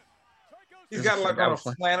 He's There's got a like guy on a with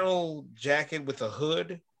flan- flannel jacket with a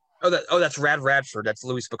hood. that's Rad Radford. That's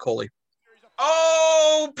Louis Spicoli.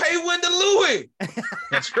 Oh, pay Wenda Louie.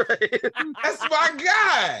 That's right. That's my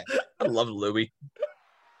guy. I love Louis.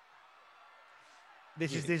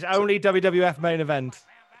 This is his only WWF main event.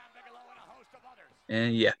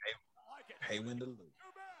 And yeah, Pay Wenda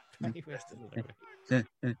Louie.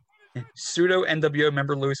 pseudo NWO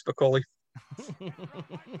member Louis Spicoli.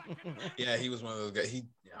 Yeah, he was one of those guys. He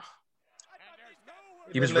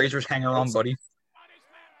He was Razor's hanger-on buddy.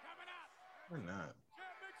 We're not.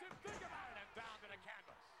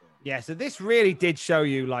 Yeah, so this really did show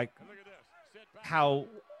you like how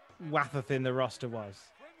wafer thin the roster was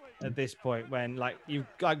at this point when like you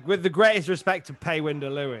like with the greatest respect to Pay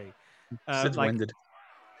Wenda Louie. Sid's Like, winded.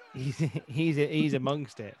 he's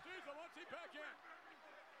amongst it.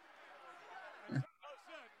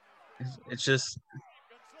 It's just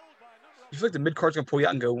You feel like the mid card's gonna pull you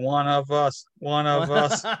out and go, one of us, one of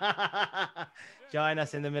us. Join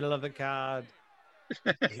us in the middle of the card.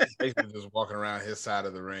 He's basically just walking around his side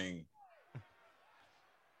of the ring.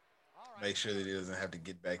 Make sure that he doesn't have to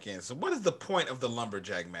get back in. So what is the point of the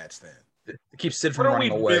lumberjack match then? To keep Sid from What are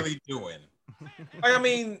running we away. really doing? Like,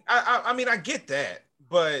 I get that,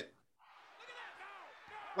 but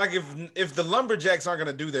like if the lumberjacks aren't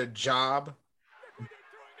gonna do their job,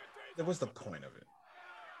 then what's the point of it?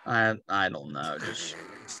 I don't know. Just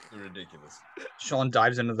It's ridiculous. Sean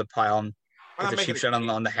dives into the pile and Why with not a make cheap it a shot game?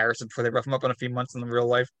 on the Harrison before they rough him up in a few months in the real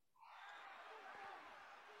life.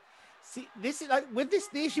 See, this is like with this.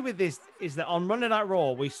 The issue with this is that on Monday Night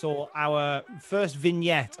Raw, we saw our first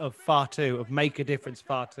vignette of Fatu, of Make a Difference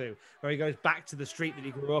Fatu, where he goes back to the street that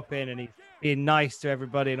he grew up in and he's being nice to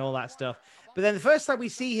everybody and all that stuff. But then the first time we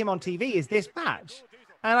see him on TV is this match.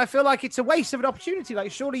 And I feel like it's a waste of an opportunity.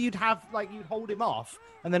 Like, surely you'd hold him off.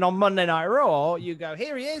 And then on Monday Night Raw, you go,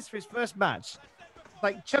 here he is for his first match.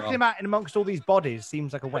 Like, chucking him out in amongst all these bodies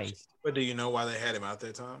seems like a waste. But do you know why they had him out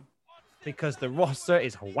there, Tom? Because the roster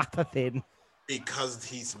is whapper thin. Because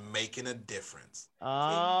he's making a difference.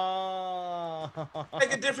 Oh.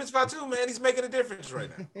 Make a difference, Fatu, man. He's making a difference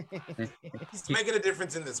right now. He's making a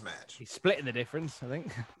difference in this match. He's splitting the difference, I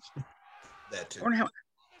think. That too. I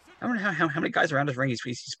wonder how many guys around his ring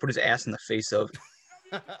he's put his ass in the face of.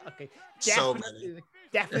 Okay. So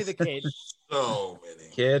Definitely the kid. So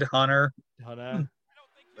many. Kid, Hunter, Hunter.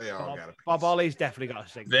 They all got a Bob Ollie's definitely got a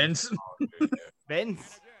signal. Vince.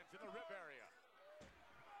 Vince.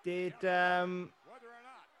 Did Adam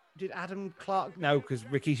Clark? No, because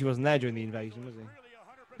Rikishi wasn't there during the invasion, was he?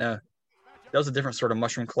 No, that was a different sort of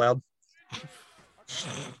mushroom cloud.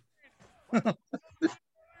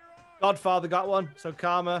 Godfather got one, so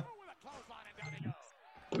Karma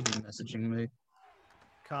Messaging me.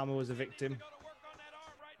 was a victim.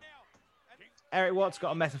 Eric Watts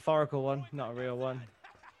got a metaphorical one, not a real one.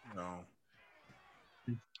 No.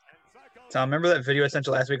 Tom, remember that video I sent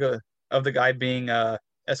you last week of the guy being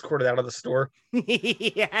escorted out of the store?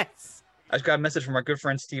 Yes. I just got a message from our good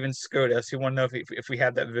friend Steven Skodas. He wanted to know if we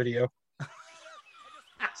had that video.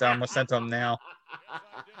 So I'm gonna send to him now.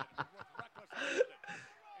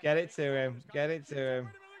 Get it to him. Get it to him.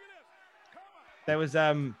 There was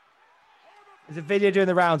there's a video doing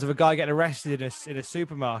the rounds of a guy getting arrested in a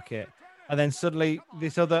supermarket, and then suddenly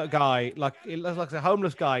this other guy, like it looks like a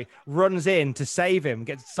homeless guy, runs in to save him,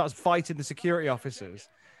 starts fighting the security officers,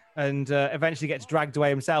 and eventually gets dragged away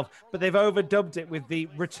himself. But they've overdubbed it with the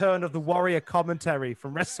Return of the Warrior commentary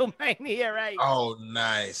from WrestleMania 8. Oh,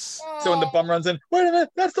 nice. So when the bum runs in, wait a minute,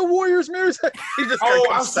 that's the Warriors music. He just Oh,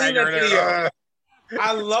 comes I've seen that staggering in. video.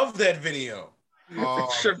 I love that video. Oh,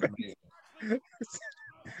 Sure.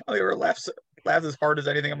 I never laughed as hard as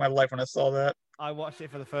anything in my life when I saw that. I watched it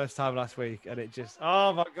for the first time last week, and it just,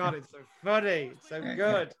 oh my God, it's so funny. It's so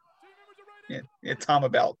good. Yeah, Tom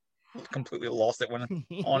about completely lost it when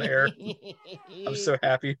on air. I'm so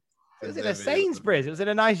happy. It was in a Sainsbury's. It was in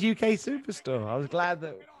a nice UK superstore. I was glad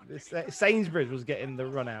that Sainsbury's was getting the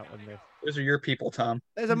run out on this. Those are your people, Tom.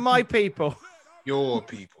 Those are my people. Your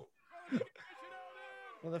people.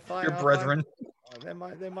 Well, they're Your brethren. They're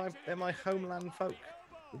my homeland folk.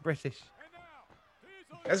 The British.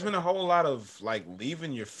 There's been a whole lot of like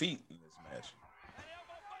leaving your feet in this match.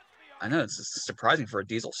 I know it's surprising for a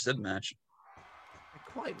Diesel Sid match.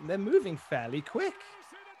 They're moving fairly quick.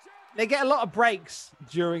 They get a lot of breaks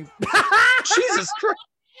during. Jesus Christ!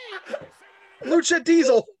 Lucha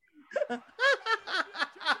Diesel.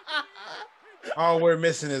 All we're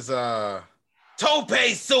missing is Tope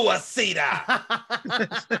Suicida.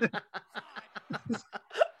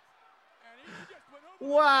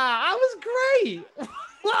 Wow, that was great.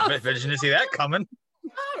 I didn't see that coming.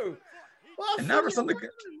 No. And now for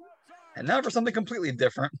something completely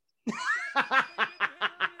different.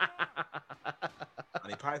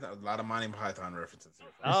 Monty Python, a lot of Monty Python references here.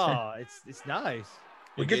 Oh, it's nice.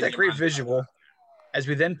 We get that great visual as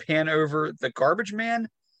we then pan over the Garbage Man,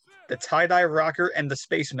 the Tie-Dye Rocker, and the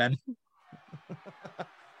Spaceman.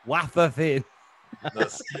 Waffer thin. The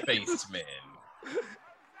Spaceman.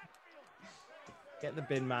 Get the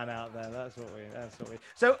bin man out there. That's what we.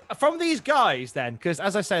 So from these guys, then, because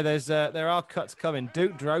as I say, there are cuts coming.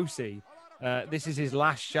 Duke Drosy, this is his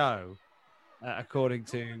last show, according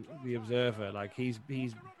to the Observer. Like he's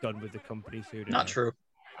done with the company soon. Not true.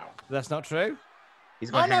 That's not true.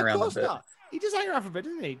 He's going to hang around of a course bit. not. He does hang around for a bit,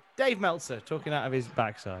 doesn't he? Dave Meltzer talking out of his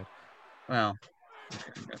backside. Well,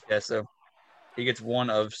 yeah. So he gets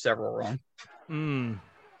one of several wrong.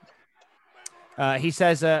 He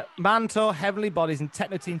says, Mantor, Heavenly Bodies, and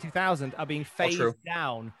Techno Team 2000 are being phased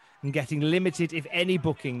down and getting limited, if any,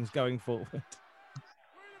 bookings going forward.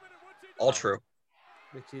 All true.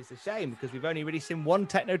 Which is a shame because we've only really seen one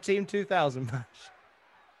Techno Team 2000 match.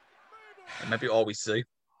 It might be all we see.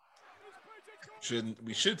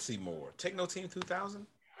 We should see more. Techno Team 2000?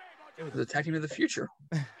 The tag team of the future.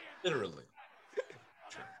 Literally.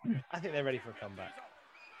 I think they're ready for a comeback.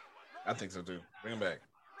 I think so too. Bring them back.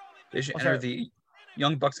 They should enter the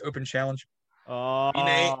Young Bucks Open Challenge.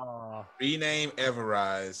 Oh. Rename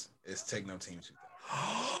Everrise as Techno Team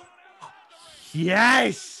 2000.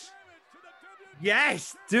 Yes.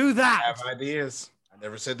 Yes, do that. I have ideas. I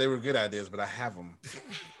never said they were good ideas, but I have them.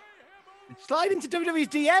 Slide into WWE's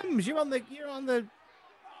DMs. You're on the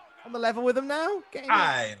level with them now.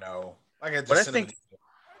 I know. Like I just said,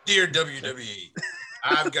 dear WWE,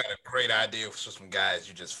 I've got a great idea for some guys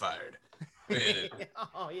you just fired.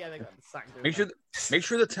 Oh yeah, they got the sack. Make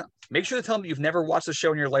sure to tell them you've never watched the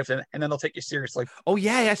show in your life, and then they'll take you seriously. Oh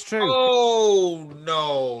yeah, that's true. Oh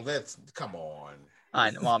no, come on. I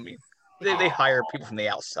know, mommy. They hire people from the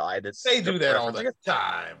outside. They do that all the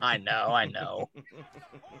time. I know.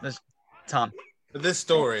 Tom. But this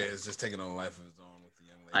story is just taking on a life of its own with the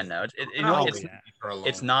young lady. I know.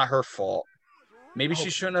 It's not her fault. Maybe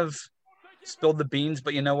she shouldn't have spilled the beans,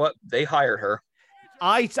 but you know what? They hired her.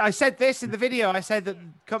 I said this in the video. I said that the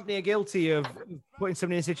company are guilty of putting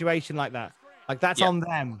somebody in a situation like that. Like that's on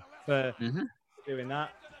them for doing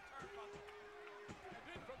that.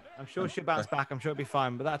 I'm sure she'll bounce back. I'm sure it'll be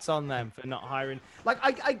fine, but that's on them for not hiring. Like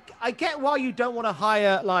I get why you don't want to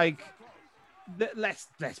hire like let's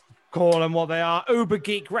call them what they are, uber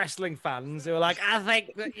geek wrestling fans who are like, I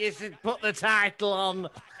think that you should put the title on.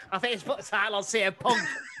 I think you should put the title on CM Punk.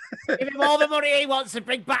 Give him all the money he wants and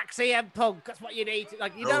bring back CM Punk. That's what you need.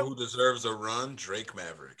 Like you know who deserves a run? Drake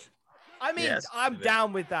Maverick. I mean, yes. I'm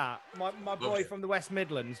down with that. My boy from the West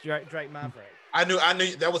Midlands, Drake Maverick. I knew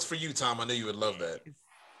that was for you, Tom. I knew you would love that.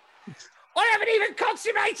 I haven't even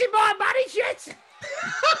consummated my marriage yet.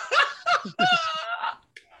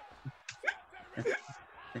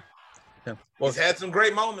 He's had some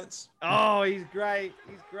great moments. Oh, he's great.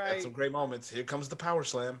 Had some great moments. Here comes the power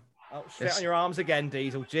slam. Oh, straight on your arms again,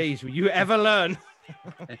 Diesel. Jeez, will you ever learn?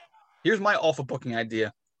 Here's my awful booking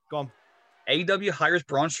idea. Go on. AEW hires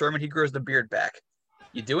Braun Strowman. He grows the beard back.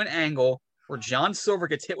 You do an angle where John Silver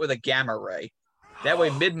gets hit with a gamma ray. That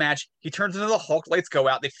way, mid-match, he turns into the Hulk. Lights go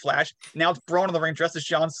out. They flash. Now it's Braun in the ring dressed as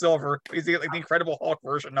John Silver. He's like the Incredible Hulk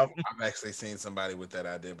version of him. I've actually seen somebody with that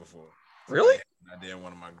idea before. Really? An idea in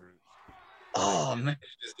one of my groups. Oh, man.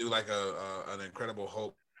 Just do like an Incredible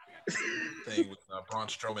Hulk thing with Braun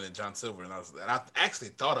Strowman and John Silver. And I actually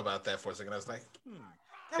thought about that for a second. I was like,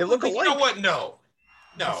 It looked alike. You know what? No.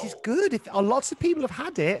 This is good. If lots of people have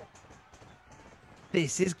had it,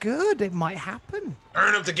 this is good. It might happen.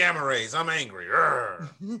 Turn up the gamma rays. I'm angry.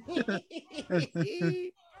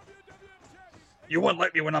 You won't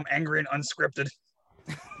like me when I'm angry and unscripted.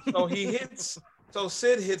 So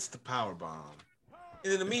Sid hits the power bomb.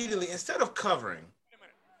 And then immediately, instead of covering,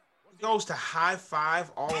 he goes to high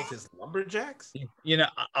five all of his lumberjacks. You know,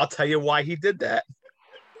 I'll tell you why he did that.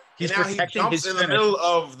 He's protecting his in the middle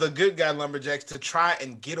of the good guy lumberjacks to try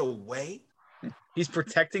and get away. He's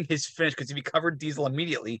protecting his finish because if he covered Diesel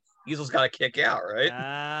immediately, Diesel's got to kick out,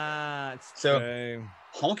 right? True.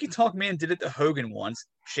 Honky Tonk Man did it to Hogan once.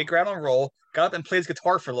 Shake, rattle, and roll. Got up and played his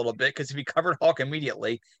guitar for a little bit because if he covered Hawk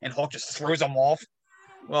immediately and Hawk just throws him off,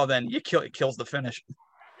 well, then it kills the finish.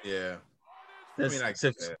 Yeah.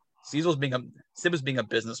 Sid was being a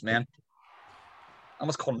businessman. I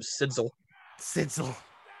almost called him Sidzle. Sidzle.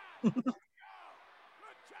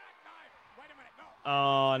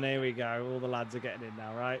 Oh, and here we go. All the lads are getting in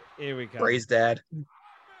now, right? Here we go. Bray's dad.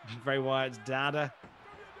 Bray Wyatt's dada.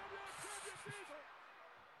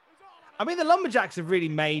 I mean, the Lumberjacks have really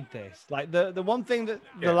made this. Like, the one thing that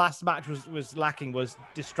the last match was lacking was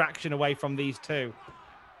distraction away from these two.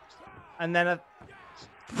 And then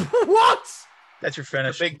what? That's your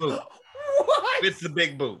finish. The big boot. What? It's the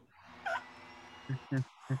big boot.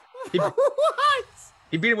 What?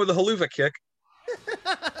 He beat him with a haluva kick.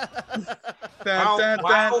 More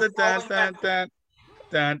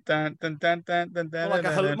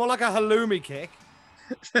like a halloumi kick.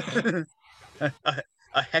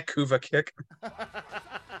 A hekuva kick.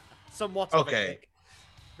 Somewhat. Okay. Of a kick.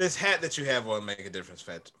 This hat that you have on make a difference,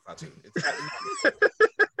 Fatu.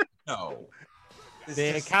 No.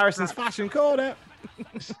 The Harrison's Fashion Corner.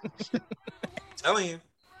 Telling you.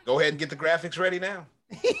 Go ahead and get the graphics ready now.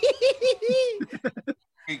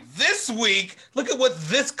 This week, look at what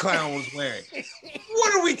this clown was wearing.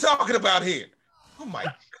 What are we talking about here? Oh my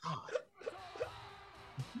God.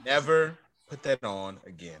 Never put that on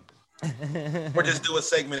again. Or just do a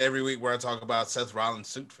segment every week where I talk about Seth Rollins'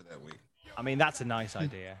 suit for that week. I mean, that's a nice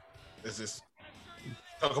idea. This is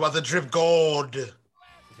talk about the drip gold. He's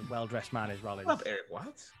a well-dressed man, is Rollins. What? Eric,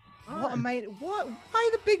 what? What a mate! What? Why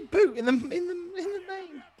the big boot in the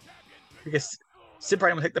name? I guess Sid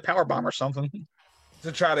probably gonna take the power bomb or something.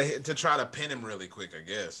 To try to pin him really quick, I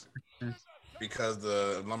guess, because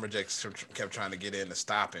the Lumberjacks kept trying to get in to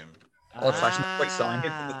stop him. Oh, flashing the quick sign.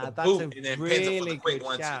 Hit him with the That's boot, a and then pins him really with the quick good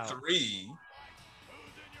 1, 2, shout. 3.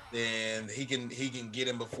 Then he can get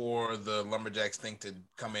him before the Lumberjacks think to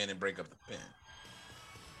come in and break up the pin.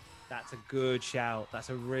 That's a good shout. That's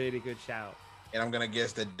a really good shout. And I'm gonna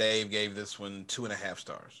guess that Dave gave this one 2.5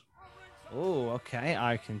 stars. Oh, okay.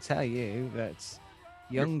 I can tell you that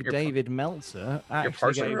young You're David Meltzer actually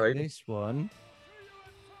partially gave right. this one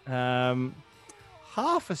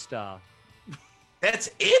half a star. That's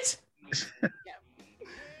it.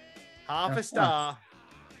 Half a star.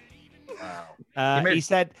 Wow. He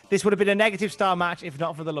said this would have been a negative star match if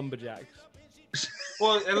not for the Lumberjacks.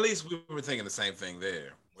 Well, at least we were thinking the same thing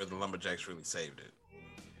there, where the Lumberjacks really saved it.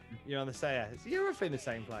 You're on the say you're roughly in the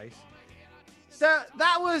same place. So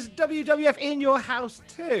that was WWF in your house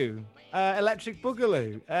too. Electric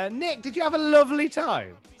Boogaloo. Nick, did you have a lovely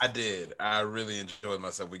time? I did. I really enjoyed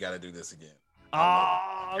myself. We got to do this again.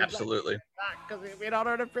 Oh, Absolutely. Because it'd be an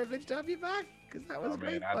honor and a privilege to have you back. Because that was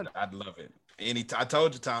great fun. I'd love it. I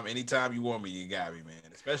told you, Tom. Anytime you want me, you got me,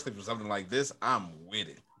 man. Especially for something like this, I'm with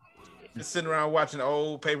it. Just sitting around watching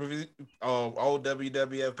old pay-per-view, old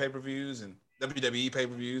WWF pay-per-views and WWE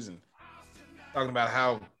pay-per-views, and talking about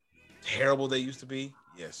how terrible they used to be.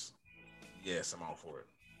 Yes, I'm all for it.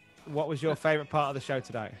 What was your favorite part of the show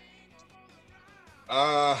today?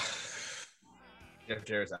 Jeff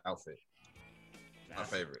Jarrett's outfit. My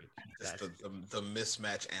favorite. Just the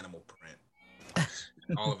mismatched animal print.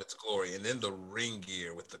 All of its glory. And then the ring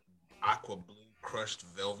gear with the aqua blue crushed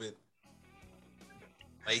velvet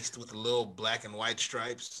laced with little black and white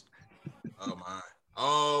stripes. Oh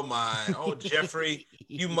my. Oh, Jeffrey,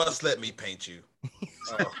 you must let me paint you.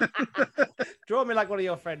 Oh. Draw me like one of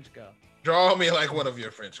your French girls. Draw me like one of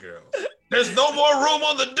your French girls. There's no more room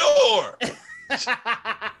on the door. There's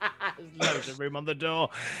loads of room on the door.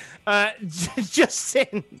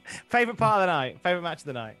 Justin, favorite part of the night, favorite match of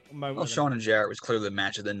the night. Well, Sean and Jarrett was clearly the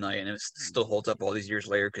match of the night, and it still holds up all these years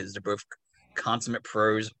later because they're both consummate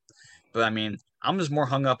pros. But I mean, I'm just more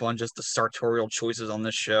hung up on just the sartorial choices on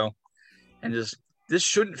this show, and just this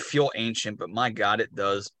shouldn't feel ancient, but my God, it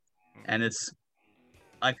does. And it's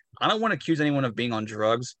like I don't want to accuse anyone of being on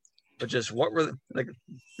drugs, but just what were like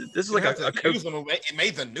this is like a it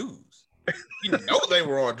made the news. You know they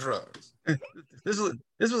were on drugs. This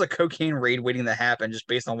was a cocaine raid waiting to happen just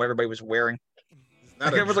based on what everybody was wearing.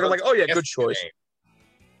 Everyone's like, oh yeah, good choice.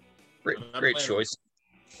 Great choice.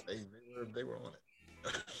 They were on it.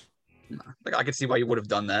 Like I could see why you would have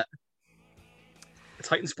done that.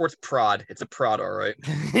 Titan Sports prod. It's a prod, all right.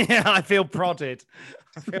 Yeah, I feel prodded.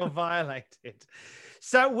 I feel violated.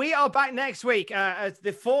 So we are back next week as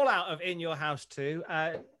the fallout of In Your House 2.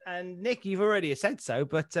 And Nick, you've already said so,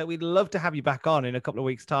 but we'd love to have you back on in a couple of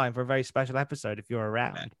weeks' time for a very special episode if you're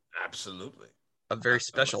around. Absolutely. A very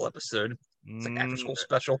special episode. It's like after school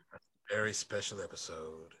special. Very special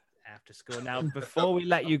episode. After school. Now, before we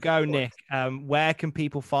let you go, Nick, where can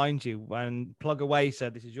people find you? And plug away, sir.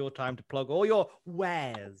 This is your time to plug all your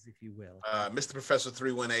wares, if you will. Mr. Professor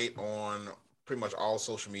 318 on pretty much all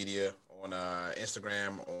social media, on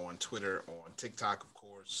Instagram, on Twitter, on TikTok, of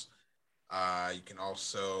course. You can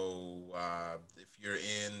also, if you're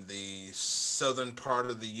in the southern part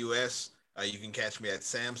of the U.S., you can catch me at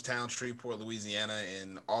Sam's Town, Shreveport, Louisiana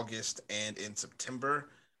in August and in September.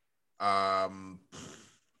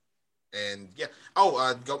 And yeah,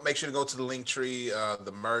 go make sure to go to the link tree,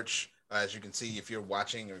 the merch. As you can see, if you're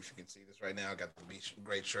watching or if you can see this right now, I got the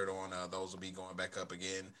great shirt on. Those will be going back up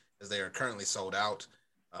again as they are currently sold out.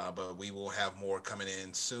 But we will have more coming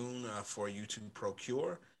in soon for you to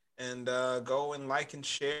procure. And go and like and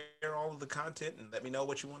share all of the content and let me know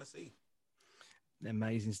what you want to see.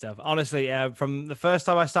 Amazing stuff. Honestly, from the first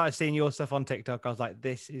time I started seeing your stuff on TikTok, I was like,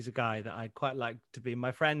 this is a guy that I'd quite like to be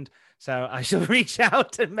my friend. So I shall reach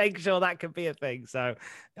out and make sure that can be a thing. So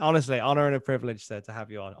honestly, honor and a privilege, sir, to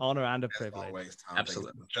have you on. Honor and a privilege. Always, Tom.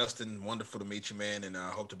 Absolutely. Justin, wonderful to meet you, man. And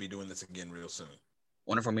I hope to be doing this again real soon.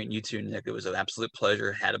 Wonderful meeting you too, Nick. It was an absolute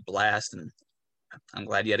pleasure. Had a blast. And I'm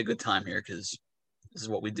glad you had a good time here because this is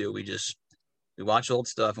what we do. We watch old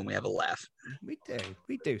stuff and we have a laugh. We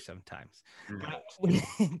do sometimes.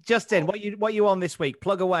 Justin, what you on this week?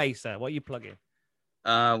 Plug away, sir. What are you plugging?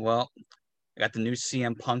 Well, I got the new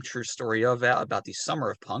CM Punk True Story of out about the summer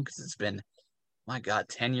of Punk. It's been My God,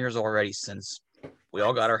 10 years already since we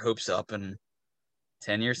all got our hopes up, and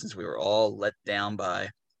 10 years since we were all let down by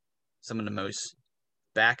some of the most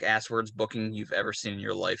back-asswards booking you've ever seen in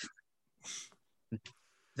your life.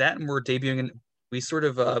 That, and we're debuting, we sort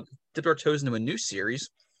of dipped our toes into a new series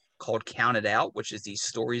called Count It Out, which is these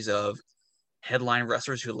stories of headline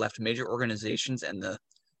wrestlers who left major organizations and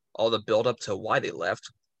all the build-up to why they left.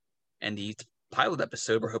 And the pilot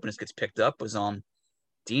episode, we're hoping this gets picked up, was on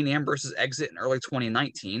Dean Ambrose's exit in early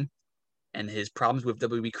 2019 and his problems with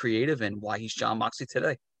WWE Creative and why he's Jon Moxley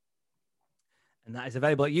today. And that is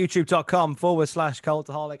available at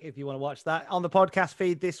youtube.com/Cultaholic if you want to watch that. On the podcast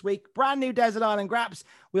feed this week, brand new Desert Island Graps.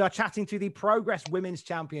 We are chatting to the Progress Women's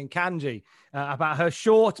Champion, Kanji, about her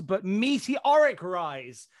short but meteoric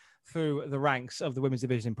rise through the ranks of the women's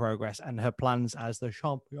division in Progress and her plans as the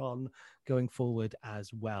champion going forward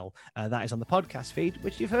as well. That is on the podcast feed,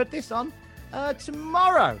 which you've heard this on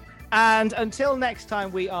tomorrow. And until next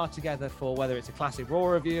time we are together for whether it's a classic Raw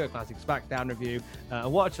review, a classic SmackDown review, a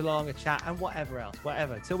watch along, a chat, and whatever else,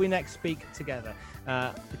 till we next speak together.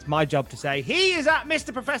 It's my job to say he is at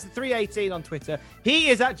Mr. Professor 318 on Twitter.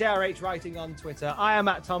 He is at JRH Writing on Twitter. I am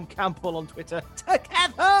at Tom Campbell on Twitter.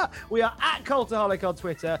 Together we are at Cultaholic on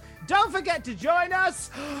Twitter. Don't forget to join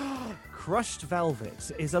us. Crushed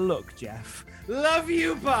Velvet is a look, Jeff. Love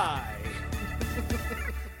you, bye.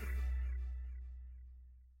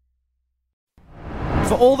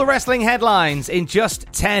 For all the wrestling headlines in just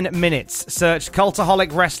 10 minutes, search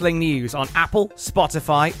Cultaholic Wrestling News on Apple,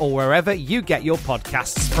 Spotify, or wherever you get your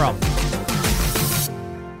podcasts from.